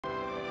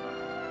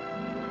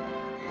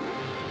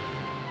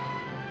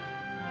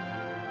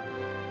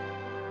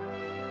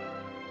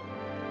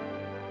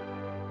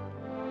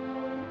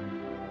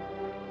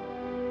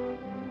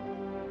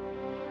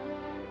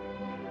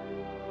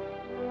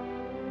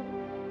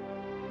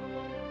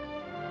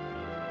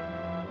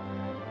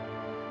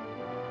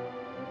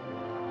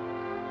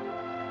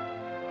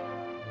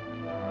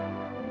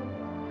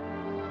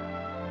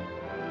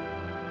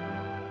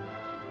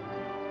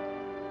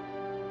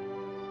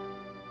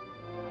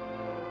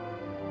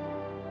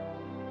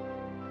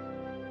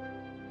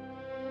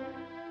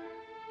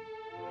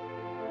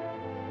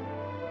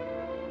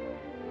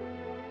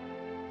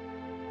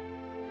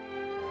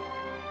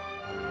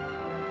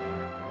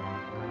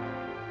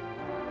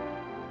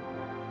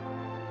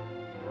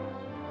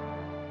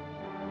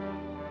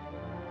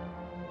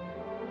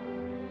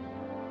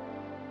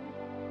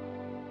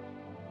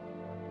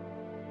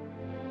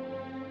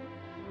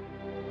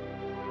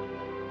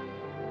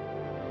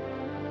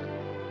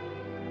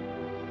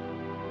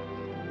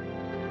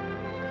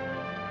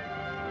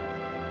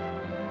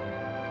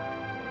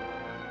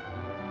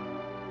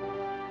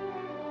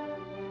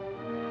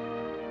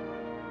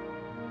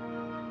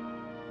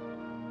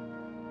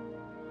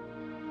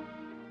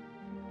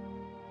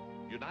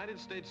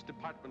United States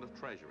Department of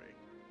Treasury.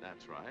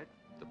 That's right,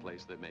 the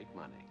place they make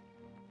money.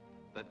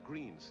 That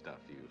green stuff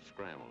you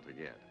scramble to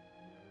get,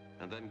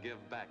 and then give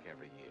back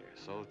every year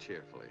so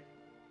cheerfully.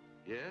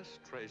 Yes,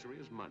 Treasury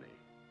is money,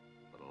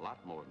 but a lot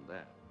more than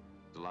that.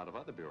 There's a lot of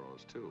other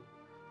bureaus, too.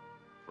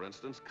 For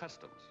instance,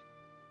 Customs,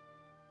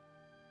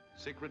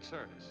 Secret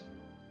Service,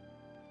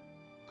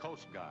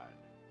 Coast Guard,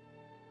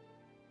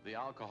 the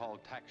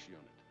Alcohol Tax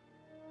Unit,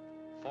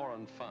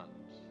 Foreign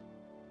Funds,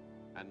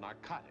 and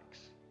Narcotics.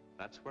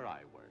 That's where I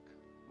work.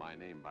 My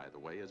name, by the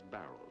way, is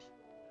Barrows.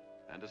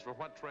 And as for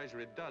what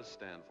Treasury does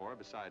stand for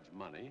besides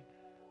money,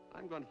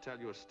 I'm going to tell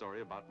you a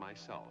story about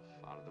myself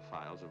out of the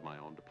files of my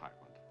own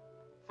department.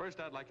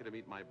 First, I'd like you to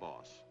meet my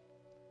boss.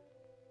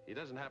 He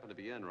doesn't happen to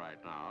be in right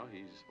now.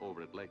 He's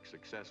over at Lake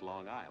Success,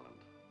 Long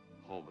Island,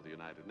 home of the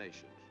United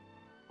Nations,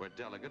 where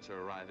delegates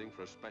are arriving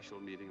for a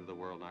special meeting of the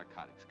World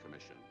Narcotics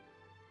Commission.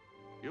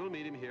 You'll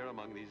meet him here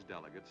among these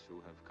delegates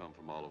who have come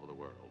from all over the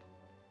world.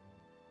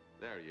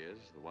 There he is,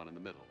 the one in the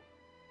middle,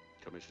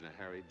 Commissioner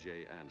Harry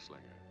J.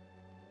 Anslinger.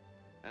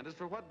 And as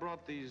for what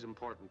brought these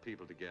important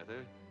people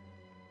together,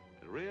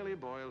 it really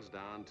boils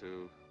down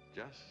to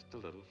just a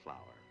little flower.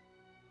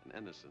 An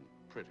innocent,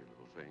 pretty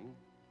little thing,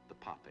 the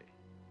poppy.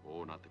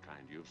 Oh, not the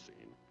kind you've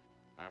seen.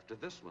 After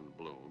this one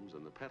blooms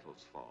and the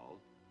petals fall,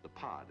 the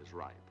pod is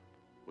ripe.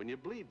 When you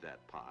bleed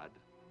that pod,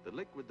 the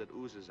liquid that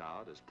oozes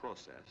out is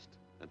processed,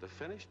 and the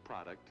finished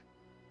product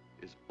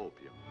is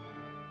opium.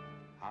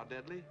 How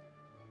deadly?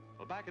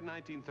 Well, back in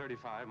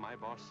 1935, my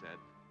boss said,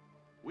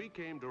 we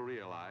came to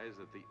realize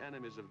that the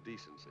enemies of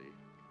decency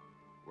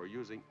were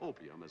using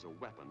opium as a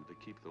weapon to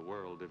keep the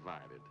world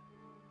divided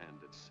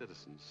and its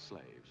citizens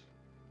slaves.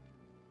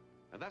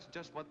 And that's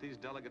just what these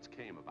delegates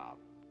came about,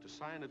 to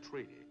sign a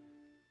treaty,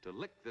 to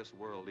lick this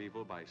world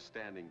evil by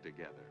standing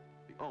together,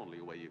 the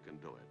only way you can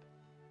do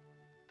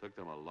it. Took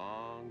them a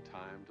long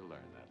time to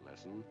learn that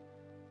lesson,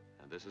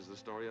 and this is the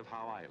story of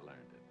how I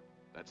learned it.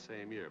 That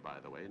same year, by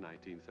the way,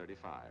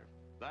 1935.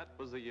 That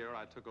was the year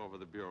I took over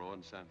the bureau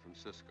in San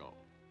Francisco.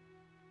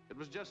 It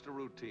was just a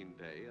routine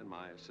day, and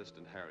my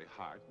assistant, Harry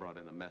Hart, brought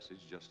in a message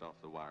just off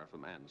the wire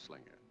from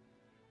Anslinger.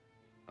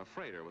 A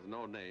freighter with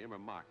no name or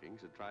markings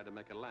had tried to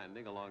make a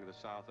landing along the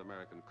South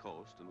American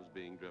coast and was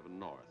being driven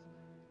north.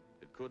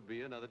 It could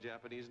be another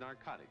Japanese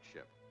narcotic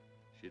ship.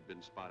 She'd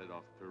been spotted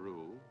off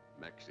Peru,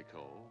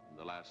 Mexico, and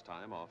the last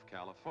time off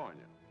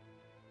California.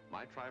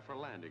 Might try for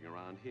landing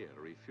around here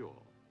to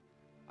refuel.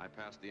 I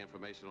passed the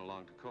information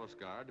along to Coast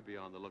Guard to be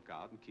on the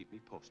lookout and keep me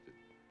posted.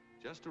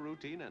 Just a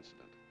routine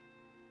incident,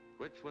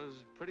 which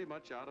was pretty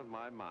much out of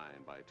my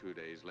mind by 2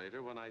 days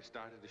later when I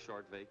started a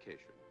short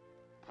vacation,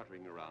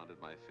 puttering around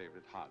at my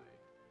favorite hobby,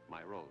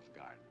 my rose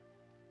garden.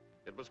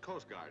 It was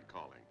Coast Guard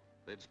calling.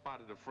 They'd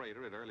spotted a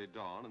freighter at early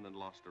dawn and then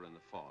lost her in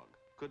the fog.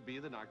 Could be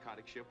the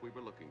narcotic ship we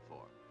were looking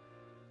for.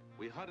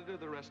 We hunted her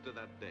the rest of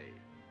that day.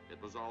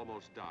 It was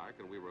almost dark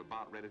and we were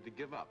about ready to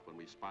give up when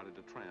we spotted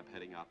a tramp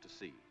heading out to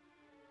sea.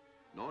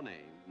 No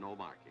name, no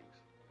markings.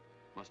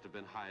 Must have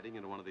been hiding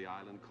in one of the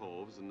island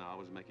coves and now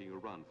was making a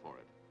run for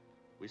it.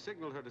 We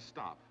signaled her to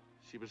stop.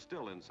 She was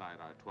still inside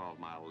our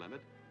 12-mile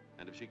limit,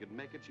 and if she could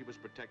make it, she was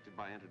protected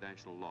by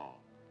international law.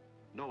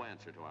 No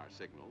answer to our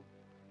signal,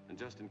 and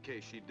just in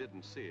case she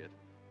didn't see it,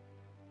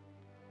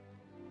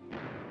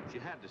 she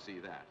had to see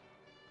that,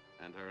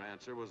 and her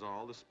answer was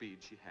all the speed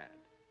she had.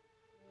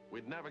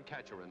 We'd never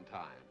catch her in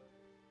time,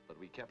 but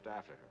we kept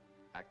after her,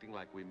 acting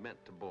like we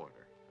meant to board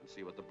her and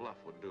see what the bluff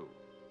would do.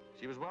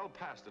 She was well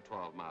past the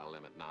 12-mile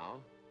limit now,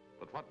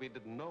 but what we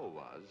didn't know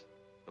was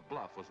the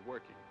bluff was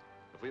working.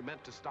 If we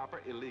meant to stop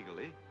her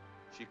illegally,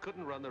 she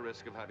couldn't run the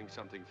risk of having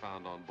something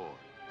found on board.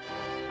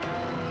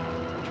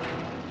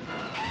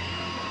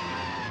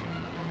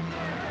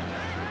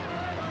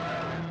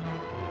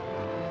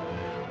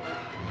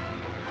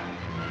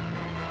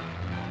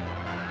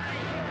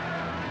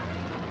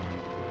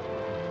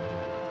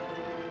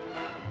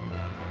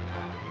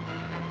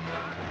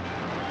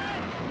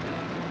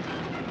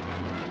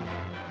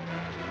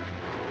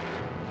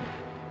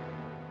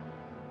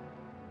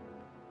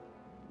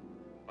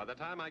 By the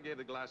time I gave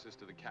the glasses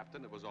to the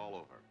captain, it was all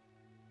over.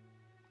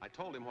 I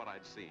told him what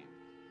I'd seen.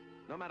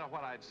 No matter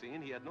what I'd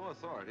seen, he had no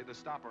authority to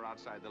stop her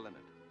outside the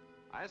limit.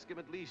 I asked him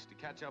at least to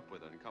catch up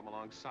with her and come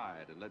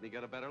alongside and let me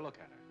get a better look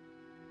at her.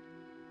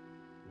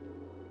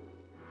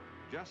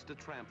 Just a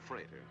tramp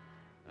freighter,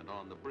 and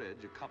on the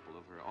bridge, a couple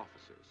of her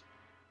officers.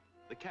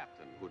 The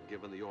captain who'd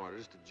given the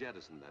orders to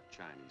jettison that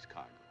Chinese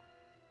cargo,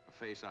 a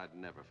face I'd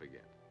never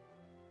forget.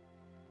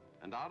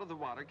 And out of the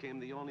water came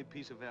the only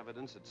piece of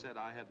evidence that said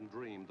I hadn't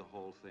dreamed the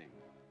whole thing.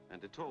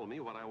 And it told me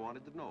what I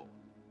wanted to know,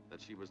 that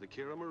she was the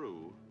Kira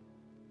Maru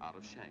out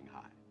of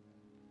Shanghai.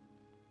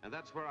 And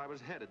that's where I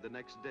was headed the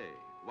next day,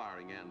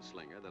 wiring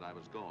Anslinger that I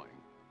was going.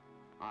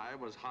 I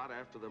was hot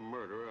after the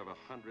murder of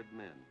 100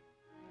 men.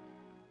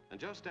 And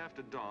just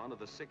after dawn of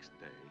the 6th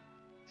day,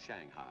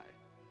 Shanghai.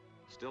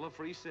 Still a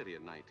free city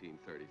in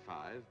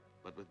 1935,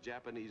 but with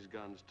Japanese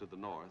guns to the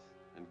north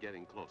and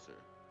getting closer.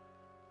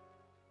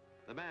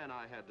 The man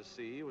I had to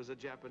see was a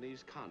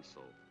Japanese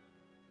consul.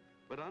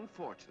 But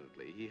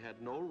unfortunately, he had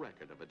no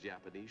record of a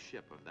Japanese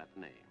ship of that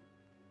name.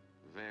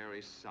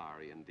 Very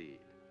sorry indeed.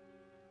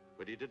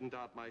 But he didn't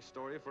doubt my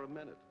story for a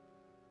minute.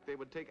 They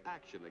would take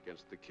action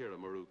against the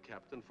Kiramaru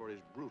captain for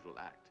his brutal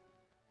act.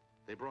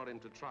 They brought him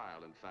to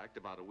trial, in fact,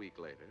 about a week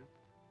later.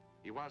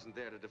 He wasn't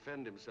there to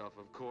defend himself,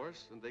 of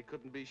course, and they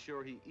couldn't be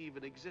sure he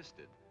even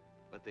existed.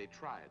 But they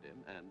tried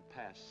him and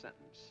passed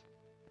sentence.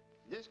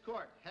 This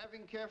court,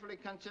 having carefully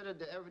considered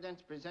the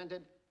evidence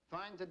presented,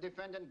 finds the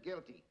defendant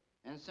guilty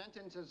and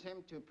sentences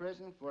him to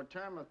prison for a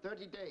term of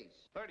 30 days.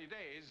 30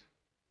 days?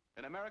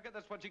 In America,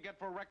 that's what you get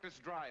for reckless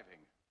driving.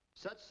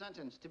 Such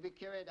sentence to be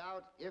carried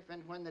out if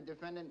and when the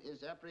defendant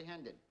is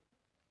apprehended.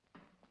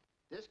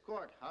 This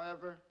court,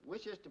 however,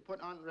 wishes to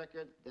put on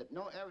record that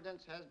no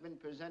evidence has been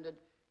presented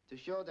to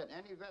show that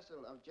any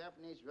vessel of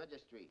Japanese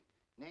registry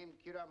named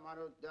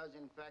Kiramaru does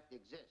in fact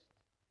exist.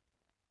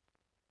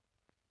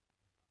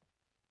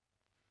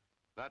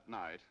 That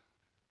night,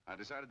 I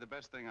decided the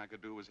best thing I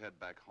could do was head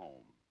back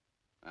home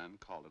and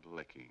call it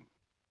licking.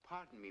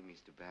 Pardon me,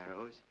 Mr.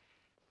 Barrows.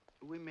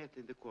 We met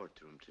in the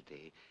courtroom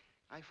today.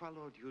 I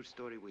followed your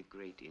story with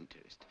great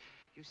interest.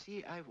 You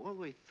see, I've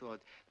always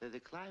thought that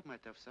the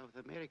climate of South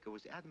America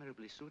was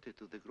admirably suited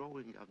to the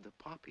growing of the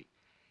poppy.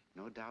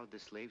 No doubt the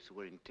slaves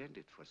were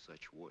intended for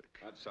such work.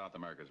 That's South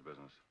America's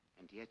business.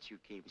 And yet you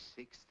came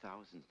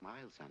 6,000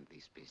 miles on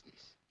this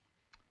business.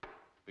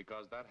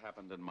 Because that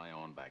happened in my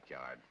own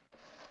backyard.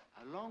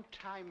 A long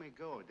time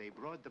ago, they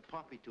brought the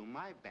poppy to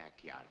my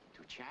backyard,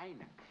 to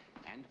China,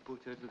 and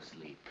put her to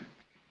sleep.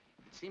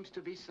 It seems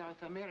to be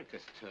South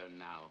America's turn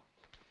now.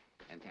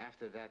 And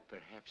after that,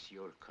 perhaps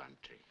your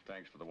country.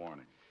 Thanks for the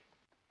warning.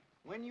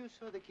 When you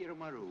saw the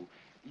Kiramaru,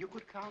 you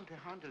could count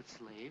 100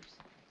 slaves.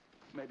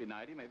 Maybe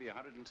 90, maybe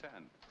 110.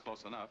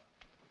 Close enough.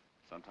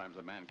 Sometimes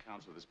a man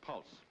counts with his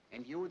pulse.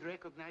 And you would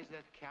recognize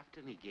that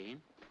captain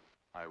again?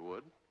 I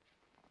would.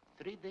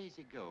 3 days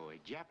ago, a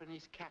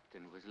Japanese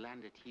captain was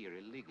landed here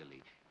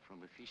illegally from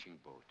a fishing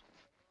boat.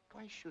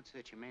 Why should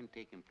such a man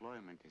take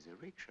employment as a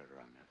rickshaw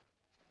runner?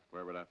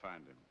 Where would I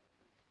find him?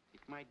 It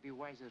might be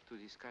wiser to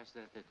discuss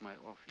that at my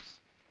office.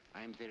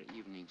 I'm there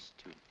evenings,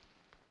 too.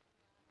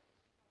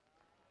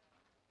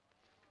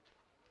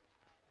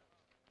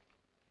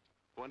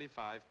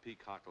 "25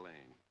 Peacock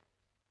Lane."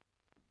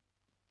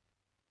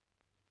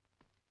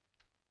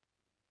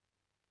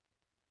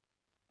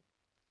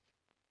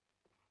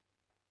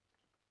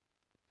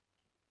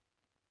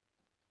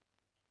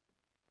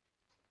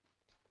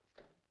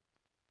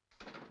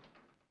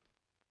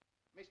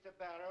 Mr.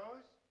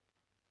 Barrows?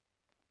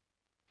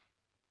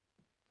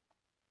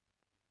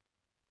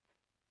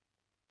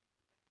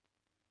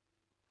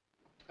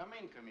 Come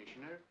in,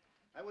 Commissioner.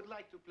 I would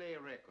like to play a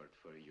record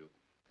for you.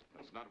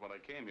 That's not what I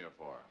came here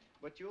for.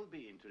 But you'll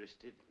be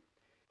interested.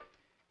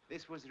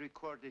 This was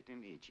recorded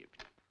in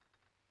Egypt.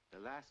 The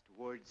last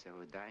words of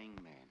a dying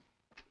man.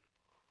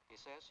 He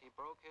says he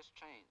broke his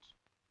chains,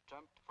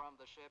 jumped from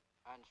the ship,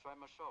 and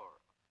swam ashore.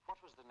 What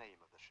was the name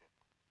of the ship?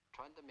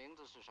 船的名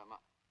字是什么?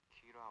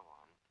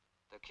 Kirawan.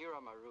 The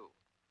Kiramaru.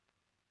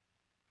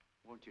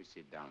 Won't you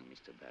sit down,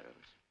 Mr.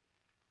 Barrows?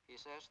 He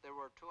says there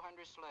were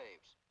 200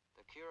 slaves.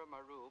 The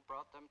Kiramaru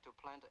brought them to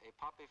plant a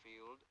poppy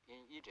field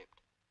in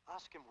Egypt.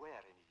 Ask him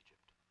where in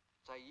Egypt.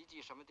 在遗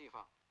迹什么地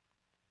方?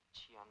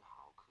 齐安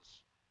豪克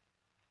斯.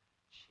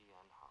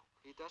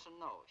 He doesn't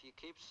know. He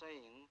keeps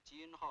saying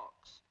Gene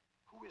Hawks.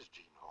 Who is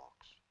Gene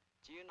Hawks?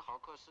 吉恩豪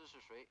克斯是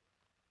谁?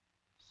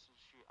 思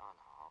绪暗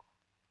号，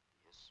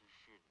也思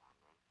绪男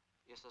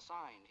人。 It's a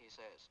sign, he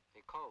says,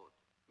 a code.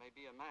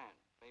 Maybe a man,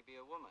 maybe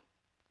a woman.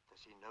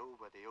 Does he know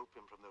where the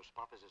opium from those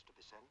poppies is to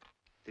be sent?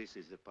 This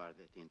is the part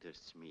that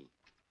interests me.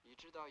 你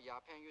知道鸦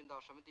片运到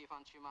什么地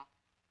方去吗?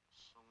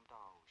 送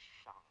到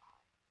上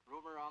海。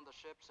 Rumor on the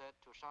ship said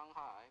to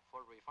Shanghai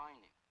for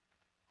refining.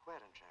 Where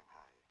in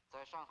Shanghai?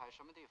 在上海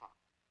什么地方?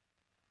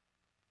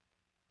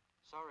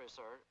 Sorry,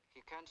 sir.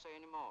 He can't say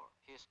any more.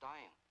 He's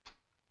dying.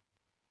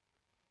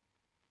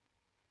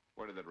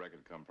 Where did that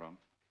record come from?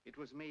 It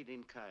was made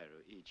in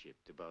Cairo,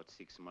 Egypt, about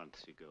 6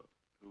 months ago.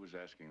 Who was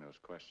asking those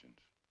questions?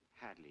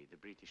 Hadley, the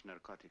British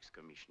Narcotics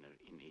Commissioner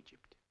in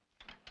Egypt.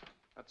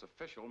 That's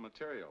official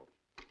material.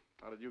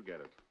 How did you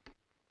get it?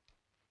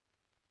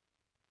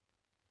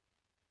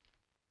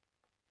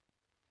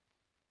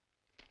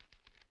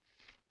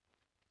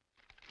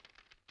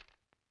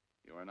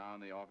 You are now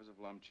in the office of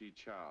Lum Chi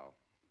Chow,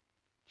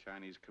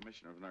 Chinese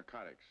Commissioner of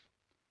Narcotics.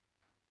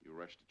 You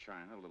rushed to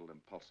China a little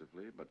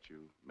impulsively, but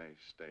you may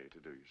stay to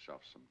do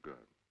yourself some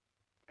good.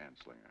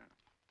 Anslinger.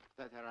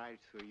 That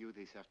arrived for you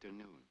this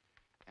afternoon,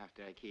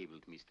 after I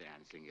cabled Mr.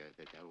 Anslinger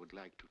that I would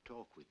like to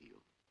talk with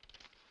you.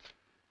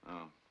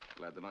 Oh,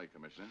 glad to know you,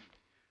 Commissioner.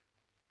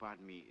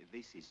 Pardon me,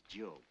 this is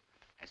Joe,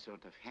 a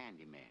sort of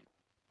handyman.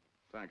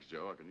 Thanks,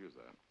 Joe. I can use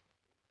that.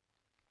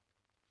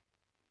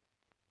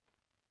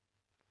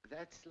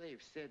 That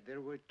slave said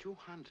there were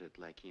 200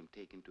 like him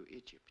taken to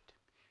Egypt.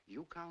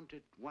 You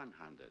counted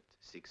 100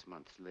 6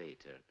 months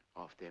later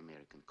off the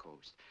American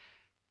coast.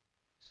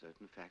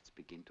 Certain facts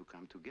begin to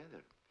come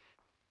together.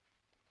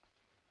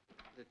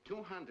 The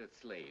 200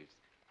 slaves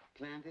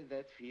planted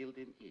that field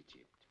in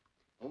Egypt.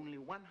 Only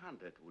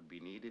 100 would be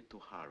needed to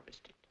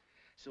harvest it.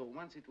 So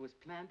once it was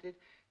planted,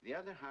 the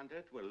other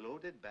 100 were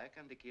loaded back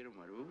on the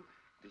Kiramaru,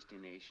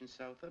 destination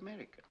South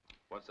America.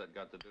 What's that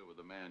got to do with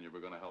the man you were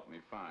going to help me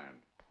find?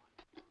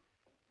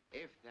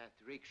 If that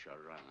rickshaw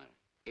runner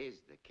is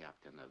the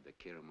captain of the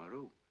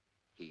Kiramaru,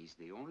 he's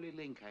the only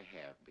link I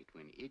have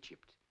between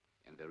Egypt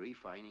and the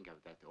refining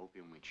of that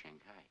opium in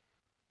Shanghai.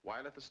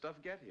 Why let the stuff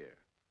get here?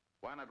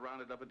 Why not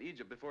round it up in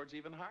Egypt before it's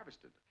even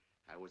harvested?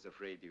 I was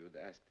afraid you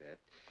would ask that.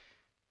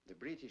 The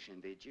British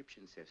and the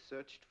Egyptians have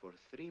searched for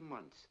 3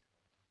 months,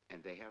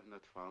 and they have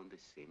not found a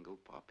single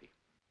poppy.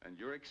 And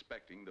you're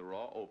expecting the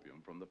raw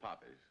opium from the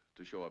poppies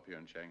to show up here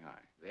in Shanghai?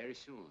 Very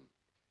soon.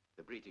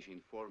 The British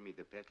inform me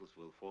the petals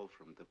will fall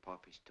from the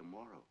poppies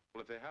tomorrow.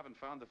 Well, if they haven't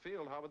found the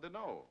field, how would they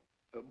know?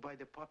 By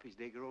the poppies,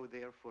 they grow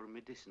there for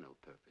medicinal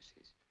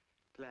purposes,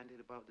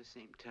 planted about the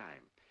same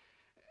time.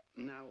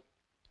 Now,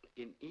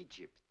 in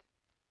Egypt,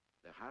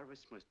 the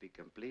harvest must be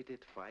completed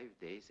 5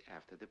 days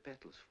after the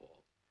petals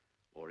fall,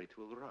 or it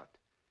will rot.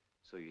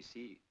 So you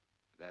see,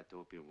 that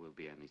opium will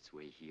be on its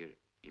way here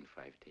in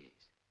 5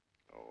 days.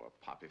 Oh,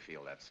 a poppy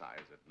field that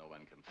size that no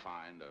one can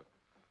find, a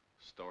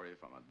story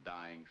from a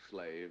dying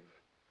slave.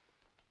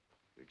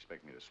 You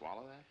expect me to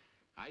swallow that?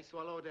 I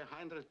swallowed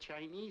 100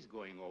 Chinese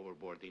going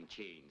overboard in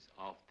chains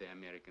off the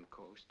American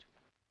coast.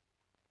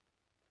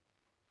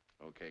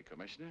 Okay,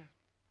 Commissioner.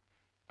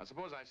 Now,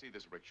 suppose I see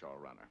this rickshaw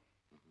runner,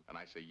 and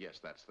I say, yes,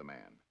 that's the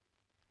man.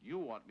 You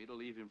want me to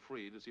leave him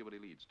free to see what he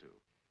leads to.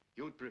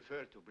 You'd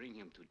prefer to bring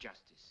him to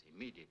justice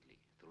immediately,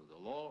 through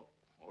the law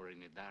or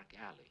in a dark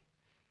alley.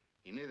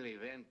 In either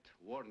event,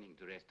 warning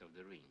the rest of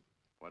the ring.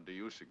 What do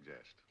you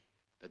suggest?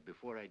 That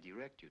before I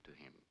direct you to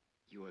him,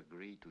 you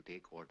agree to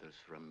take orders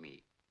from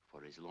me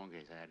for as long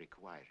as I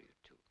require you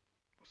to.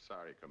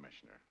 Sorry,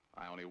 Commissioner.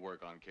 I only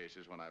work on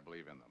cases when I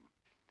believe in them.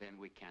 Then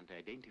we can't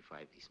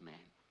identify this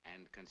man.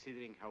 And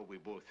considering how we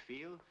both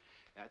feel,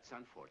 that's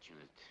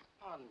unfortunate.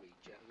 Pardon me,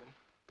 gentlemen.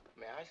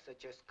 May I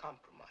suggest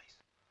compromise?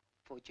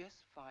 For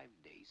just 5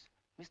 days,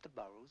 Mr.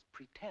 Burroughs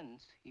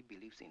pretends he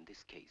believes in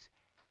this case.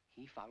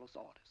 He follows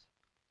orders.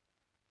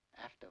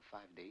 After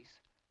 5 days,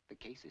 the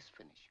case is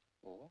finished,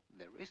 or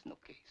there is no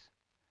case.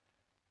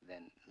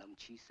 Then Lam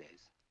Chi says,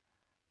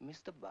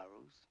 Mr.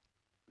 Burroughs,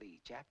 the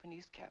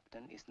Japanese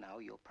captain is now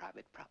your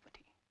private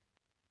property.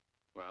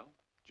 Well,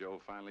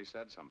 Joe finally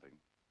said something.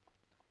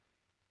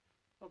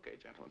 Okay,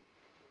 gentlemen.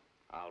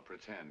 I'll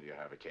pretend you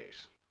have a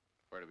case.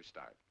 Where do we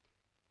start?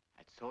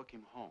 At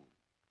Sokim Home,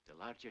 the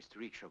largest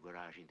rickshaw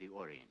garage in the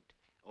Orient,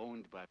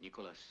 owned by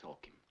Nicholas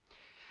Sokim.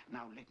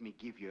 Now, let me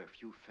give you a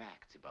few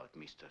facts about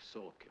Mr.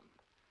 Sokim.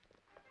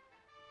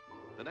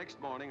 The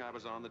next morning, I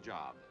was on the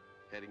job,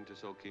 heading to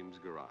Sokim's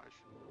garage.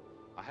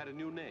 I had a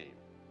new name,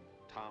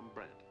 Tom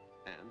Brent,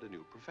 and a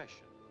new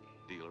profession,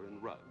 dealer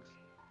in rugs.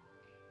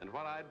 And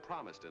what I'd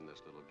promised in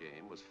this little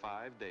game was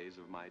 5 days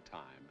of my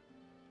time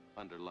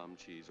under Lam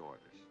Chi's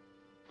orders.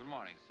 Good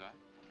morning, sir.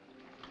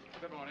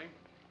 Good morning.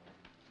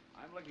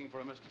 I'm looking for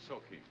a Mr.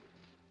 Sokim.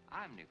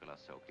 I'm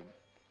Nicholas Sokim.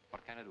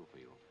 What can I do for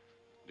you?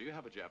 Do you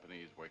have a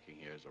Japanese working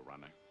here as a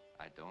runner?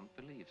 I don't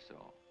believe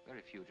so.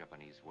 Very few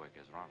Japanese work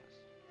as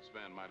runners. This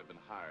man might have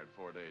been hired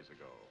 4 days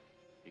ago.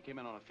 He came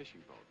in on a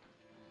fishing boat.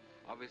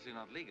 Obviously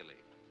not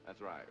legally.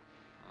 That's right.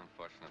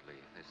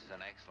 Unfortunately, this is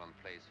an excellent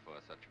place for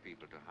such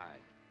people to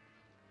hide.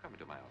 Come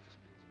into my office,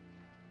 please.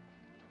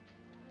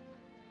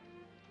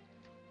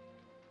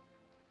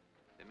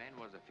 The man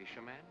was a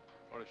fisherman?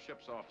 Or a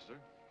ship's officer.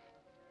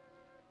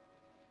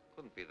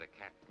 Couldn't be the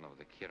captain of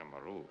the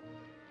Kiramaru.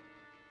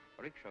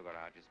 A rickshaw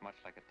garage is much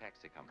like a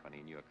taxi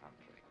company in your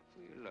country. So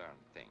you learn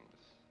things.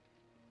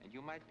 And you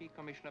might be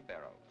Commissioner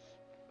Barrows.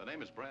 The name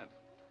is Brent.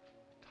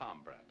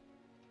 Tom Brent.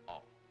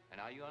 Oh,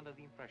 and are you under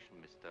the impression,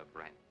 Mr.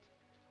 Brent,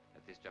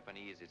 that this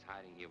Japanese is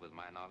hiding here with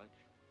my knowledge?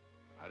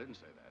 I didn't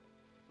say that.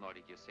 Nor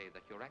did you say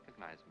that you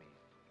recognize me.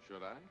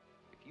 Should I?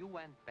 If you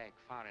went back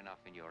far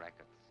enough in your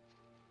records,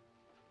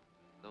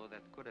 though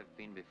that could have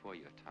been before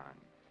your time,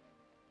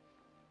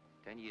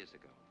 10 years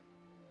ago,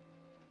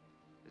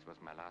 this was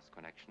my last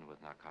connection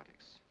with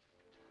narcotics.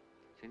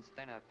 Since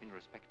then, I've been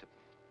respectable.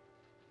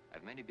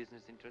 I've many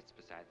business interests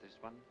besides this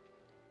one,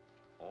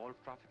 all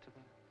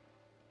profitable,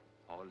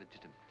 all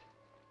legitimate.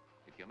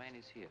 If your man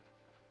is here,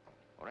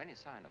 or any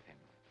sign of him,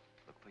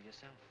 look for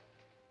yourself.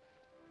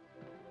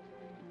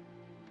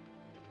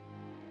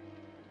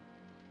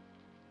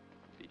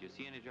 Did you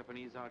see any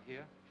Japanese out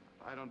here?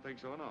 I don't think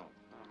so, no.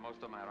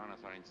 Most of my runners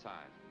are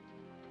inside.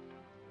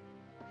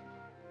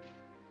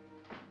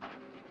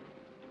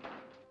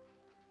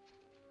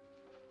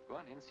 Go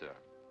on in, sir.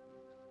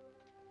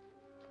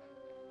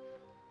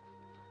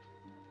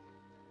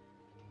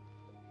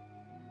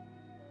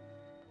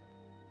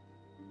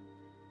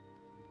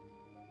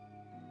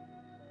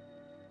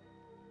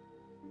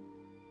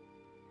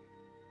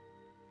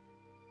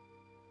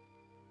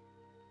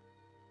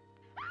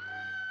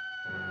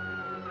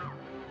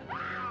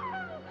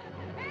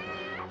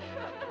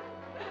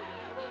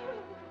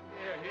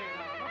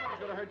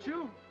 Hurt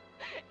you?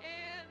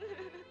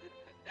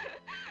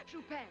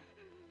 Chupin,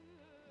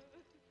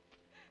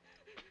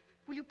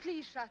 will you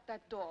please shut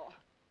that door?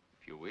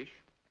 If you wish.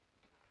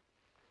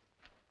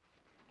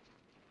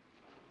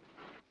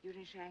 You're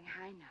in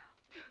Shanghai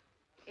now.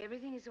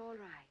 Everything is all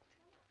right.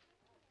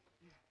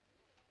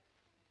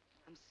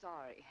 I'm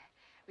sorry.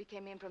 We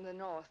came in from the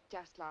north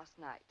just last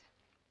night.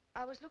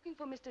 I was looking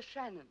for Mr.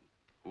 Shannon.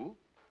 Who?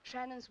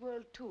 Shannon's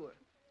World Tour.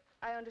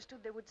 I understood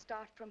they would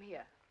start from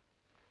here.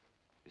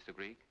 Mr.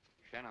 Greek,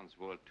 Shannon's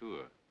World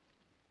Tour.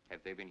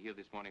 Have they been here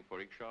this morning for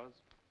rickshaws?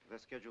 They're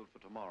scheduled for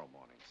tomorrow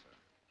morning, sir.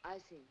 I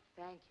see.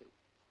 Thank you.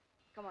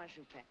 Come on,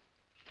 Chupin.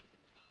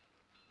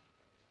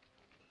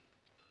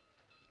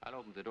 I'll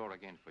open the door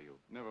again for you.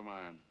 Never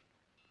mind.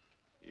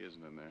 He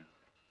isn't in there.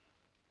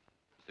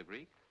 Mr.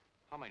 Greek,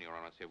 how many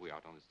runners have we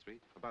out on the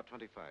street? About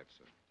 25,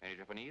 sir. Any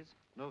Japanese?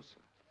 No, sir.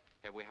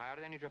 Have we hired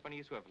any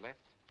Japanese who have left?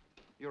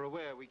 You're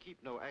aware we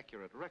keep no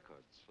accurate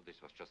records. So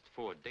this was just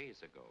 4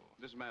 days ago.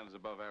 This man is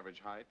above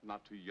average height,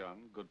 not too young,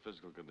 good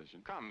physical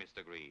condition. Come,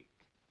 Mr. Greek.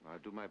 I'll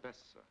do my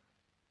best, sir.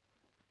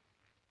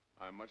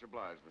 I'm much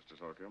obliged, Mr.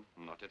 Sorkin.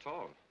 Not at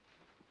all.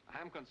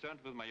 I'm concerned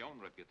with my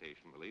own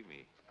reputation, believe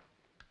me.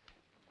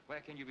 Where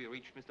can you be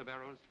reached, Mr.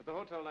 Barrows? At the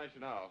Hotel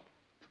National.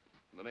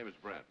 The name is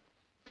Brent.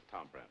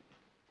 Tom Brent.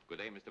 Good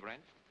day, Mr.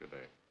 Brent. Good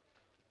day.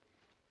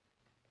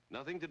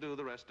 Nothing to do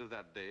the rest of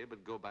that day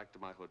but go back to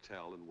my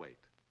hotel and wait,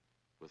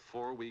 with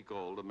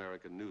 4-week-old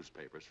American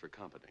newspapers for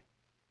company.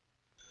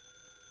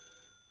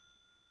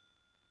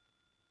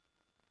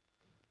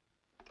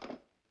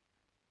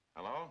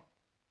 Hello?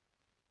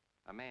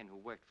 A man who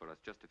worked for us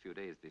just a few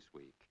days this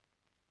week.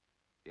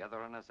 The other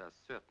runners are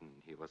certain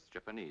he was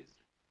Japanese.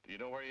 Do you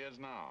know where he is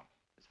now?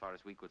 As far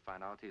as we could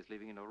find out, he is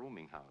living in a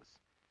rooming house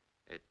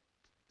at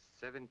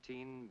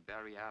 17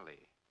 Barry Alley.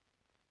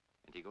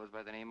 And he goes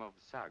by the name of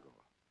Sago.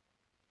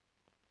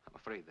 I'm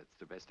afraid that's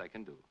the best I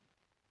can do.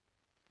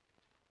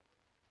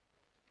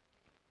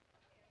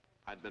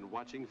 I'd been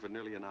watching for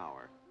nearly an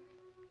hour.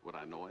 Would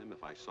I know him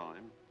if I saw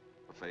him?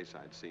 A face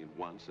I'd seen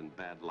once in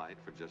bad light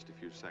for just a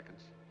few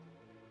seconds.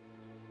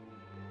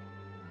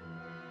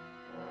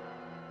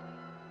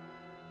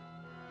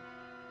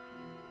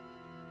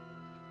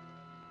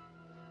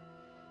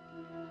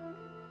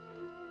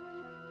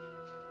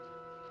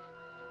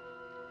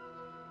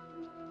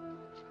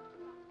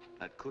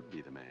 That could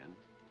be the man.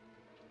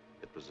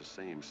 It was the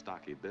same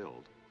stocky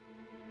build.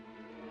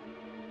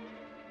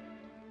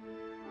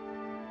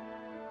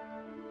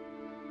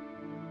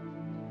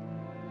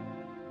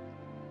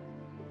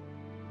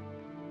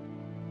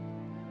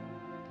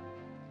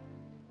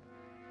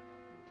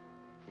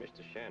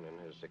 Mr. Shannon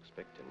is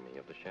expecting me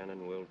of the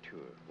Shannon World Tour.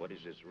 What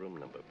is his room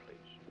number,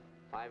 please?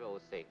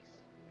 506.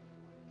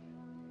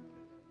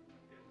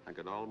 I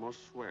could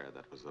almost swear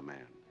that was the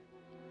man.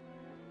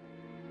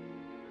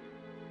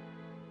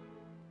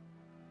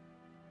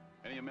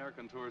 Any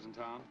American tours in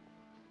town?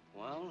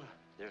 Well,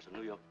 there's a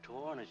New York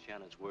tour and a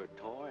Shannon's World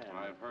Tour, and...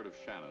 I've heard of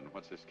Shannon.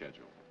 What's his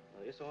schedule?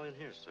 It's all in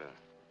here, sir.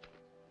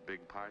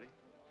 Big party?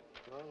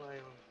 Well,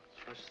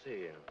 let's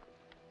see.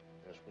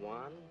 There's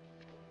 1,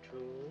 2...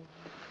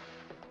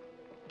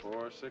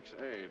 4, 6,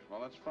 8. Well,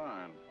 that's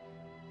fine.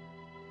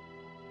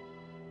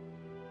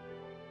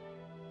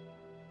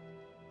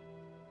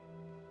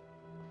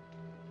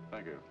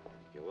 Thank you.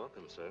 You're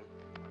welcome, sir.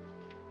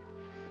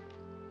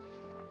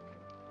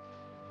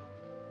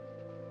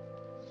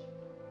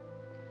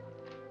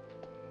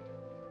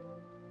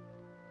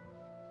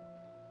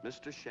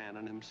 Mr.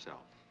 Shannon himself.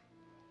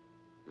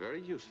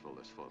 Very useful,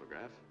 this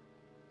photograph.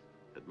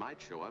 It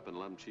might show up in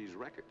Lum Chi's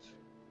records.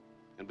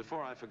 And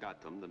before I forgot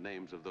them, the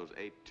names of those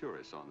 8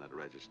 tourists on that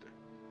register.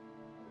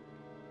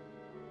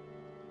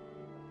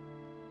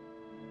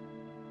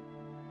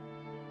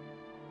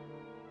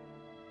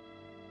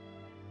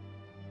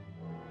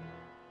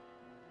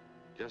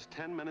 Just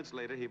 10 minutes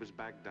later, he was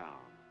back down.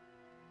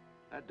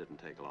 That didn't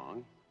take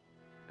long.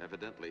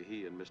 Evidently,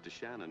 he and Mr.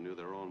 Shannon knew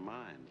their own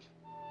minds.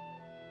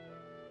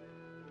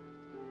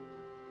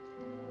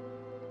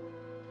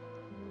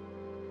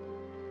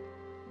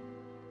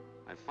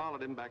 I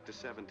followed him back to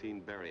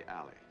 17 Berry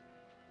Alley.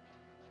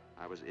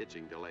 I was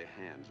itching to lay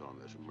hands on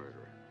this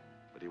murderer,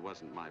 but he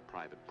wasn't my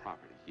private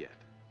property yet.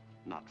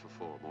 Not for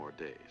 4 more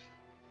days.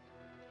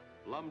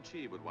 Lum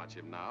Chi would watch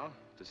him now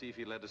to see if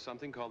he led to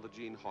something called the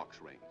Gene Hawkes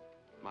ring.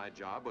 My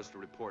job was to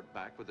report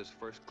back with his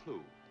first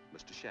clue,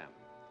 Mr. Shannon.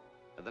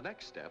 And the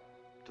next step,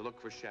 to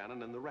look for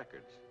Shannon in the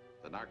records,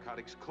 the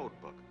narcotics code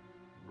book,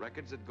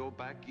 records that go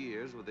back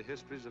years with the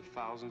histories of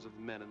thousands of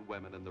men and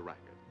women in the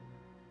racket.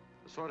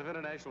 A sort of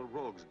international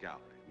rogues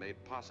gallery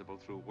made possible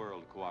through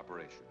world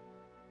cooperation.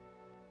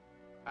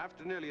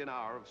 After nearly an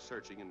hour of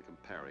searching and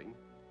comparing,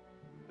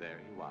 there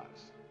he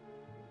was.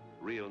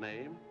 Real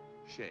name,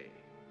 Shea.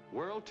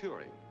 World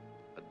touring,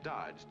 a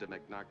dodge to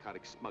make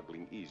narcotic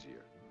smuggling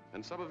easier.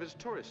 And some of his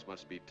tourists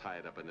must be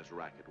tied up in this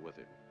racket with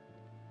him.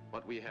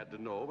 What we had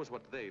to know was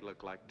what they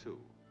looked like, too.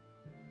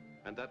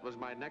 And that was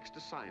my next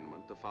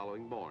assignment the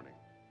following morning,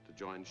 to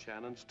join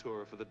Shannon's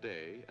tour for the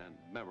day and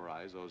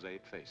memorize those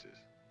 8 faces.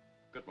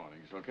 Good morning,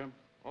 Slocum.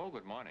 Oh,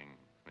 good morning,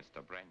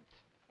 Mr. Brent.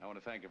 I want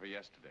to thank you for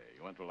yesterday.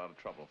 You went to a lot of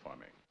trouble for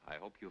me. I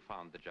hope you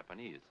found the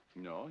Japanese.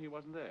 No, he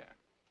wasn't there.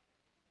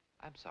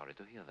 I'm sorry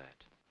to hear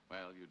that.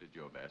 Well, you did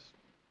your best.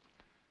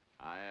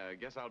 I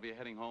guess I'll be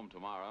heading home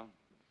tomorrow.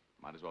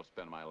 Might as well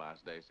spend my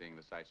last day seeing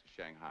the sights of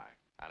Shanghai.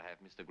 I'll have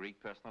Mr. Greig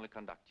personally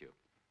conduct you.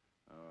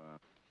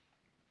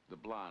 The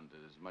blonde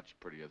is much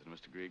prettier than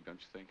Mr. Greig,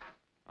 don't you think?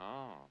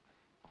 Oh,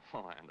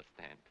 I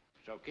understand.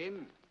 So,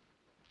 Kim,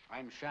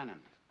 I'm Shannon.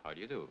 How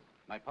do you do?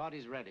 My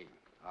party's ready.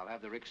 I'll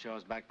have the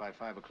rickshaws back by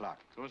 5 o'clock.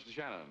 So, Mr.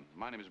 Shannon,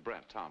 my name is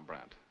Brent, Tom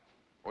Brent.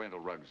 Oriental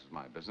Rugs is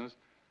my business.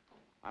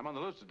 I'm on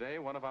the loose today.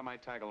 Wonder if I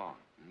might tag along.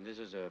 This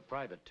is a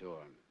private tour.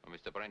 Well,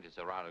 Mr. Brent is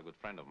a rather good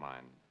friend of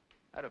mine.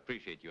 I'd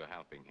appreciate you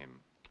helping him.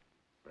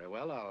 Very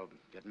well, I'll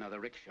get another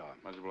rickshaw.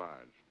 Much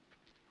obliged.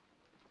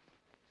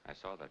 I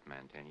saw that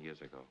man 10 years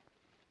ago.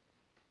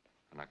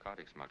 A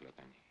narcotics smuggler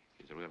then.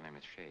 His real name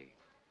is Shea.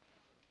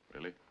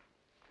 Really?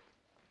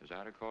 As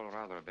I recall,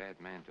 rather a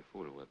bad man to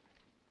fool with.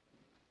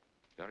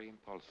 Very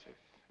impulsive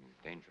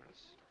and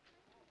dangerous.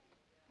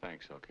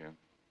 Thanks, Kim.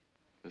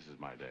 This is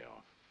my day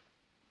off.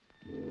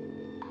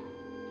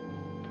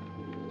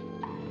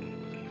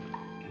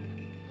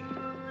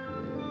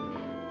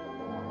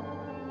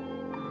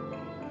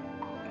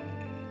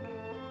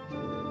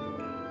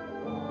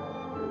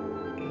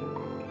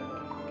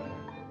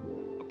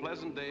 A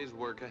pleasant day's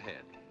work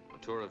ahead. A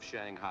tour of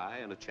Shanghai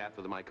and a chat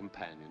with my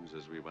companions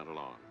as we went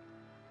along.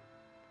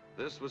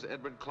 This was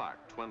Edward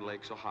Clark, Twin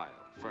Lakes, Ohio,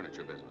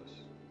 furniture business.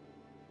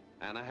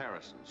 Anna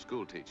Harrison,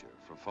 school teacher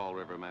from Fall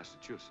River,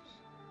 Massachusetts.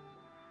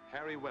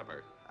 Harry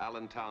Weber,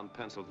 Allentown,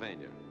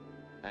 Pennsylvania,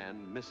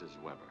 and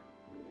Mrs. Weber.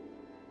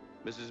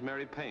 Mrs.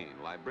 Mary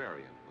Payne,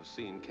 librarian,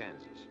 Racine,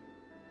 Kansas.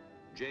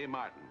 Jay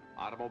Martin,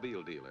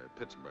 automobile dealer,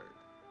 Pittsburgh.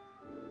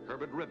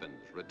 Herbert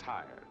Ribbons,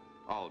 retired,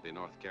 Albany,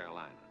 North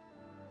Carolina.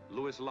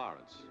 Louis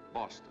Lawrence,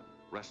 Boston,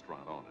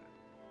 restaurant owner.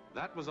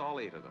 That was all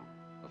 8 of them,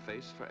 a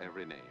face for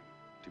every name,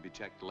 to be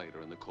checked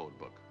later in the code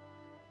book.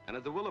 And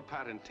at the Willa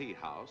Patton Tea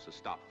House, a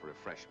stop for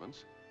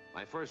refreshments,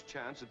 my first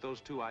chance at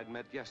those 2 I'd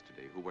met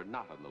yesterday who were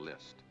not on the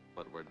list,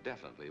 but were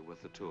definitely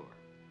with the tour.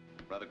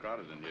 Rather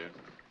crowded in here.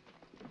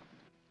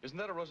 Isn't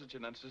that a Rosa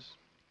chinensis?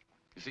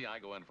 You see, I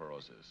go in for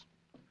roses.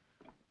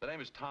 The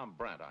name is Tom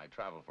Brent. I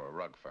travel for a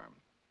rug firm.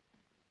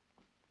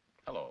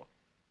 Hello.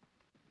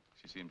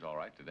 She seems all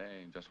right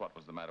today. Just what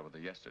was the matter with her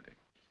yesterday?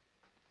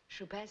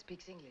 Chopin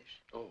speaks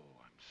English. Oh,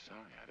 I'm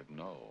sorry. I didn't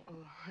know.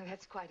 Oh,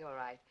 that's quite all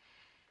right.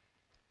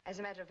 As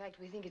a matter of fact,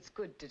 we think it's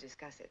good to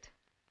discuss it.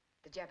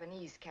 The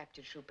Japanese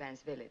captured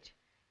Chopin's village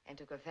and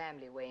took a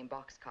family away in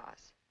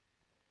boxcars.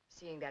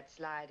 Seeing that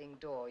sliding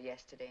door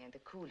yesterday and the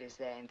coolies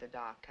there in the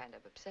dark kind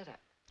of upset her.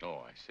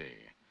 Oh, I see.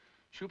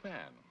 Chopin.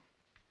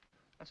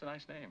 That's a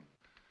nice name.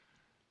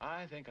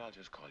 I think I'll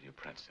just call you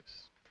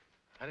Princess.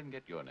 I didn't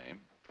get your name.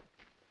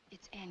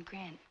 It's Anne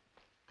Grant.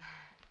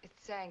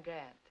 It's Anne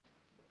Grant.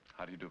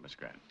 How do you do, Miss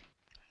Grant?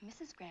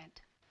 Mrs.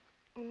 Grant.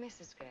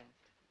 Mrs. Grant.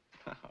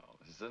 Oh,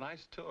 this is a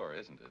nice tour,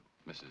 isn't it,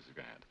 Mrs.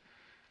 Grant?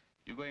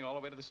 You going all the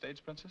way to the States,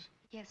 Princess?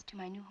 Yes, to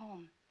my new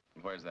home.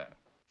 Where's that?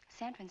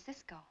 San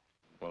Francisco.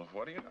 Well,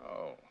 what do you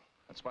know?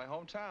 That's my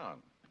hometown.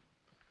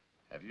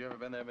 Have you ever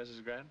been there,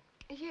 Mrs. Grant?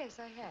 Yes,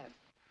 I have.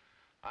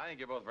 I think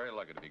you're both very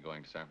lucky to be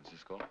going to San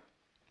Francisco.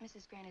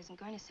 Mrs. Grant isn't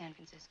going to San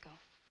Francisco.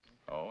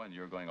 Oh, and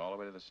you're going all the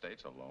way to the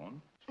States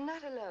alone?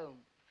 Not alone.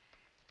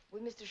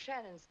 With Mr.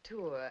 Shannon's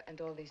tour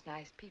and all these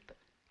nice people.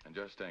 And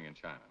you're staying in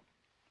China?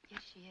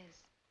 Yes, she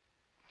is.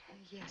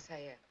 Yes,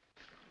 I am.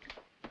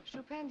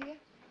 Chopin, dear?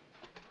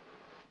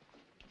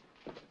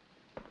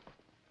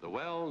 The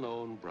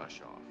well-known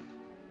brush-off.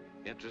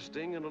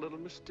 Interesting and a little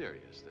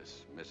mysterious,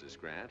 this Mrs.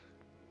 Grant.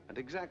 And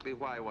exactly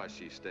why was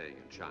she staying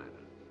in China?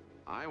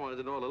 I wanted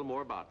to know a little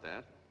more about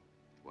that.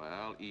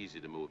 Well,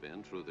 easy to move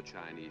in through the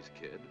Chinese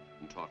kid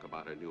and talk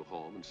about her new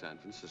home in San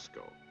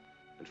Francisco.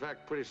 In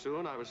fact, pretty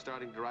soon I was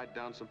starting to write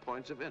down some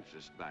points of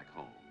interest back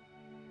home.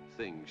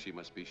 Things she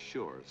must be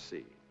sure to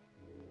see.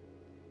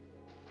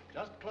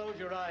 Just close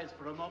your eyes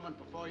for a moment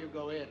before you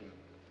go in.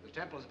 The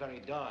temple's very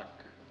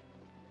dark.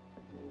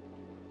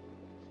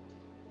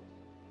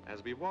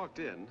 As we walked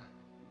in,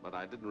 but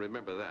I didn't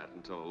remember that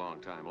until a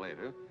long time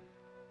later,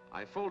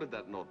 I folded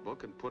that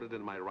notebook and put it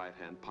in my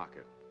right-hand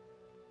pocket.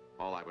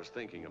 All I was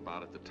thinking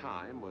about at the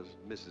time was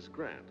Mrs.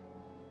 Grant,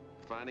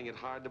 finding it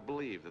hard to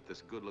believe that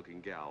this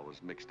good-looking gal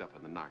was mixed up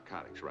in the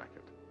narcotics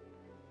racket.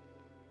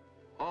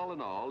 All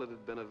in all, it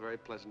had been a very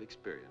pleasant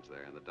experience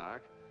there in the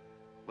dark.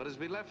 But as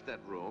we left that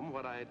room,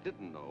 what I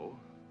didn't know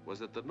was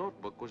that the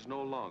notebook was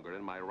no longer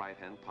in my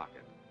right-hand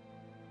pocket.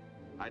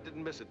 I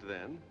didn't miss it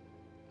then.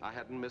 I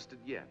hadn't missed it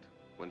yet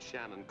when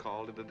Shannon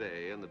called it a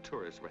day and the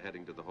tourists were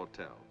heading to the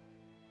hotel.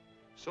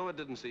 So it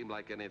didn't seem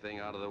like anything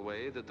out of the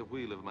way that the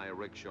wheel of my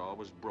rickshaw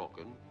was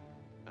broken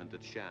and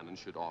that Shannon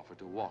should offer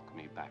to walk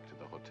me back to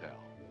the hotel,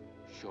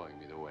 showing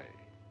me the way.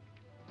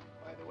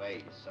 By the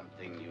way,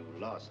 something you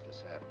lost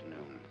this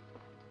afternoon.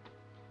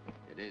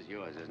 It is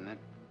yours, isn't it?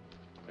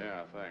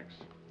 Yeah, thanks.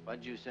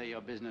 What'd you say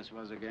your business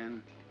was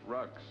again?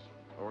 Rugs.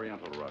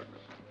 Oriental rugs.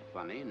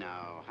 Funny.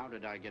 Now, how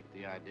did I get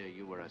the idea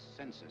you were a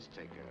census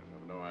taker? I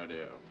have no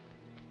idea.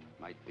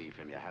 Might be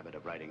from your habit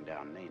of writing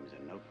down names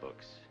in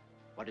notebooks.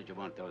 What did you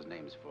want those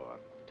names for?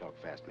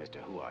 Talk fast, mister.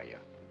 Who are you?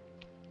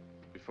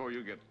 Before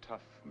you get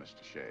tough,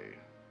 Mr. Shea,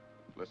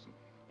 listen.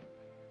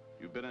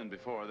 You've been in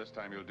before. This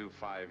time you'll do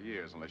 5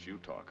 years unless you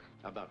talk.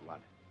 About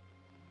what?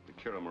 The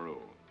Kiramaru.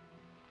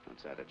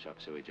 What's that, a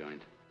chop suey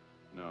joint?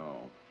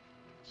 No.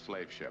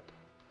 Slave ship.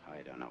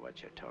 I don't know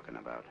what you're talking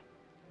about.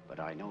 But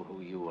I know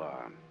who you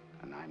are.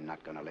 And I'm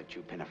not gonna let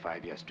you pin a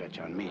 5-year stretch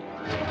on me.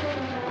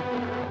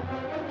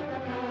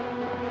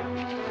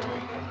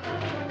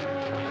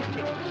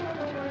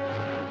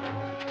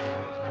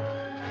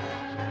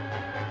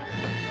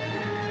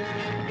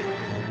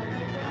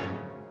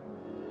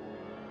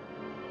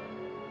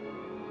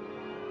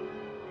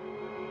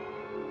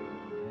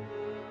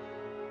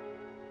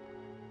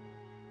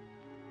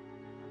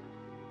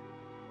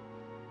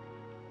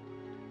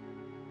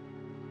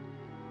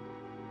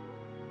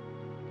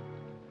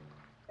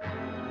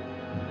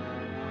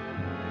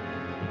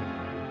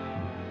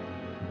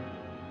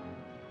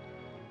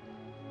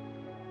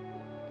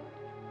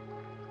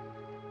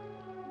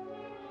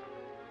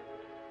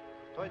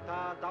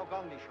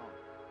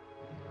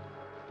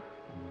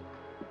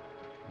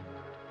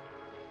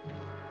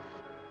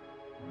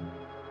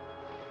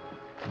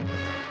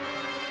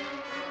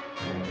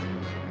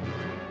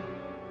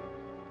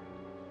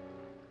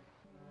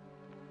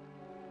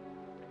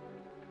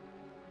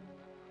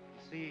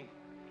 See,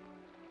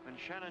 when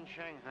Shannon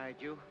shanghaied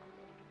you,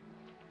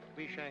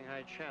 we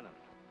shanghaied Shannon.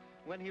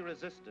 When he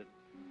resisted,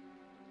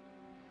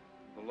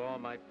 the law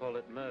might call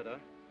it murder,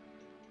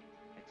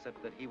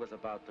 except that he was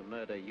about to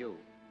murder you.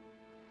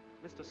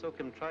 Mr.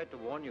 Sokim tried to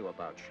warn you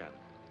about Shannon.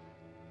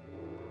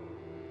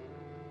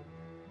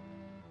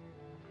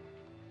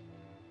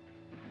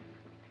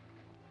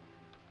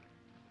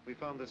 We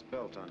found this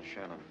belt on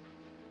Shannon.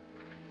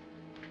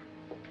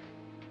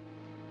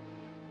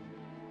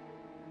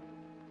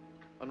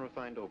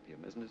 Unrefined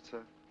opium, isn't it,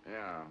 sir?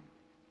 Yeah.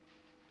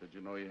 Did you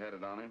know he had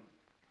it on him?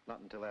 Not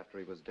until after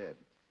he was dead.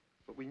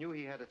 But we knew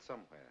he had it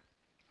somewhere.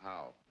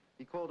 How?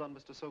 He called on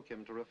Mr.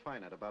 Sokim to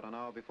refine it about an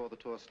hour before the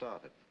tour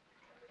started.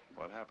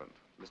 What happened?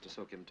 Mr.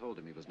 Sokim told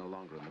him he was no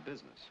longer in the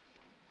business.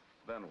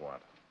 Then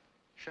what?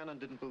 Shannon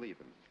didn't believe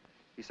him.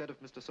 He said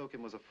if Mr.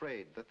 Sokim was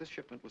afraid that this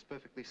shipment was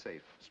perfectly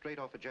safe, straight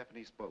off a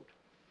Japanese boat.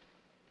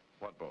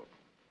 What boat?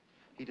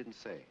 He didn't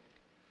say.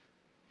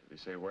 Did he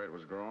say where it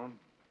was grown?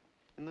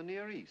 In the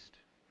Near East.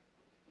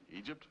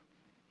 Egypt?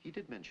 He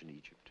did mention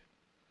Egypt.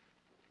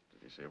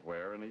 Did he say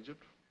where in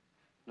Egypt?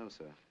 No,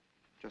 sir.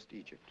 Just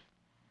Egypt.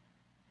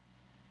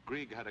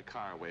 Grieg had a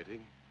car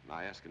waiting, and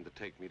I asked him to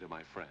take me to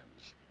my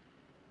friends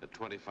at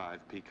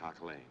 25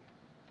 Peacock Lane.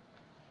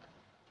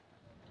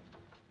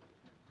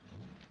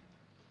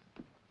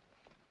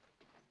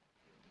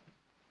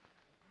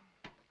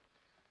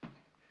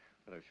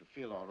 But if you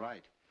feel all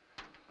right,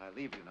 I'll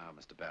leave you now,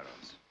 Mr.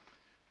 Barrows.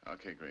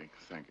 Okay, Grieg.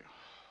 Thank you.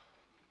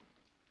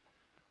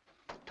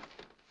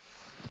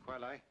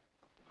 Qual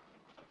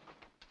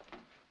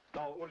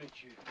Dans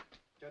ulici.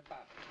 Certa.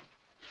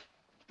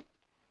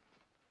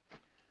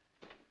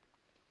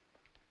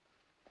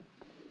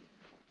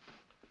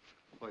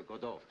 Oi,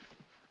 Godot.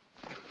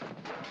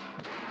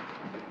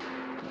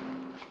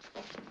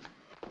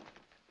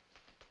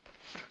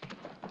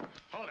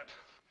 Hold it.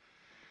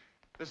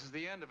 This is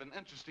the end of an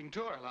interesting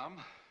tour, Lum.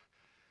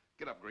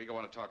 Get up, Grieg. I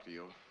want to talk to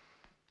you.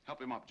 Help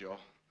him up, Joe.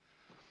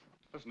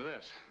 Listen to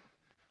this.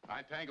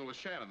 I tangled with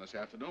Shannon this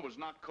afternoon. It was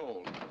not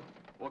cold.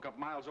 Woke up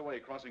miles away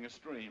crossing a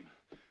stream.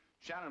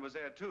 Shannon was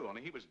there, too,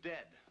 only he was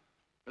dead.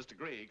 Mr.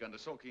 Grieg, under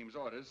Sokim's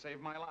orders,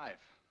 saved my life.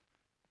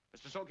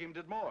 Mr. Sokim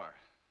did more.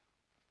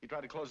 He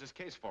tried to close this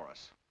case for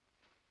us.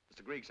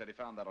 Mr. Grieg said he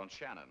found that on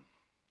Shannon.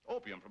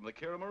 Opium from the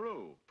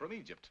Kiramaru, from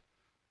Egypt.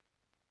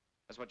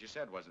 That's what you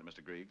said, wasn't it,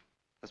 Mr. Grieg?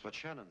 That's what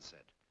Shannon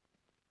said.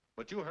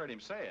 But you heard him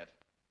say it.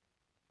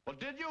 Well,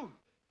 did you?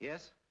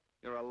 Yes?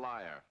 You're a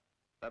liar.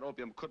 That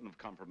opium couldn't have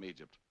come from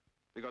Egypt.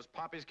 Because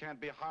poppies can't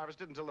be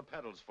harvested until the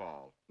petals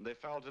fall. And they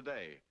fell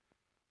today.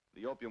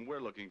 The opium we're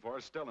looking for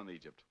is still in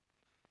Egypt.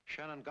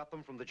 Shannon got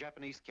them from the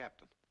Japanese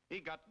captain. He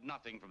got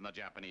nothing from the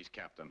Japanese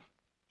captain.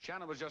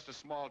 Shannon was just a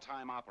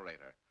small-time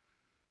operator.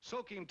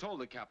 Sokim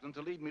told the captain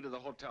to lead me to the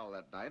hotel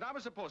that night. I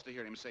was supposed to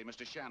hear him say,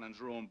 "Mr.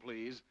 Shannon's room,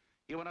 please."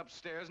 He went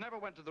upstairs, never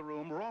went to the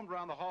room, roamed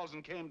around the halls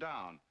and came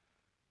down.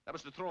 That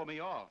was to throw me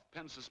off,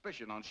 pin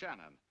suspicion on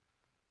Shannon.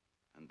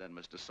 And then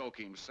Mr.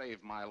 Sokim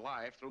saved my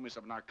life, threw me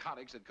some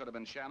narcotics that could have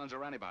been Shannon's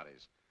or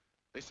anybody's.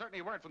 They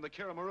certainly weren't from the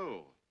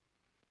Kiramaru.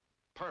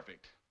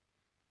 Perfect.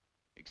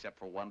 Except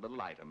for one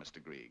little item,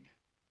 Mr. Grieg.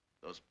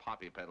 Those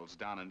poppy petals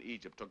down in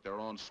Egypt took their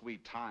own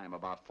sweet time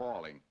about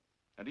falling.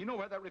 And do you know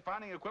where that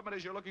refining equipment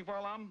is you're looking for,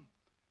 Lum?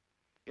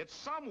 It's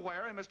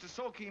somewhere in Mr.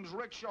 Sokim's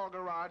rickshaw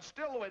garage,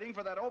 still waiting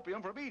for that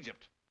opium from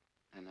Egypt.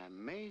 An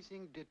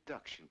amazing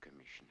deduction,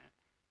 Commissioner,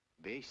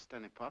 based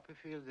on a poppy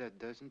field that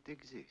doesn't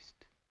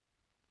exist.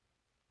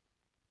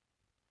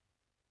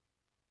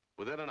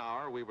 Within an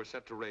hour, we were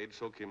set to raid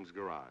Sokim's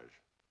garage,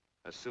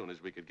 as soon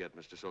as we could get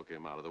Mr.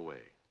 Sokim out of the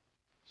way.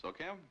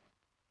 Sokim?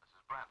 This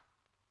is Brent.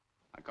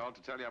 I called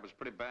to tell you I was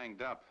pretty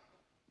banged up,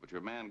 but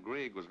your man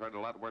Grieg was hurt a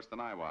lot worse than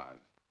I was.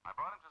 I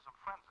brought him to some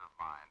friends of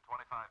mine,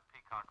 25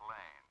 Peacock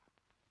Lane.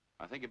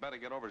 I think you better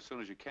get over as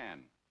soon as you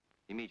can.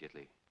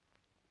 Immediately.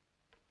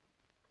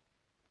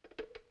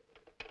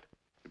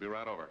 You'll be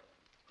right over.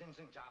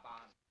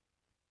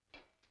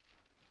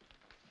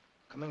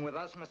 Coming with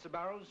us, Mr.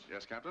 Barrows?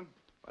 Yes, Captain?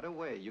 By the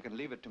way, you can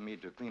leave it to me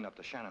to clean up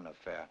the Shannon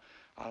affair.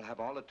 I'll have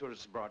all the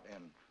tourists brought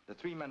in. The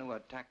 3 men who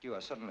attacked you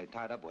are suddenly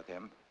tied up with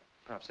him.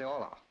 Perhaps they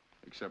all are.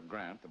 Except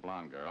Grant, the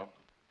blonde girl.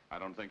 I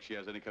don't think she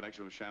has any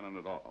connection with Shannon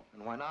at all.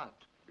 And why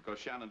not? Because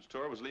Shannon's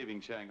tour was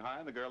leaving Shanghai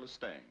and the girl is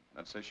staying.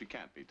 That says she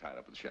can't be tied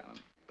up with Shannon.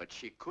 But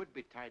she could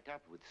be tied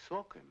up with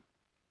Sokim.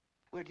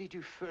 Where did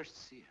you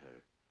first see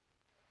her?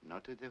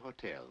 Not at the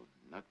hotel,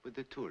 not with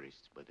the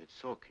tourists, but at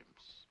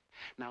Sokim's.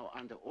 Now,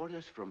 under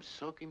orders from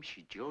Sokim,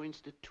 she joins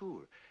the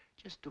tour,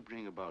 just to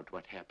bring about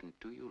what happened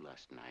to you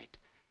last night.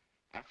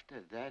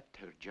 After that,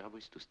 her job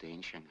is to stay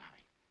in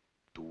Shanghai,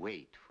 to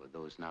wait for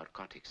those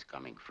narcotics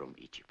coming from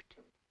Egypt.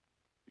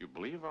 You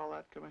believe all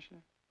that,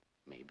 Commissioner?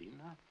 Maybe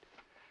not.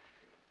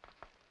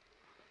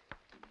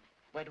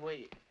 By the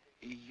way,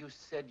 you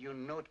said your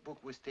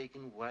notebook was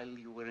taken while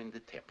you were in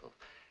the temple.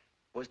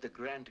 Was the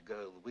Grant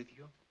girl with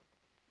you?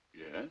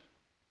 Yes.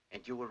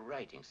 And you were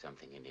writing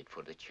something in it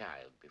for the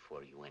child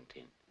before you went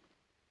in.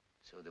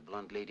 So the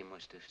blonde lady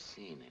must have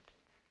seen it.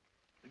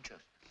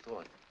 Just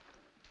thought.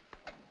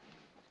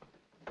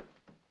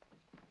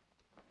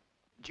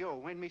 Joe,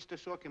 when Mr.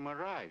 Sokim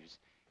arrives,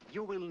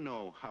 you will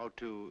know how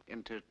to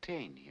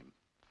entertain him.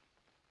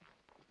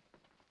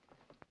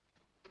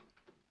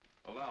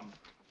 Well,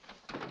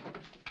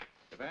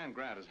 if Anne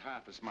Grant is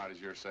half as smart as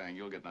you're saying,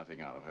 you'll get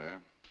nothing out of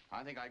her.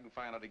 I think I can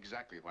find out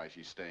exactly why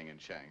she's staying in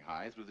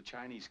Shanghai through the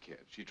Chinese kid.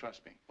 She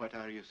trusts me. What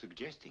are you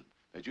suggesting?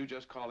 That you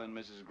just call in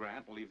Mrs.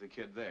 Grant and leave the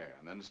kid there.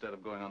 And then instead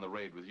of going on the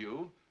raid with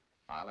you,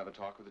 I'll have a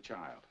talk with the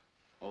child.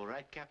 All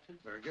right, Captain?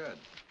 Very good.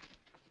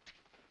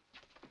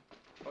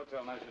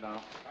 Hotel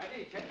National.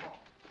 Ready, take off.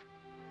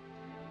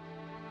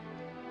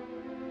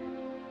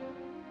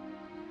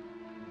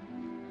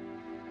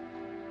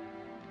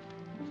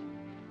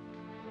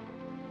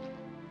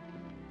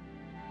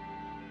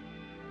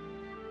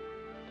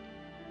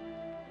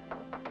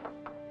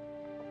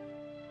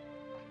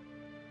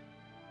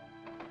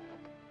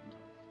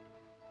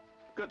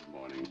 Good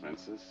morning,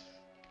 Princess.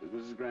 Is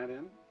Mrs. Grant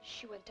in?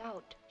 She went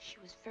out. She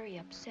was very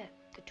upset.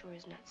 The tour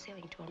is not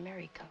sailing to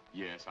America.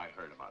 Yes, I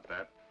heard about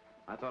that.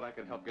 I thought I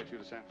could help get you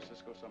to San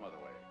Francisco some other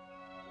way.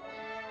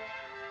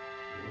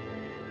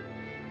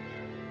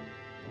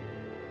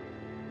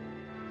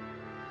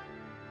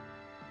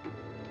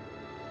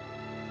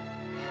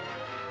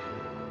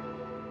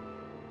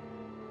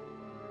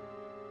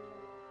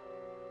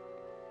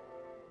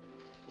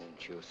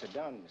 Won't you sit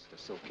down, Mr.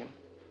 Sokim?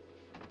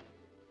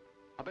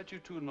 I bet you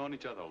two have known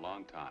each other a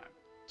long time.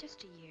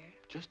 Just a year.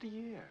 Just a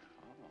year?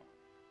 Oh.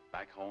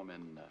 Back home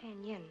in...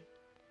 Panyin.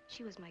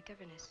 She was my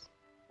governess.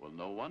 Well,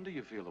 no wonder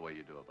you feel the way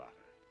you do about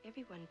her.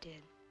 Everyone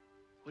did.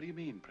 What do you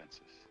mean,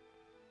 Princess?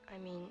 I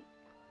mean,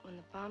 when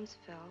the bombs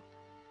fell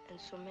and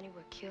so many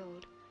were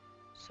killed,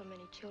 so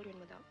many children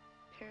without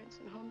parents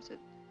and homes,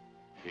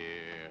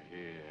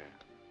 Here.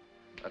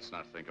 Let's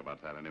not think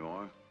about that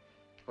anymore.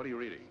 What are you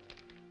reading?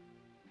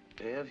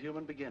 Day of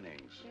Human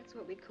Beginnings. That's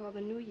what we'd call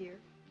the New Year.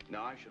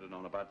 No, I should have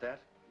known about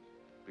that.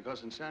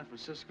 Because in San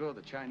Francisco,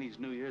 the Chinese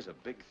New Year's a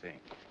big thing.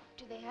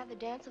 Do they have the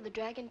dance of the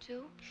dragon,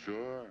 too?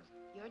 Sure.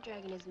 Your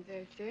dragon isn't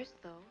very fierce,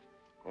 though.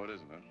 Oh, it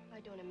isn't, huh? I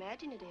don't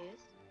imagine it is.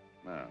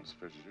 No, as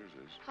fierce as yours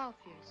is. How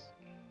fierce?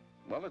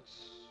 Well,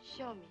 it's...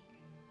 Show me.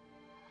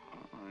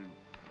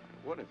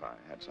 I would if I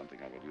had something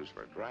I could use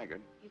for a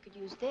dragon. You could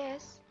use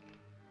this.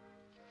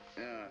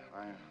 Yeah,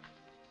 I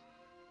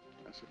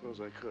suppose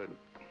I could.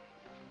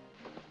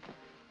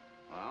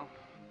 Well,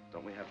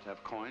 don't we have to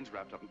have coins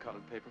wrapped up in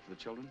colored paper for the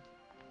children?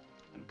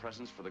 And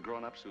presents for the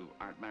grown-ups who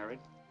aren't married?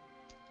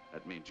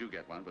 That means you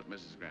get one, but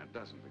Mrs. Grant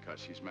doesn't because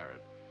she's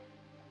married.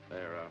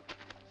 There,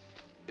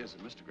 is a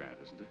Mr. Grant,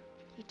 isn't there?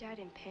 He died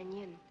in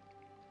Panyin.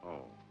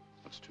 Oh,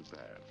 that's too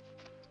bad.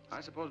 I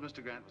suppose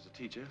Mr. Grant was a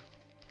teacher,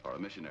 or a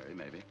missionary,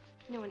 maybe.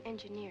 No, an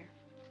engineer.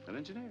 An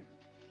engineer?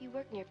 He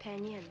worked near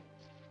Panyin.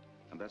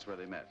 And that's where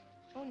they met?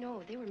 Oh,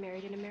 no, they were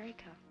married in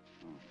America.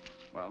 Oh.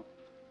 Well,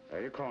 there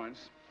are your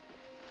coins.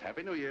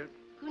 Happy New Year.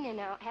 Kunin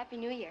now, Happy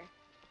New Year.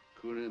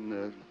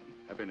 Kunin,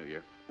 Happy New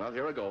Year. Well,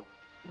 here I go.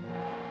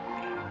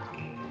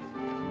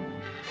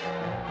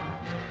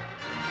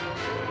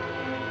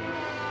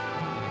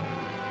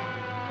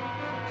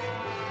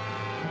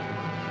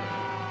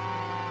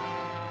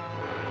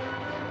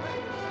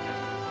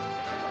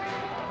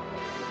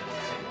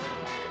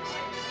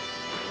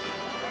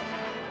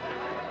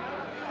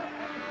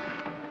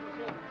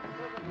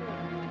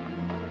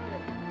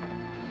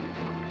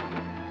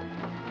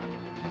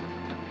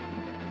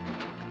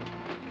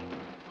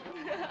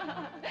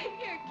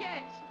 Here,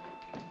 catch.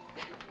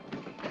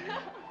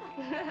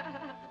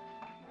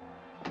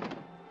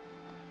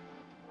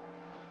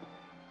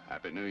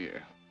 Happy New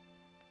Year.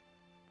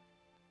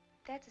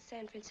 That's a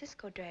San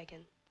Francisco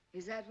dragon.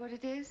 Is that what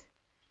it is?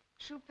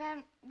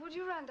 Chupin, would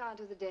you run down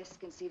to the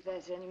desk and see if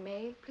there's any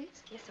mail,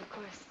 please? Yes, of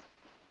course.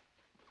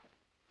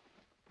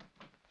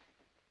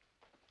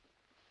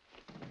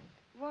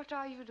 What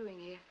are you doing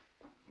here?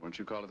 Weren't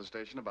you called to the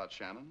station about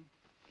Shannon?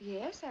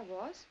 Yes, I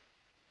was.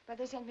 But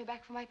they sent me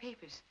back for my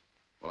papers.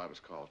 Well, I was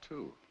called,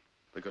 too.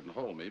 They couldn't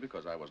hold me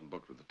because I wasn't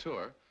booked with the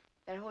tour.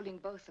 They're holding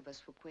both of us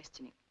for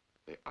questioning.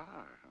 They are,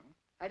 huh?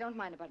 I don't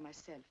mind about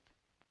myself.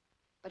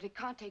 But we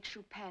can't take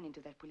Chupin into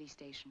that police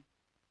station.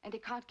 And they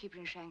can't keep her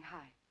in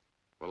Shanghai.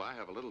 Well, I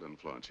have a little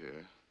influence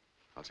here.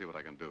 I'll see what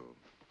I can do.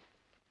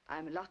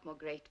 I'm a lot more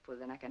grateful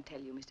than I can tell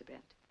you, Mr.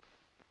 Brent.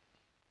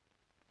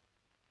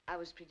 I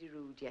was pretty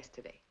rude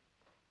yesterday.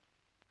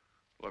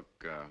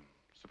 Look,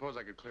 suppose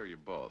I could clear you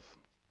both.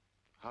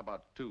 How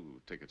about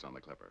 2 tickets on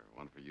the Clipper?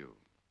 One for you.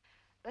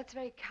 That's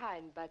very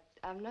kind, but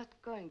I'm not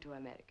going to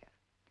America.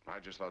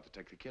 I'd just love to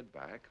take the kid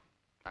back.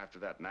 After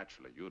that,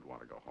 naturally, you'd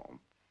want to go home.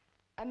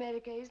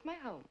 America is my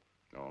home.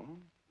 Oh?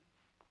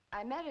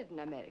 I married an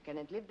American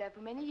and lived there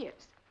for many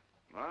years.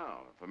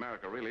 Well, if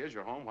America really is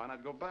your home, why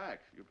not go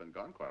back? You've been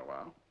gone quite a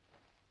while.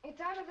 It's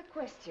out of the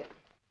question.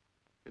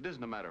 It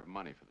isn't a matter of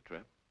money for the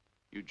trip.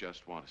 You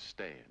just want to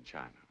stay in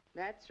China.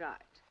 That's right.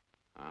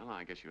 Well,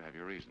 I guess you have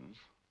your reasons.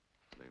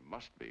 They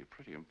must be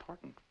pretty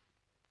important.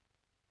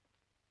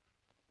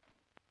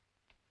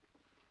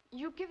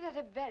 You give that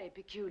a very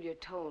peculiar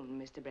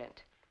tone, Mr.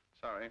 Brent.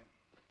 Sorry.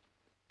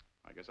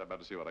 I guess I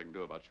better see what I can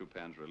do about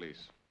Chupin's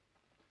release.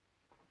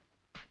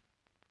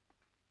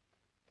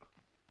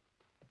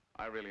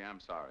 I really am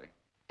sorry.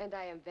 And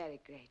I am very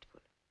grateful.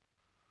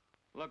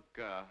 Look,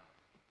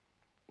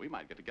 we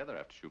might get together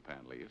after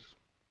Chupin leaves.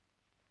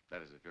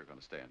 That is, if you're going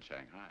to stay in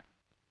Shanghai.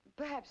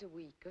 Perhaps a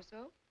week or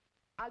so.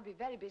 I'll be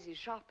very busy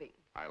shopping.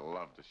 I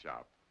love to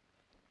shop.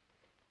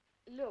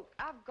 Look,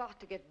 I've got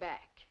to get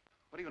back.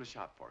 What are you going to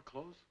shop for?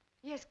 Clothes?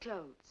 Yes,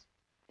 clothes.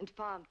 And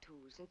farm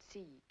tools and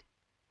seed.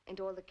 And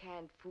all the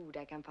canned food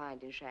I can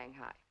find in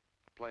Shanghai.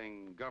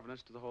 Playing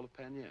governess to the whole of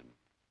Panyin.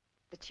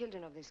 The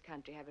children of this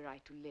country have a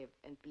right to live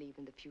and believe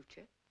in the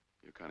future.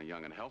 You're kind of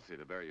young and healthy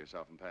to bury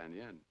yourself in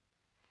Panyin.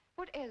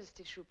 What else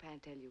did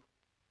Chupin tell you?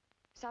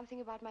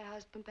 Something about my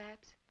husband,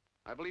 perhaps?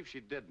 I believe she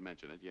did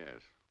mention it,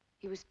 yes.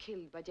 He was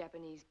killed by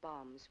Japanese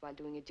bombs while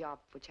doing a job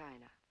for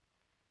China.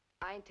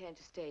 I intend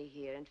to stay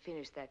here and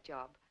finish that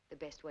job the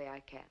best way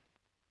I can.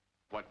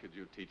 What could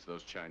you teach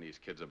those Chinese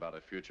kids about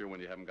a future when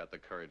you haven't got the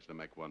courage to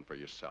make one for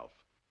yourself?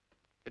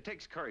 It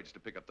takes courage to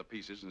pick up the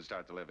pieces and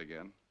start to live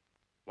again.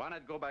 Why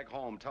not go back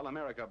home, tell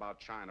America about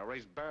China,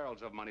 raise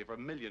barrels of money for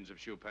millions of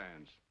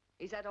Chupins?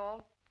 Is that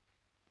all?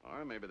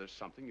 Or maybe there's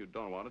something you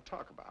don't want to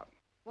talk about.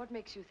 What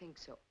makes you think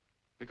so?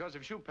 Because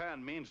if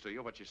Chupin means to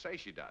you what you say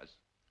she does...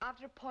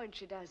 After a point,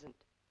 she doesn't.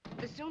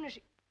 The sooner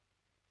she...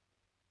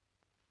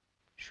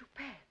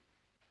 Chupin.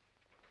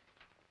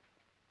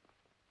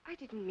 I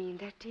didn't mean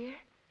that, dear.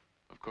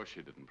 Of course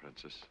you didn't,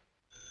 Princess.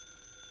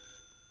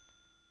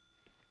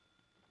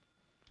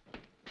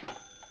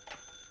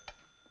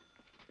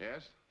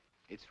 Yes?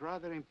 It's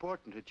rather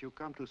important that you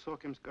come to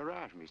Sokim's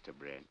garage, Mr.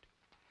 Brent.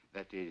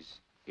 That is,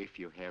 if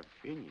you have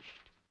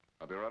finished.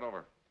 I'll be right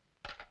over.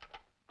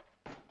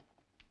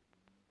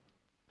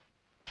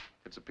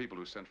 It's the people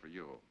who sent for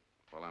you.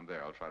 While I'm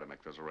there, I'll try to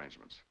make those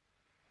arrangements.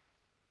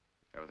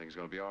 Everything's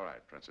going to be all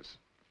right, Princess.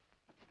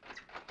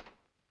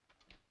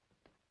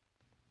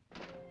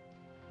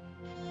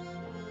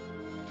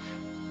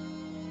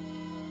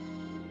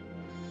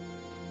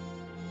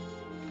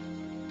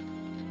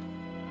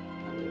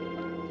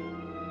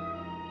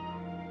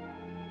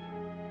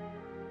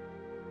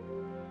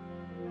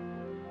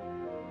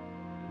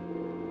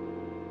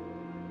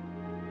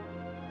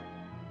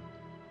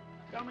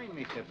 Come in,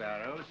 Mr.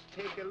 Barrows.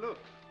 Take a look.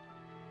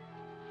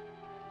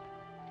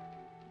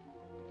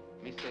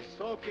 Mr.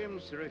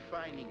 Sokim's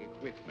refining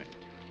equipment.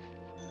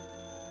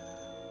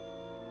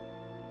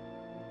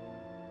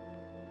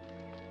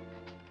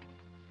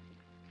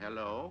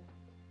 Hello?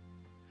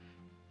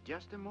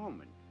 Just a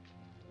moment.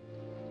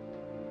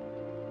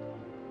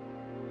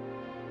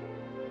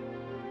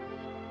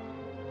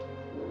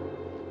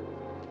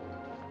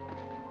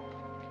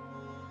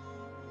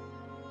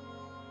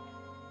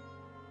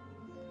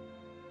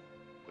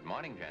 Good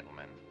morning,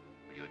 gentlemen.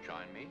 Will you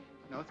join me?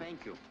 No,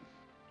 thank you.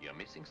 You're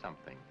missing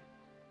something.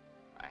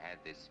 I had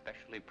this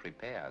specially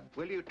prepared.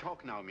 Will you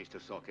talk now,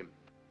 Mr. Sokim?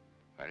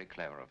 Very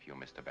clever of you,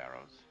 Mr.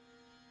 Barrows.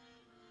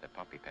 The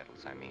poppy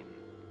petals, I mean.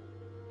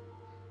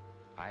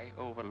 I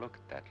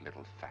overlooked that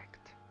little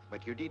fact.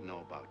 But you did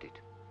know about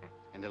it.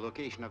 And the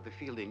location of the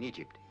field in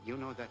Egypt. You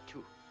know that,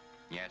 too.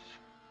 Yes.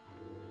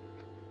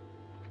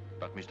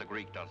 But Mr.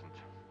 Greek doesn't.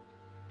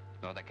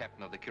 Nor the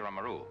captain of the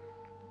Kiramaru.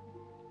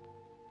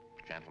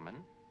 Gentlemen,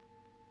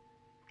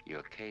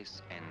 your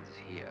case ends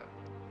here.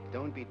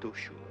 Don't be too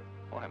sure.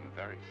 Oh, I'm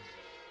very sure.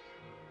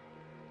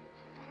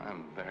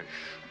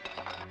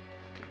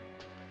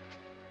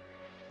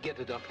 Get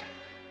the doctor.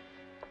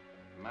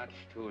 Much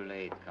too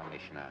late,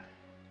 Commissioner.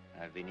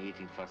 I've been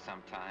eating for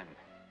some time.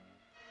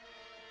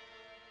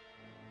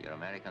 Your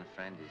American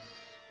friend is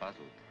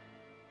puzzled.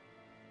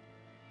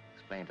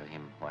 Explain to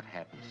him what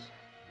happens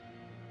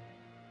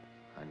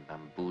when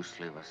bamboo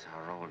slivers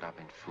are rolled up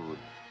in food.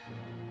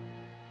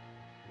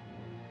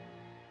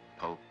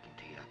 Poke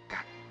into your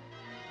gut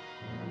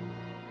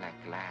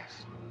like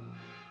glass.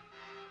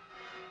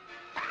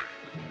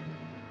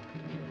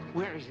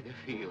 Where is the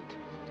field?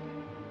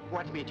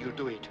 What made you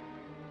do it?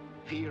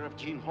 Fear of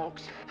Gene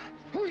Hawks?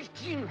 Who is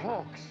Gene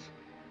Hawks?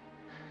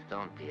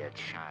 Don't be a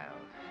child.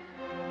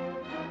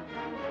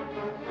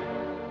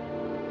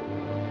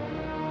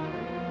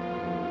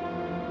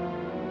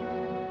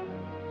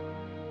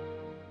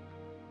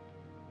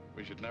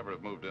 We should never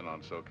have moved in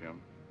on Sokim.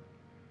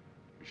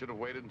 We should have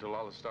waited until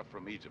all the stuff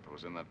from Egypt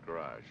was in that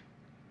garage.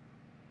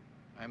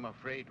 I'm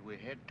afraid we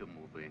had to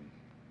move in.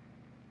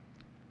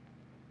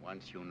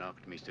 Once you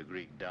knocked Mr.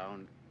 Greek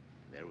down,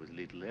 there was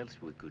little else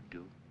we could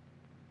do.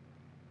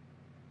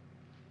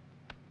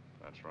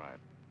 That's right.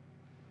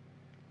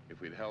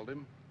 If we'd held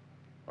him,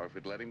 or if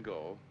we'd let him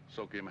go,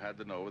 Sokim had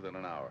to know within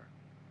an hour.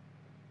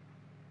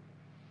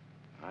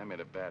 I made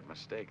a bad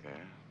mistake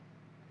there.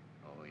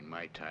 Oh, in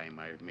my time,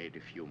 I've made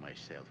a few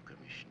myself,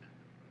 Commissioner.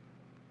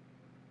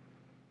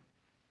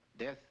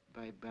 Death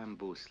by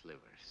bamboo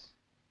slivers.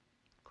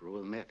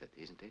 Cruel method,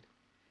 isn't it?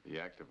 The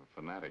act of a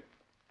fanatic.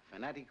 A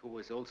fanatic who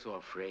was also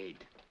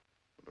afraid.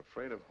 But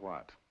afraid of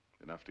what?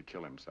 Enough to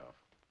kill himself.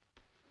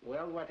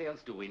 Well, what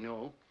else do we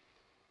know?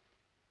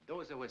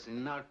 Those of us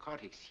in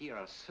narcotics here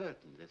are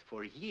certain that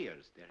for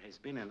years there has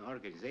been an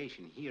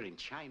organization here in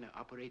China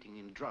operating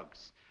in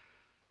drugs,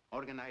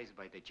 organized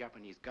by the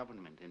Japanese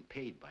government and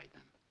paid by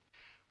them.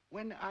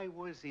 When I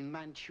was in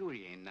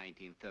Manchuria in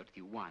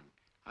 1931,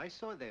 I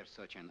saw there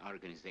such an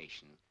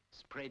organization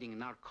spreading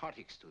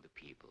narcotics to the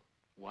people.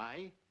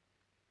 Why?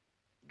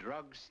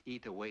 Drugs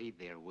eat away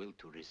their will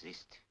to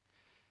resist,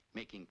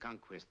 making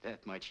conquest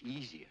that much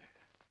easier.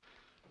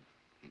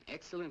 An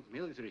excellent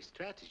military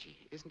strategy,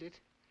 isn't it?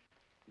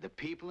 The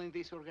people in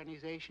this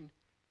organization,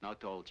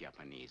 not all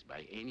Japanese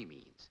by any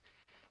means.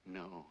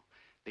 No,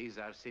 these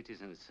are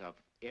citizens of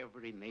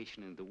every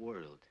nation in the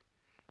world.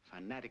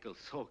 Fanatical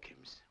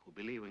Sokims who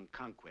believe in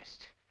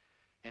conquest,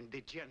 and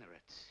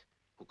degenerates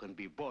who can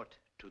be bought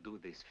to do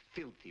this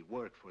filthy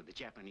work for the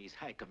Japanese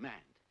High Command.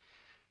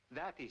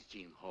 That is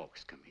Gene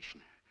Hawks,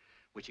 Commissioner,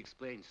 which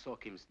explains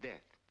Sokim's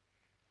death.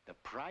 The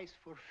price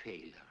for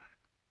failure.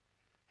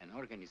 An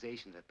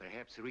organization that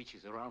perhaps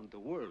reaches around the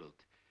world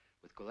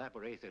with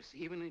collaborators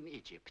even in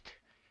Egypt,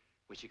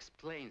 which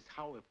explains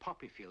how a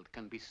poppy field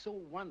can be so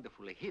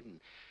wonderfully hidden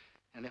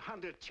and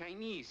 100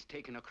 Chinese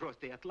taken across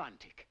the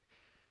Atlantic.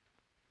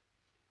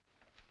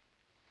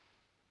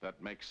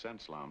 That makes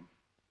sense, Lam.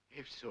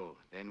 If so,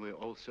 then we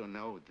also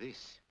know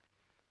this.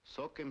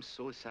 Sokim's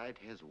suicide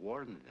has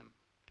warned them.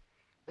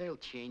 They'll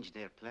change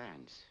their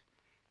plans.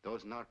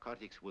 Those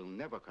narcotics will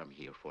never come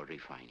here for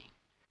refining.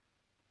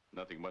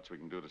 Nothing much we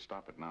can do to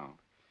stop it now.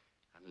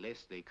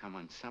 Unless they come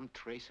on some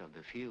trace of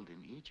the field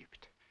in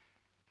Egypt.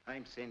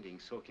 I'm sending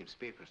Sokim's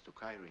papers to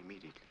Cairo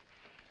immediately.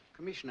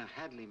 Commissioner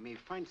Hadley may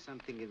find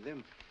something in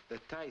them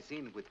that ties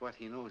in with what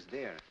he knows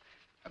there.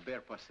 A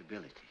bare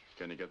possibility.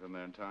 Can you get them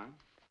there in time?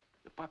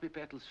 The poppy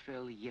petals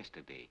fell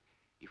yesterday.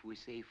 If we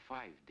say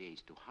 5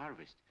 days to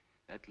harvest,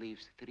 that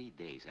leaves 3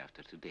 days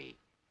after today.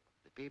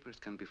 The papers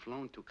can be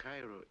flown to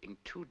Cairo in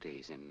 2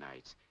 days and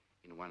nights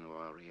in one of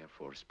our Air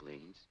Force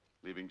planes.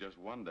 Leaving just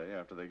 1 day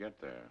after they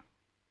get there.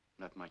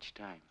 Not much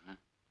time, huh?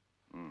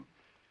 Hmm.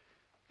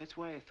 That's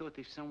why I thought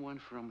if someone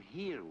from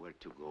here were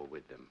to go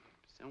with them,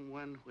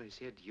 someone who has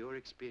had your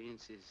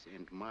experiences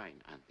and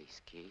mine on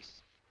this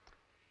case.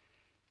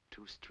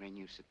 Too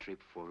strenuous a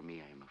trip for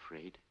me, I'm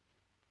afraid.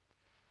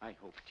 I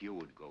hoped you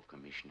would go,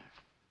 Commissioner.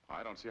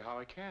 I don't see how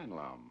I can,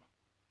 Lam.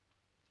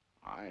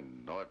 I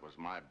know it was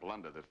my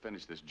blunder that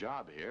finished this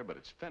job here, but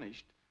it's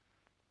finished.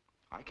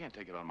 I can't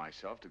take it on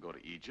myself to go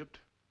to Egypt.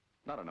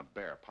 Not on a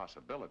bare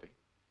possibility.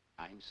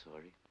 I'm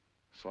sorry.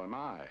 So am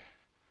I.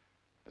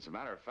 As a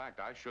matter of fact,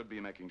 I should be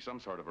making some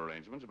sort of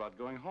arrangements about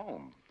going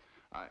home.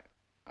 I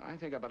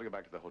think I better go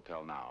back to the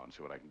hotel now and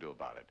see what I can do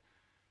about it.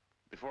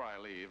 Before I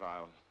leave,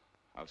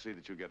 I'll see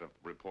that you get a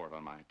report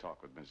on my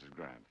talk with Mrs.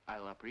 Grant.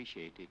 I'll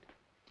appreciate it.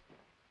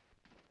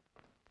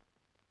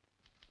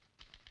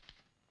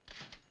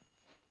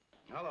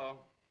 Hello.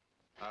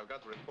 I've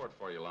got the report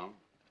for you, Lum.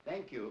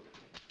 Thank you.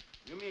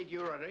 You made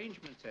your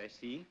arrangements, I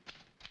see.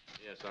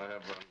 Yes, I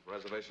have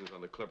reservations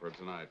on the Clipper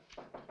tonight.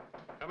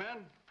 Come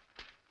in.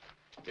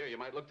 Here, you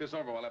might look this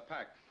over while I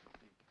pack.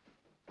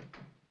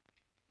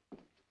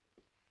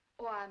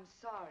 Oh, I'm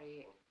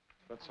sorry.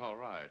 That's all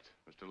right.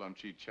 Mr. Lum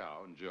Chi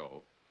Chow and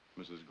Joe,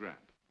 Mrs. Grant.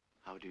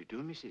 How do you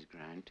do, Mrs.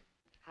 Grant?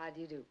 How do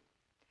you do?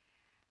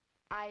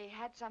 I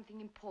had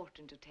something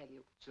important to tell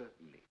you.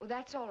 Certainly. Well,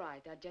 that's all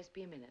right. I'll just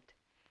be a minute.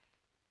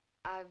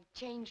 I've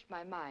changed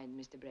my mind,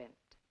 Mr. Brent.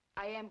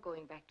 I am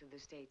going back to the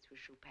States with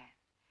Chopin.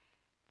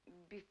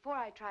 Before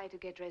I try to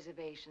get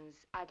reservations,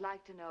 I'd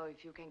like to know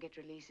if you can get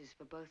releases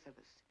for both of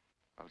us.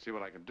 I'll see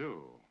what I can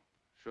do.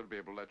 Should be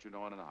able to let you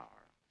know in an hour.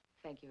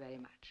 Thank you very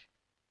much.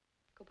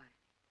 Goodbye.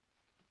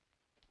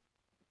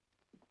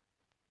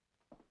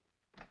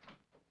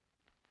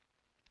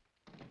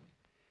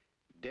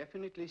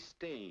 Definitely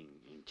staying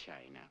in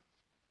China.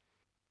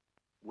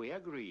 We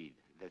agreed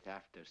that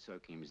after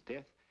Sokim's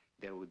death,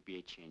 there would be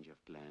a change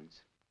of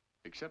plans.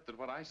 Except that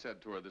what I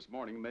said to her this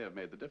morning may have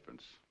made the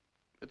difference.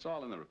 It's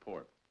all in the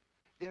report.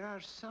 There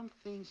are some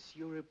things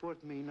your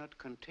report may not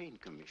contain,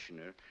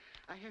 Commissioner.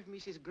 I have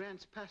Mrs.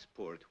 Grant's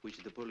passport,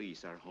 which the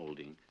police are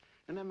holding.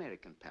 An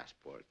American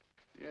passport.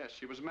 Yes,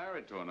 she was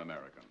married to an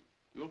American.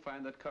 You'll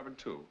find that covered,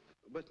 too.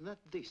 But not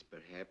this,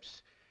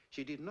 perhaps.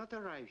 She did not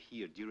arrive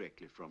here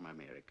directly from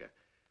America.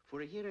 For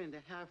a year and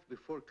a half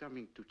before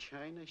coming to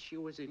China, she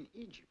was in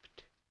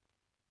Egypt.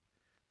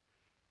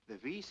 The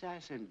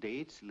visas and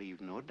dates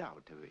leave no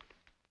doubt of it.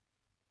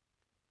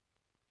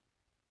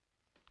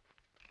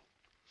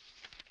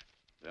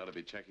 They ought to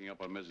be checking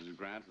up on Mrs.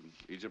 Grant in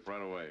Egypt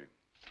right away.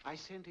 I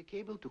sent a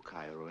cable to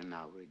Cairo an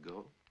hour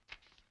ago.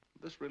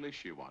 This release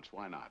she wants,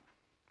 why not?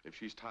 If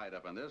she's tied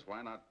up in this,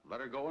 why not let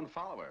her go and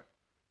follow her?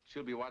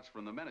 She'll be watched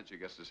from the minute she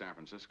gets to San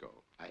Francisco.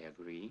 I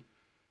agree.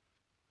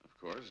 Of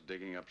course,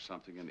 digging up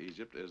something in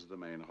Egypt is the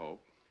main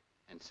hope.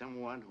 And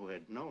someone who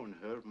had known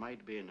her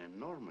might be an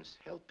enormous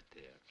help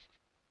there.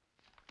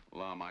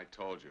 Lum, I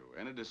told you,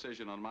 any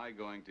decision on my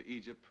going to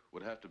Egypt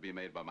would have to be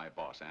made by my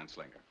boss,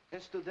 Anslinger.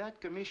 As to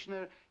that,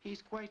 Commissioner,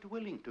 he's quite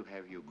willing to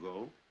have you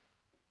go.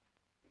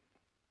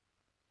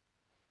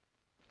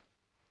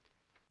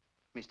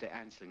 Mr.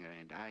 Anslinger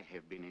and I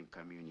have been in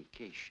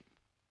communication.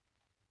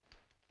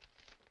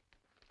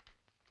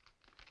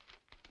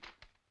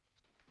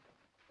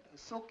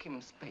 So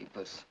Kim's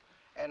papers,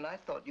 and I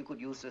thought you could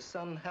use the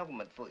sun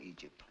helmet for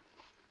Egypt.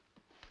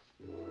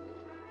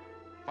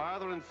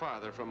 Farther and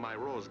farther from my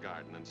rose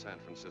garden in San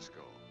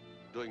Francisco,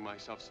 doing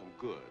myself some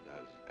good,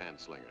 as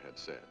Anslinger had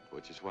said,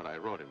 which is what I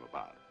wrote him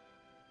about.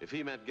 If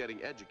he meant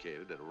getting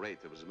educated at a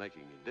rate that was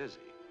making me dizzy,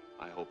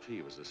 I hoped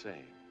he was the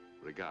same.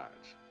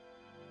 Regards.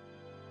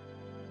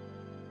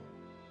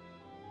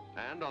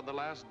 And on the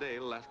last day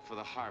left for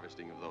the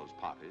harvesting of those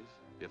poppies,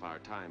 if our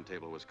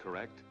timetable was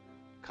correct,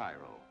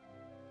 Cairo,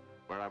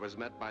 where I was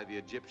met by the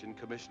Egyptian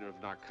Commissioner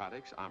of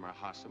Narcotics, Amr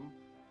Hassam,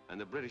 and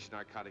the British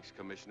Narcotics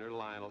Commissioner,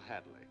 Lionel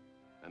Hadley.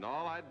 And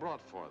all I'd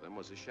brought for them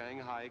was a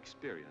Shanghai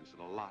experience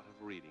and a lot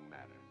of reading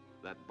matter,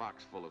 that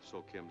box full of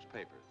So Kim's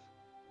papers.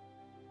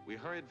 We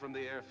hurried from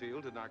the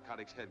airfield to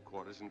narcotics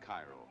headquarters in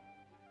Cairo.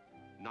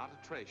 Not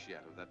a trace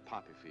yet of that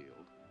poppy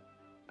field,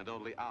 and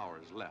only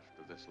hours left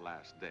of this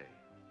last day.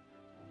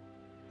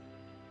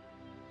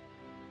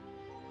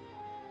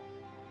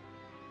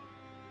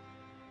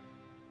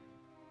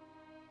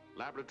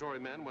 Laboratory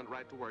men went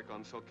right to work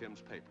on So Kim's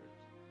papers.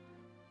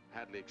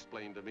 Hadley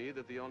explained to me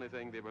that the only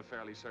thing they were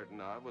fairly certain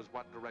of was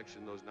what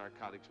direction those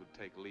narcotics would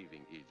take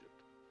leaving Egypt.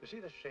 You see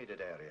this shaded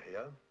area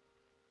here?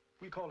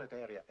 We call it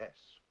Area S,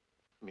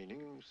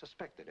 meaning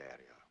suspected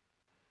area.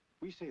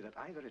 We say that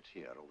either it's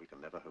here or we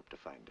can never hope to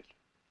find it.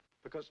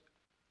 Because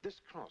this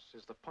cross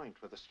is the point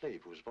where the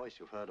slave whose voice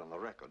you heard on the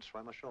record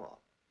swam ashore.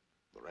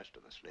 The rest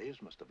of the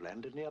slaves must have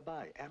landed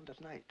nearby and at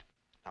night.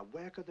 Now,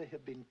 where could they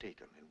have been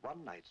taken in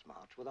one night's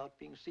march without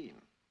being seen?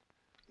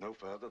 No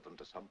further than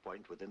to some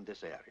point within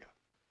this area.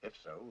 If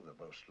so,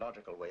 the most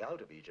logical way out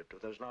of Egypt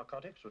with those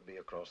narcotics would be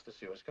across the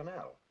Suez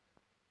Canal.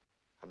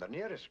 And the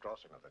nearest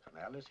crossing of the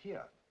canal is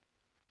here.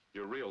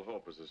 Your real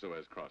hope is the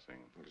Suez crossing.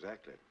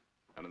 Exactly.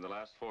 And in the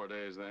last 4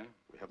 days there?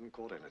 We haven't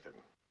caught anything.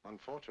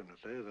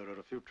 Unfortunately, there are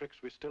a few tricks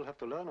we still have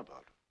to learn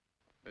about.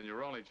 Then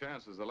your only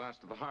chance is the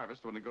last of the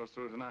harvest when it goes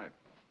through tonight.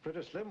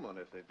 Pretty slim one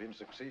if they've been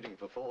succeeding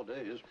for 4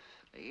 days.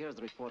 Here's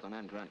the report on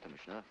Anne Grant,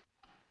 Commissioner.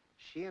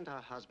 She and her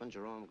husband,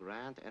 Jerome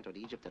Grant, entered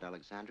Egypt at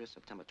Alexandria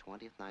September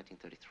 20th,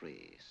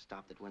 1933.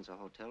 Stopped at Windsor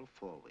Hotel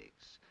 4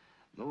 weeks.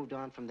 Moved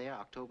on from there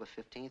October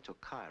 15th to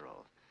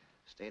Cairo.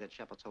 Stayed at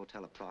Shepherd's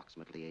Hotel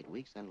approximately 8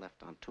 weeks, then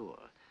left on tour.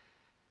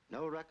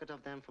 No record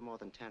of them for more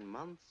than 10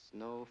 months,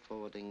 no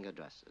forwarding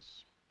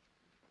addresses.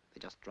 They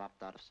just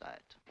dropped out of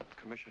sight.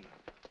 Commissioner,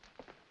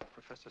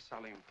 Professor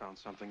Salim found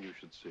something you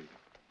should see.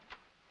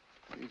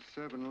 These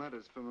servant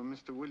letters from a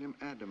Mr. William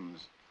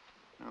Adams.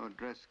 No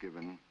address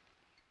given.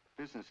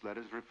 Business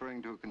letters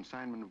referring to a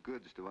consignment of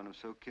goods to one of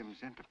So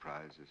Kim's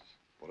enterprises.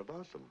 What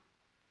about them?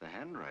 The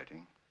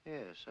handwriting.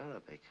 Yes,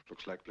 Arabic.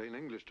 Looks like plain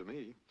English to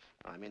me.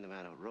 I mean, the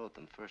man who wrote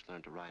them first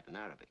learned to write in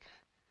Arabic.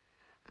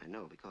 I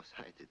know because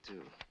I did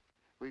too.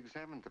 We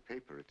examined the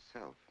paper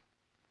itself.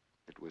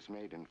 It was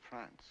made in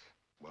France.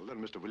 Well, then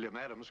Mr. William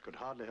Adams could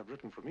hardly have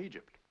written from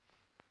Egypt.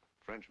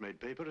 French-made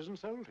paper isn't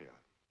sold here.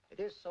 It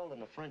is sold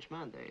under French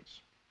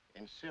mandates.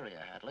 In Syria,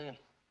 Hadley,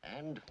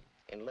 and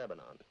in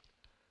Lebanon.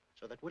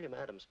 So that William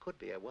Adams could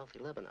be a wealthy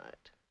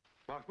Lebanite.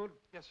 Mahmoud?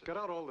 Yes, sir. Get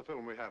out all the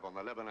film we have on the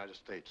Lebanite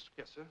estates.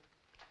 Yes, sir.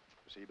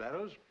 You see,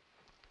 Barrows?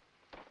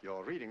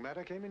 Your reading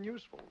matter came in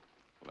useful.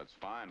 Well, that's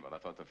fine, but I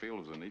thought the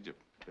field was in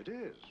Egypt. It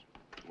is.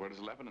 Where does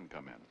Lebanon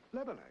come in?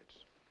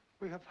 Lebanites.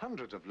 We have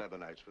hundreds of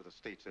Lebanites with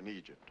estates in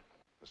Egypt,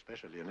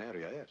 especially in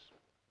Area S.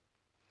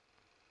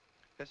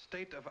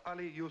 Estate of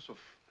Ali Yusuf,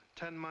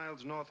 10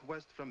 miles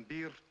northwest from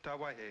Bir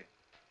Tawahe.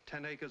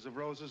 10 acres of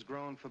roses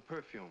grown for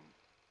perfume.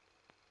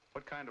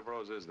 What kind of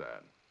rose is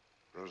that?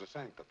 Rosa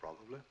Sancta,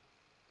 probably.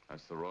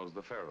 That's the rose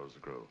the pharaohs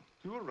grew.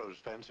 You a rose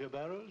fancier,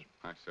 Barrows?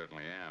 I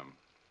certainly am.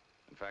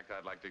 In fact,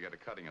 I'd like to get a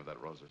cutting of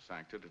that Rosa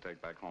Sancta to take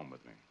back home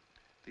with me.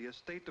 The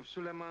estate of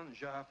Suleiman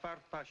Jafar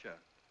Pasha,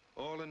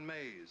 all in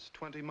maize,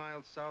 20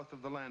 miles south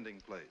of the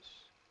landing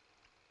place.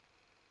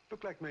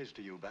 Look like maize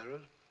to you,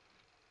 Barrows?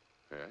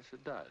 Yes,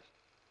 it does.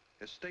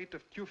 Estate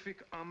of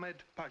Tufik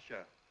Ahmed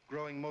Pasha,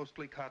 growing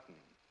mostly cotton.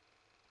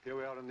 Here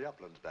we are in the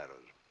uplands,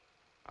 Barrows.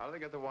 How do they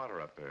get the water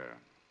up there?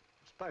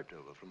 It's piped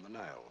over from the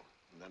Nile,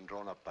 and then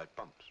drawn up by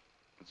pumps.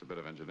 It's a bit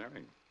of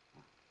engineering.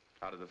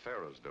 How did the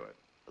pharaohs do it?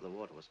 The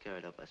water was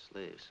carried up by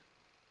slaves.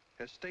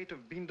 Estate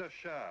of Binda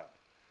Shah,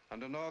 on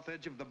the north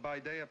edge of the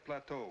Baidea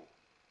Plateau.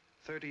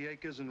 30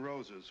 acres and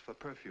roses for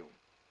perfume.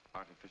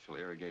 Artificial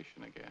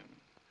irrigation again.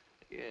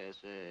 Yes,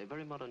 a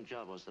very modern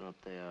job was done up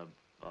there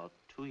about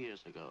 2 years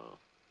ago.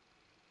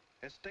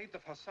 Estate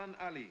of Hassan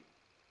Ali,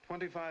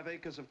 25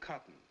 acres of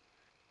cotton.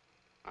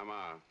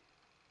 Amar,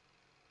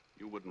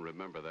 you wouldn't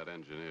remember that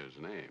engineer's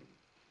name.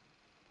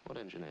 What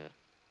engineer?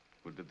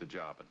 Who did the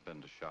job at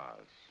Binda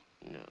Shah's?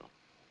 No.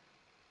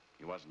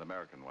 He wasn't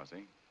American, was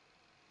he?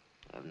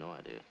 I have no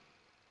idea.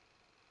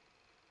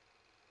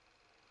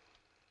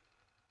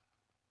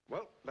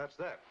 Well, that's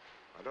that.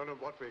 I don't know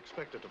what we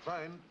expected to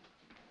find.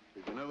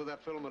 We've been over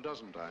that film a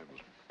dozen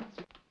times.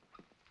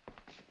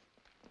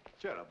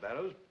 Cheer up,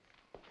 Barrows.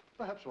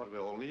 Perhaps what we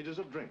all need is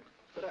a drink.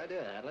 Good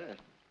idea, Adler.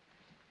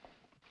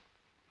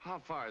 How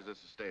far is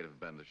this estate of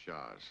Binda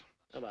Shah's?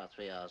 About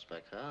 3 hours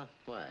by car.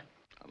 Why?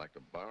 I'd like to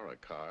borrow a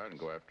car and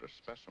go after a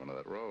specimen of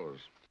that rose.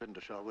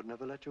 Binda Shah would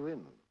never let you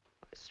in.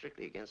 It's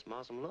strictly against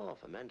Muslim law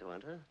for men to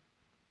enter.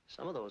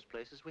 Some of those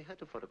places we had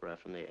to photograph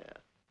from the air.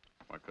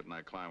 Why couldn't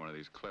I climb one of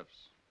these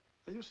cliffs?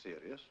 Are you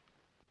serious?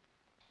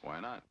 Why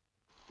not?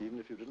 Even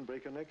if you didn't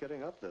break your neck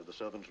getting up there, the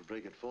servants would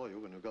break it for you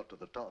when you got to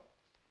the top.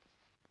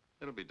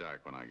 It'll be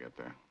dark when I get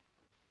there.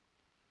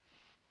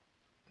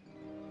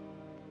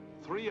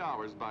 3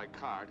 hours by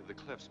car to the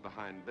cliffs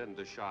behind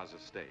Binda Shah's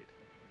estate.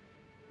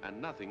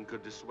 And nothing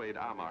could dissuade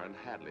Amar and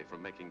Hadley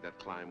from making that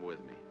climb with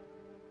me.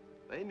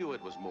 They knew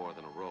it was more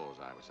than a rose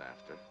I was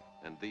after,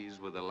 and these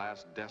were the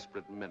last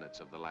desperate minutes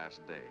of the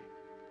last day.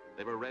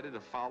 They were ready to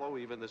follow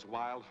even this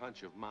wild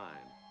hunch of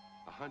mine,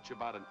 a hunch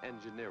about an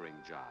engineering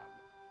job,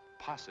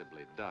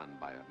 possibly done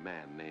by a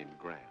man named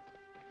Grant.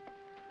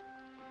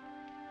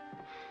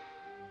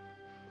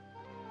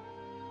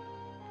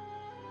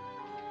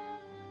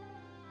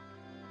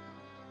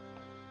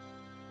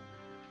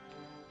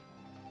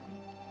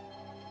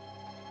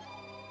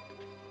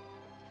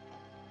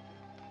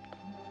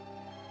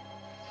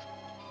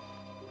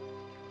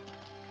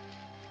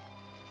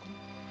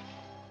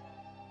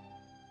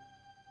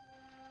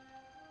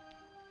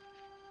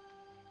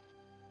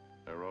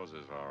 They're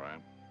roses, all right.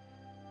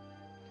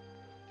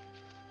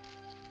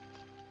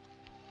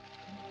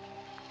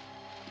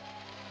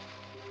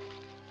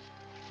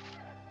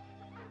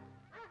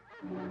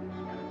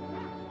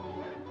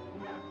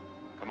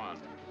 Come on.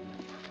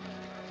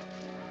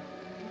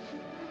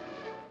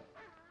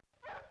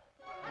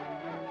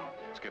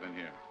 Let's get in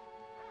here.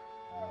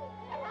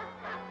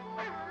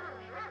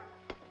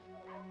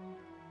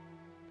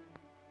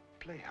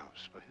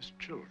 Playhouse for his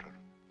children.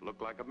 Look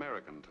like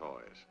American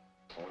toys.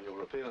 All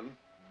European.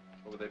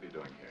 What would they be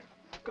doing here?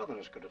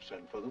 Governors could have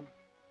sent for them.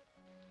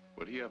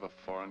 Would he have a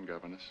foreign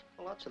governess?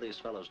 Well, lots of these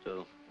fellows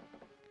do.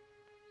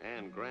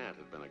 Anne Grant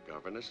had been a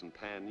governess in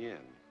Pan Yin.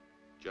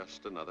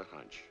 Just another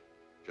hunch.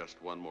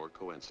 Just one more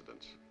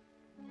coincidence.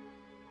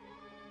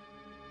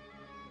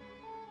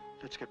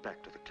 Let's get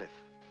back to the cliff.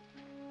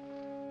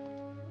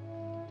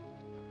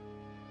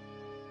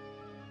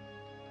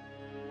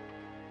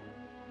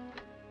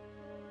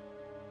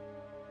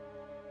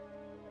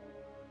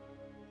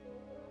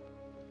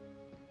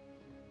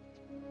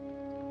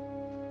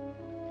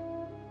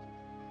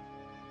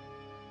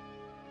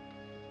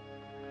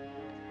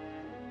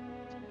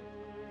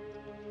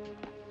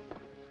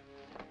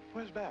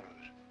 Where's Barrows?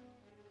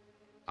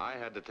 I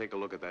had to take a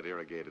look at that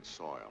irrigated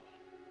soil.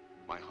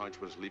 My hunch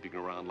was leaping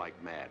around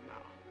like mad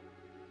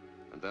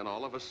now. And then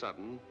all of a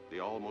sudden, the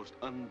almost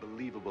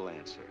unbelievable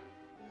answer.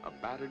 A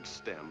battered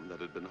stem that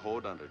had been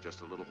hoed under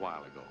just a little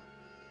while ago.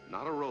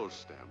 Not a rose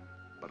stem,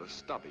 but a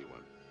stubby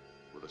one,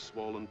 with a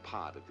swollen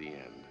pod at the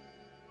end,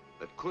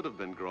 that could have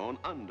been grown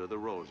under the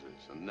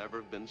roses and never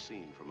have been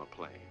seen from a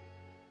plane.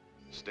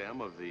 Stem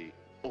of the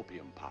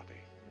opium poppy.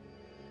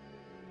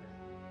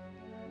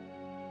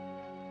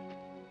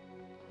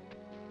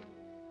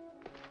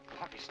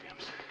 Poppy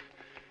stems.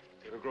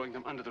 They were growing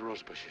them under the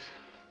rose bushes.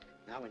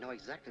 Now we know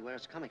exactly where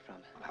it's coming from.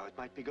 And how it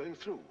might be going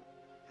through.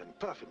 In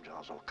perfume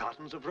jars or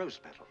cartons of rose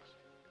petals.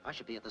 I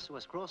should be at the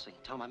Suez crossing.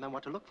 Tell my men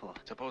what to look for.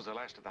 Suppose the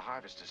last of the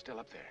harvest is still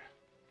up there.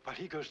 While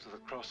he goes to the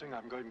crossing,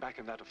 I'm going back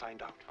in there to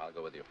find out. I'll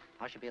go with you.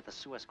 I should be at the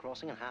Suez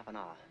crossing in half an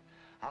hour.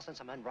 I'll send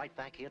some men right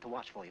back here to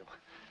watch for you.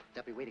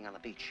 They'll be waiting on the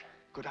beach.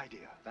 Good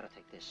idea. Better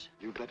take this.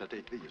 You'd better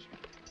take these.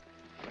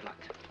 Good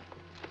luck.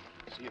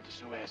 See you at the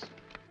Suez.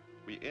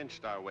 We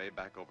inched our way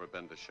back over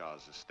Binda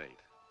Shah's estate,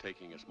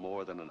 taking us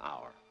more than an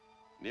hour.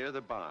 Near the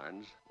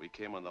barns, we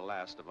came on the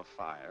last of a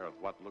fire of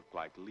what looked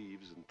like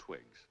leaves and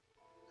twigs.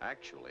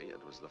 Actually, it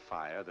was the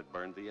fire that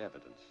burned the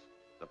evidence,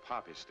 the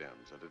poppy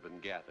stems that had been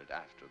gathered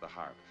after the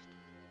harvest.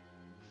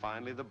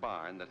 Finally, the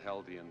barn that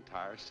held the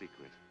entire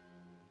secret.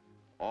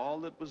 All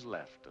that was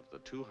left of the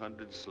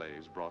 200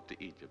 slaves brought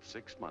to Egypt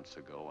 6 months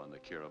ago on the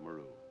Kira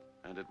Maru.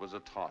 And it was a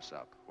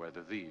toss-up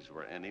whether these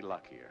were any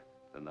luckier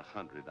than the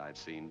 100 I'd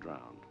seen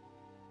drowned.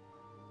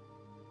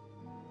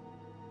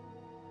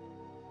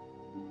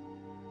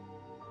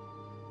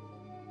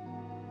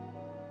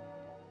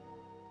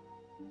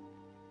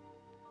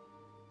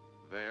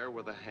 There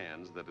were the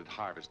hands that had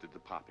harvested the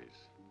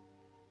poppies.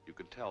 You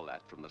could tell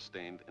that from the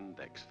stained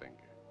index finger.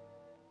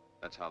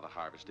 That's how the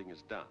harvesting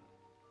is done.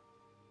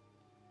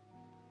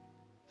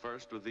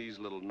 First with these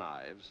little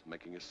knives,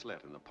 making a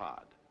slit in the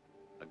pod.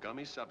 A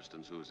gummy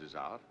substance oozes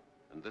out,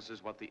 and this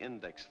is what the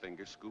index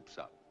finger scoops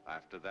up.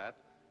 After that,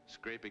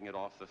 scraping it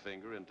off the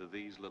finger into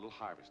these little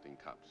harvesting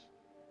cups.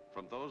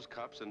 From those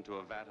cups into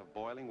a vat of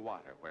boiling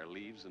water where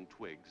leaves and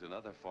twigs and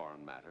other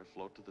foreign matter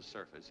float to the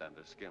surface and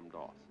are skimmed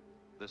off.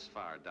 This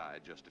fire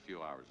died just a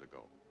few hours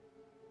ago.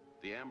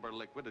 The amber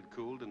liquid had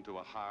cooled into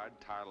a hard,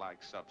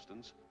 tar-like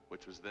substance,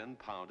 which was then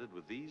pounded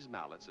with these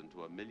mallets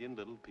into a million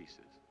little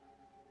pieces.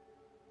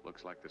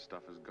 Looks like the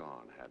stuff is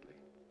gone, Hadley.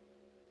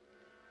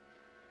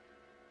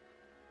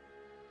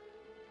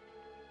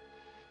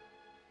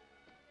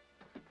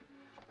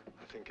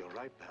 I think you're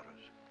right,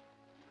 Barrows.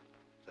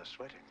 They're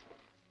sweating.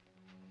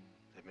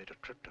 They made a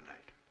trip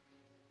tonight.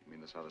 You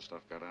mean that's how the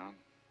stuff got out?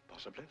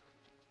 Possibly.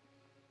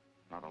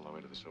 Not all the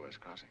way to the Suez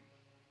crossing.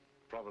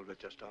 Probably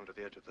just down to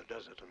the edge of the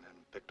desert and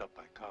then picked up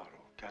by car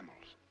or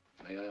camels.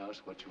 May I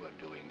ask what you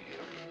are doing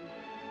here?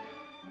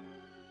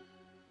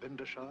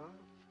 Bindashar?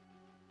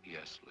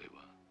 Yes,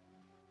 Lewa.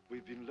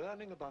 We've been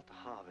learning about the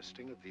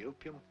harvesting of the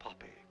opium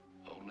poppy.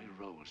 Only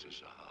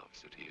roses are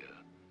harvested here,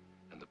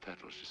 and the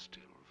petals are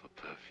still for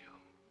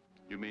perfume.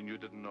 You mean you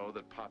didn't know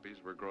that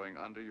poppies were growing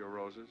under your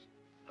roses?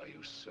 Are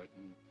you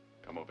certain?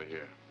 Come over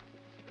here.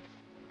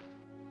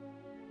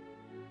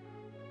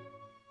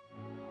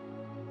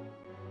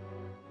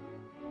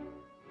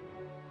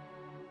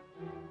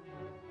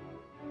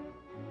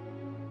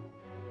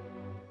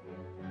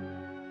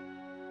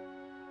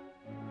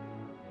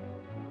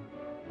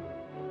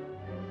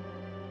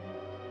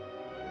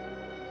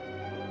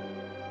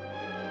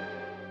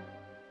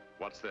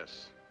 What's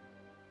this?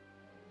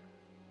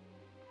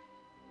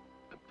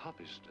 A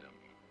poppy stem.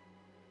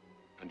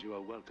 And you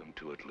are welcome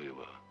to it,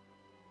 Lewa.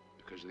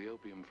 Because the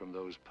opium from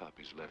those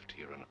poppies left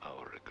here an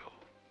hour ago.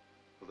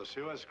 For the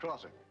Suez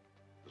crossing.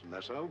 Isn't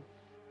that so?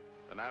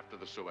 And after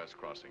the Suez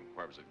crossing,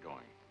 where was it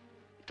going?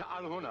 To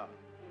Al-Huna.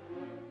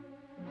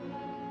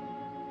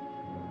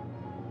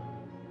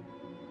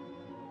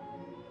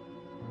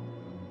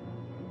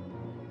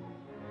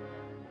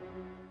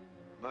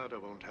 Murder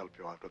won't help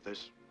you out of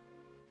this.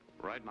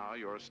 Right now,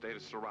 your estate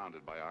is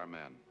surrounded by our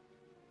men.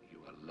 You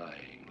are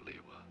lying,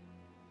 Lewa.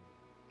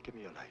 Give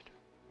me a light.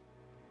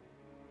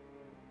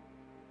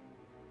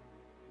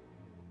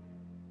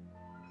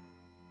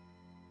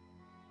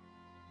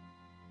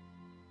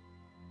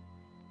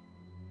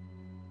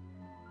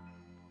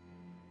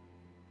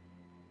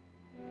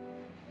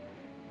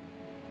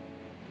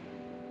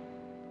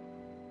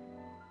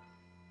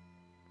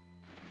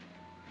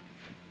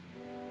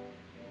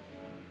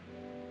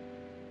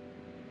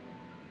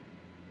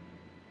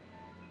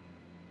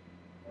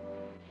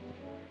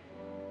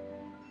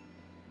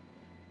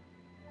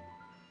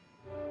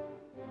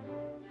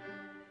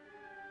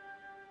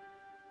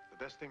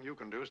 The best thing you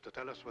can do is to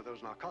tell us where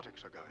those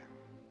narcotics are going.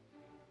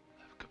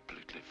 I've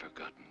completely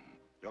forgotten.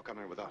 You're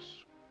coming with us.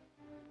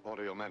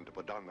 Order your men to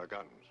put down their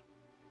guns.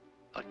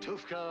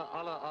 Atufka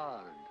ala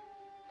ard.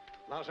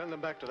 Now send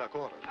them back to their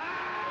quarters.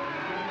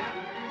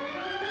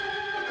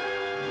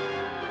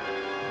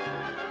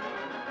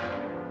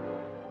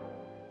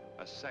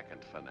 A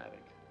second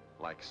fanatic,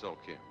 like So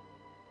Kim,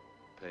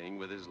 paying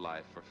with his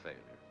life for failure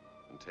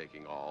and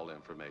taking all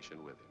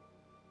information with him.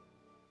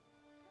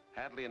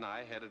 Hadley and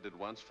I headed at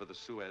once for the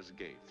Suez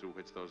Gate through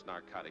which those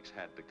narcotics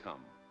had to come.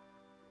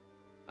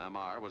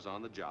 Amar was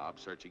on the job,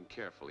 searching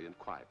carefully and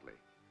quietly.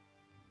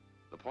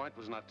 The point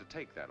was not to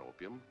take that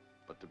opium,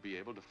 but to be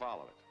able to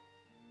follow it.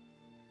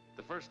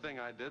 The first thing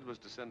I did was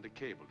to send a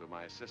cable to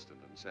my assistant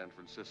in San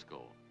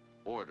Francisco,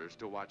 orders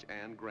to watch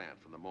Anne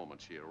Grant from the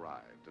moment she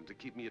arrived, and to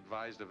keep me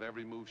advised of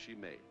every move she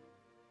made.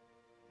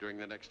 During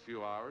the next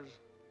few hours,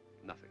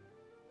 nothing,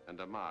 and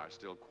Amar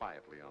still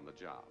quietly on the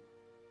job.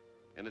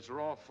 In its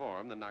raw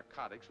form, the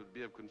narcotics would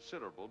be of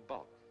considerable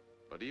bulk.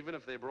 But even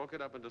if they broke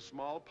it up into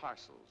small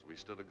parcels, we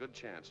stood a good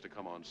chance to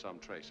come on some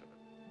trace of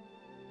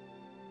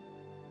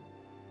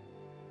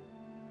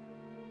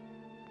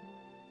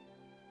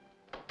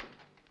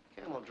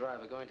it. Camel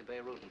driver going to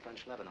Beirut in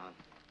French Lebanon.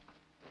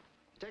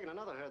 Taken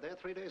another herd there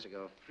 3 days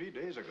ago. 3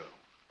 days ago?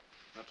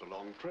 That's a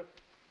long trip.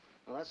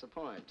 Well, that's the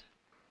point.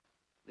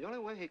 The only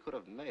way he could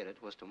have made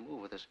it was to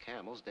move with his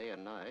camels day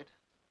and night,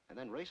 and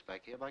then race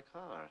back here by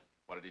car.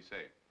 What did he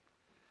say?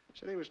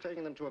 Said he was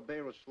taking them to a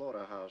Beirut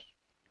slaughterhouse.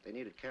 They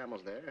needed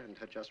camels there and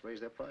had just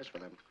raised their price for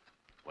them.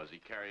 Was he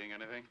carrying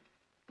anything?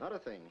 Not a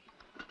thing.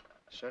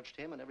 Searched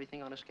him and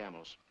everything on his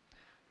camels.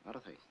 Not a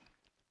thing.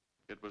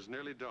 It was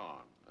nearly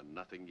dawn, and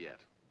nothing yet,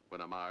 when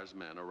Amar's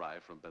men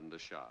arrived from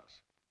Bindashah's,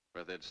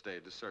 where they'd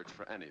stayed to search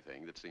for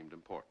anything that seemed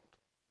important.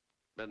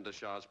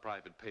 Bindashah's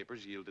private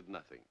papers yielded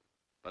nothing,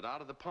 but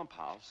out of the pump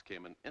house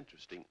came an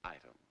interesting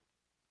item.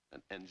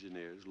 an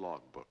engineer's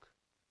logbook.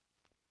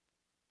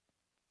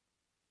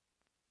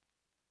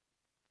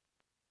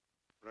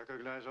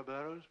 Recognize her,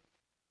 Barrows?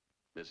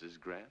 Mrs.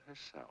 Grant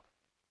herself.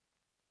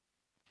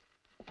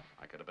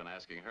 I could have been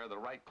asking her the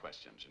right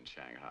questions in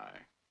Shanghai.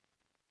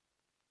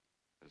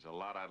 There's a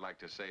lot I'd like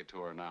to say to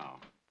her now.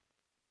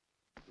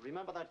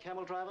 Remember that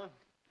camel driver?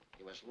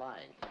 He was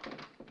lying.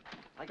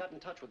 I got in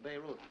touch with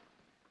Beirut.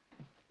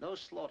 No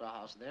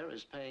slaughterhouse there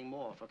is paying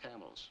more for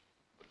camels.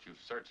 But you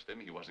searched him.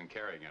 He wasn't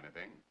carrying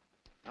anything.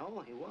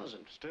 No, he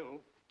wasn't.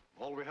 Still,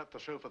 all we have to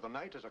show for the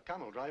night is a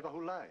camel driver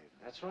who lied.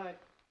 That's right.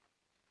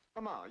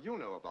 Mama, you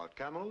know about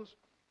camels.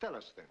 Tell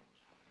us things.